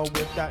need to know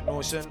with that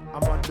notion.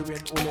 I'm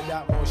undoing all of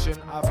that motion.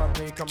 I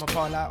fabricate, I'm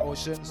apart like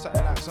ocean.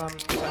 Something like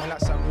something like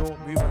Samuel.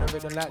 Move on the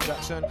rhythm like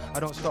Jackson. I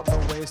don't stop, no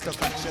waste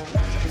of action.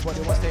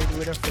 Everybody wants to do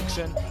with a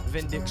fiction.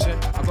 Vindiction,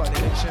 I got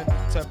an addiction.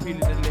 To appeal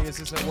to the layers,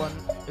 it's a one.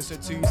 It's a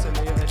two, it's a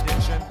layer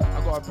addiction.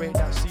 I gotta break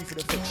that C for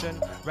the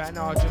fiction. Right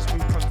now I just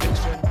read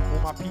conviction. All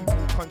my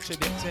people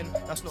contradicting.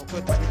 That's not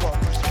good, but you gotta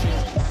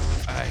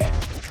concentrate. Aye,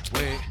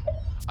 wait,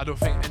 I don't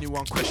think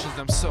anyone questions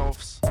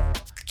themselves.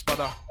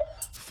 Brother,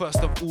 first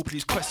of all,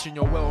 please question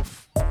your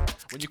wealth.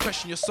 When you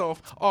question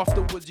yourself,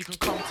 afterwards you can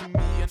come to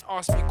me and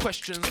ask me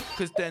questions,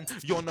 cause then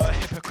you're not a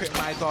hypocrite,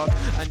 my dog.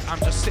 And I'm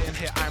just sitting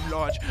here, I'm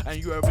large,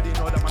 and you already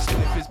know that my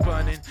spliff is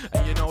burning,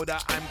 and you know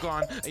that I'm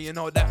gone, and you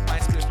know that my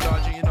spliff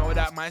large, and you know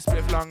that my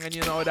spliff long, and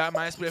you know that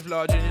my spliff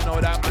large, and you know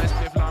that my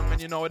spliff long,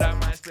 and you know that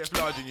my spliff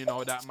large, and you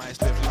know that my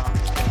spliff long.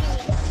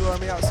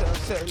 Drawing me out,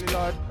 setting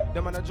loud.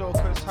 Them and the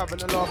jokers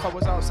having a laugh. I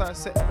was outside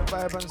setting the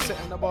vibe and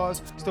setting the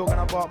bars. Still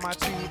gonna bark my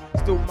tea.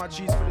 Still my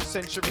cheese for the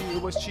century. It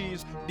was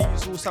cheese.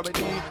 Diesel, sour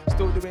D.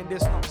 Still doing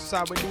this, not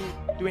sourly.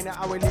 Doing it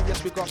hourly.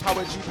 Yes, we got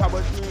power G,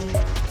 power D.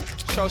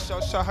 Show,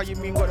 how you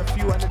mean? Got a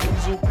few and the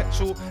diesel,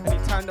 petrol.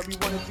 Anytime that we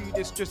wanna do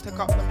this, just take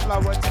up the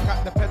flower, take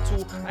out the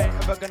petal. I ain't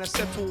ever gonna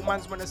settle.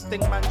 Man's wanna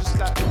sting, man, just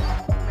like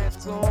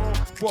metal.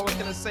 What I was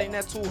gonna say,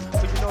 nettle.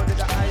 But you know that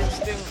the iron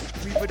sting.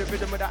 We with the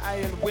rhythm with the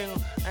iron wing.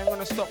 I ain't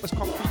gonna stop, it's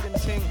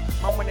confident ting.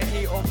 Man wanna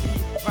hate on me,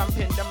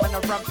 vamping, them man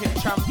are ramping,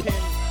 champing.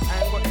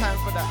 I ain't got time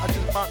for that, I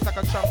just bounce like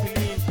a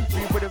trampoline.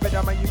 We with the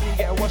rhythm and you mean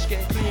get a wash,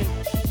 getting clean.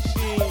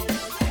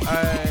 Jeez.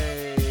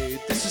 Hey,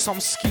 this is some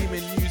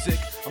scheming music.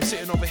 I'm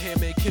sitting over here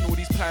making all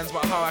these plans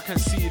about how I can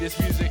see this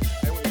music.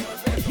 Hey, what you wanna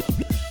say,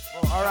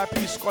 though? Oh,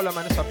 R.I.P. Scholar,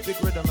 man, it's a big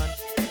rhythm, man.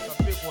 It's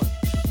a big one.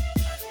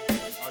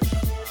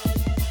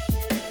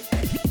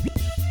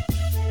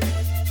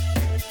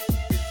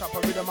 Type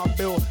of rhythm I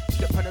build.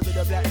 Step on the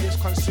rhythm like this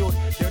concealed.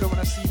 They don't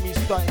wanna see me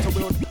starting to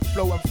build.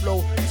 Flow and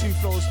flow, two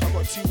flows. I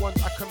got 2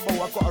 ones I can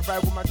mow. I got a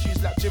ride with my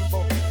G's like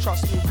Jimbo.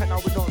 Trust me, right now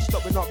we don't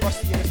stop. We're not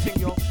rusty in this thing,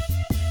 yo.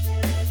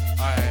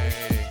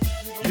 Aye,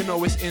 you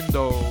know it's in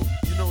though.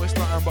 You know it's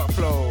nothing but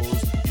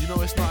flows. You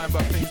know it's nothing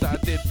but things that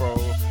I did, bro.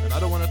 And I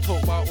don't wanna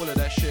talk about all of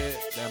that shit.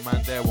 Them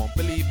man there won't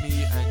believe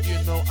me. And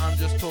you know I'm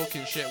just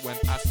talking shit when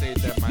I say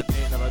them man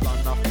ain't never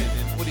done nothing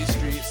in all these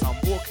streets. I'm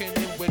walking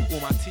in with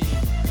all my team.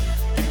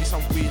 Give me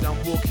some weed, I'm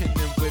walking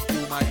in with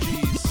all my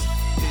G's.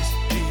 It's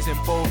G's in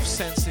both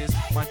senses.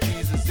 My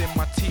G's is in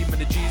my team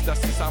and the G's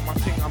that's inside my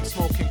thing. I'm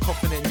smoking,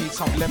 coughing, it needs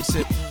some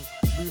lemsip.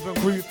 Move and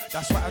groove,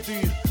 that's what I do.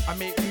 I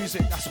make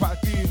music, that's what I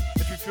do.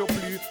 If you feel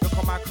blue, look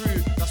on my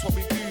crew, that's what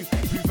we do.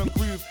 Move and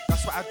groove,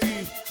 that's what I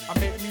do. I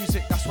make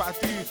music, that's what I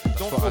do.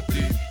 Don't feel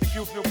blue, if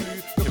you feel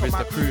blue, look on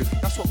my crew,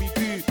 that's what we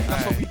do.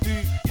 That's what we do.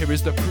 Here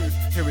is the proof,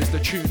 here is the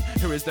tune,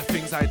 here is the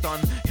things I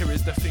done, here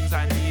is the things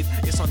I need.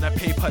 It's on the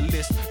paper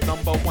list.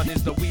 Number 1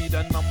 is the weed,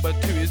 and number 2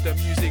 is the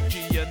music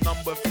G, and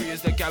number 3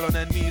 is the gal on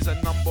her knees,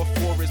 and number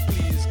 4 is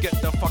please get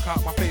the fuck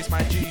out my face,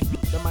 my G.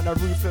 The man are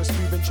ruthless,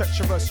 moving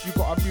treacherous. You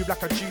gotta move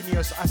like a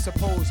genius, I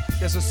suppose.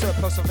 There's a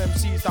surplus of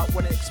MCs that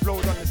wanna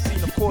explode on the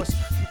scene, of course.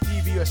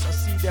 Devious, I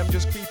see them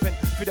just creeping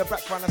through the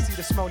background. I see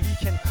the smell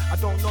leaking. I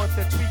don't know if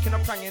they're tweaking or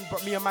pranging,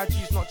 but me and my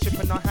G's not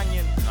chipping or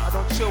hanging. I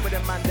don't chill with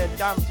them, man, they're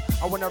damned.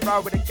 I wanna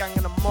ride with a gang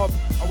and a mob.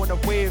 I wanna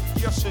wave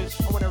gestures,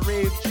 I wanna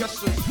rave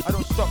gestures. I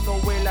don't stop no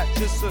way like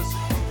jizzers.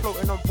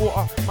 Floating on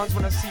water, man's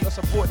wanna see us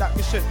support that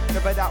mission.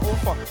 Never that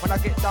offer. When I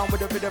get down with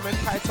the rhythm and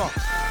tighter.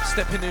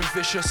 Stepping in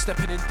vicious,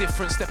 stepping in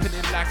different, stepping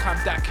in like I'm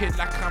that kid,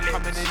 like I'm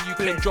coming in. You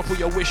can drop all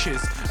your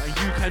wishes, and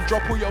you can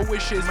drop all your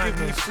wishes. Give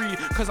me 3,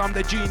 cause I'm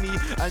the genie,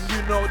 and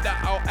you know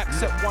that I'll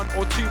accept 1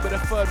 or 2, but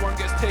the 3rd one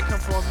gets taken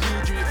from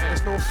me.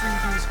 There's no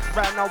freebies,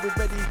 right now we're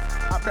ready.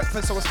 At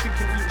breakfast I was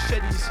thinking eating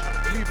sheddies.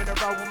 Moving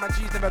around with my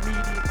G's, never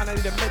meaty, and I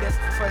need a minute.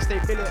 First they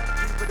bill it,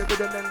 move with the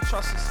rhythm, then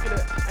trust and skill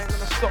it. Ain't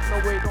gonna stop,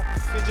 no way, don't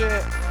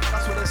fidget.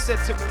 That's what they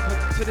said to me,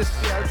 but to this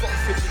day I got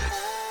fidget.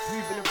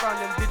 Moving around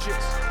them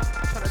digits,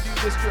 trying to do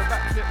this, do a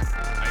backflip.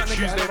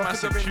 Tuesday,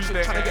 massive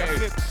Tuesday.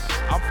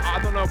 I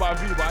don't know about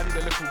you, but I need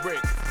a little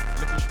break.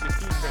 Little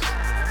break.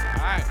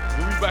 Alright,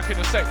 we'll be back in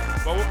a sec.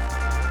 But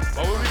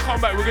when we come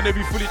back, we're gonna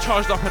be fully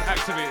charged up and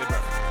activated, bro.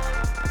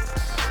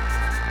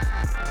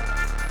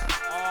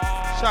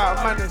 Shout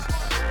out Manners.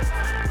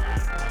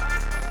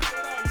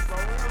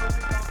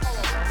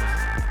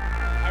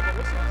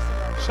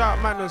 Shout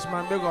out Manners,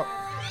 man, big up.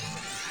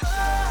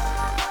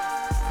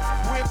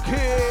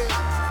 Wicked.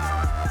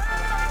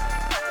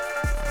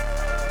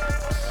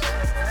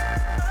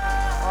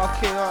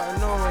 Okay,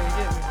 no way,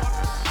 get me.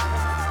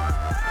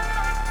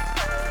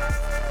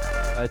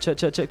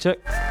 Check.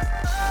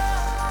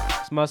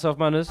 It's myself,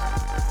 Manners.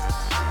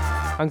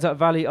 Hangs out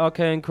Valley, RK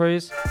and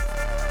Krxze.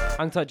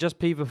 Hangs out Just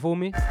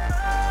P4LY.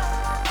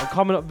 And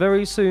coming up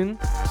very soon,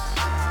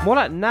 more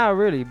like now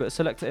really, but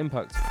Selector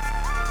Impact.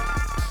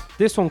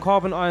 This one,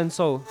 Carbon Iron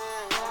Soul.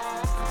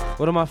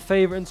 One of my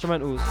favourite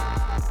instrumentals.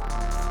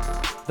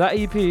 That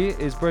EP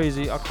is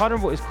brazy. I can't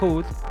remember what it's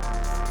called.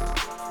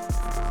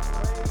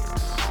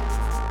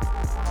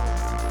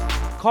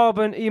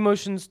 Carbon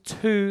Emotions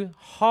 2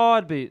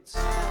 hard beats.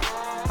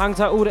 Hang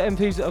tight all the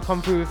MPs that have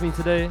come through with me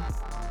today.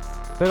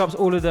 Big ups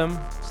all of them.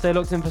 Stay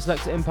locked in for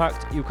Selector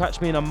Impact. You'll catch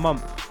me in a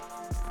month.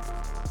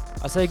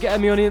 I say get at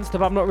me on the Insta,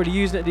 but I'm not really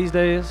using it these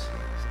days.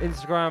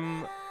 It's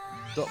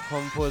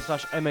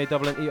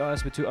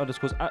Instagram.com/MANNERS with 2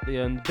 underscores at the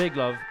end. Big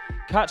love.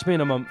 Catch me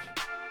in a month.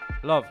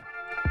 Love.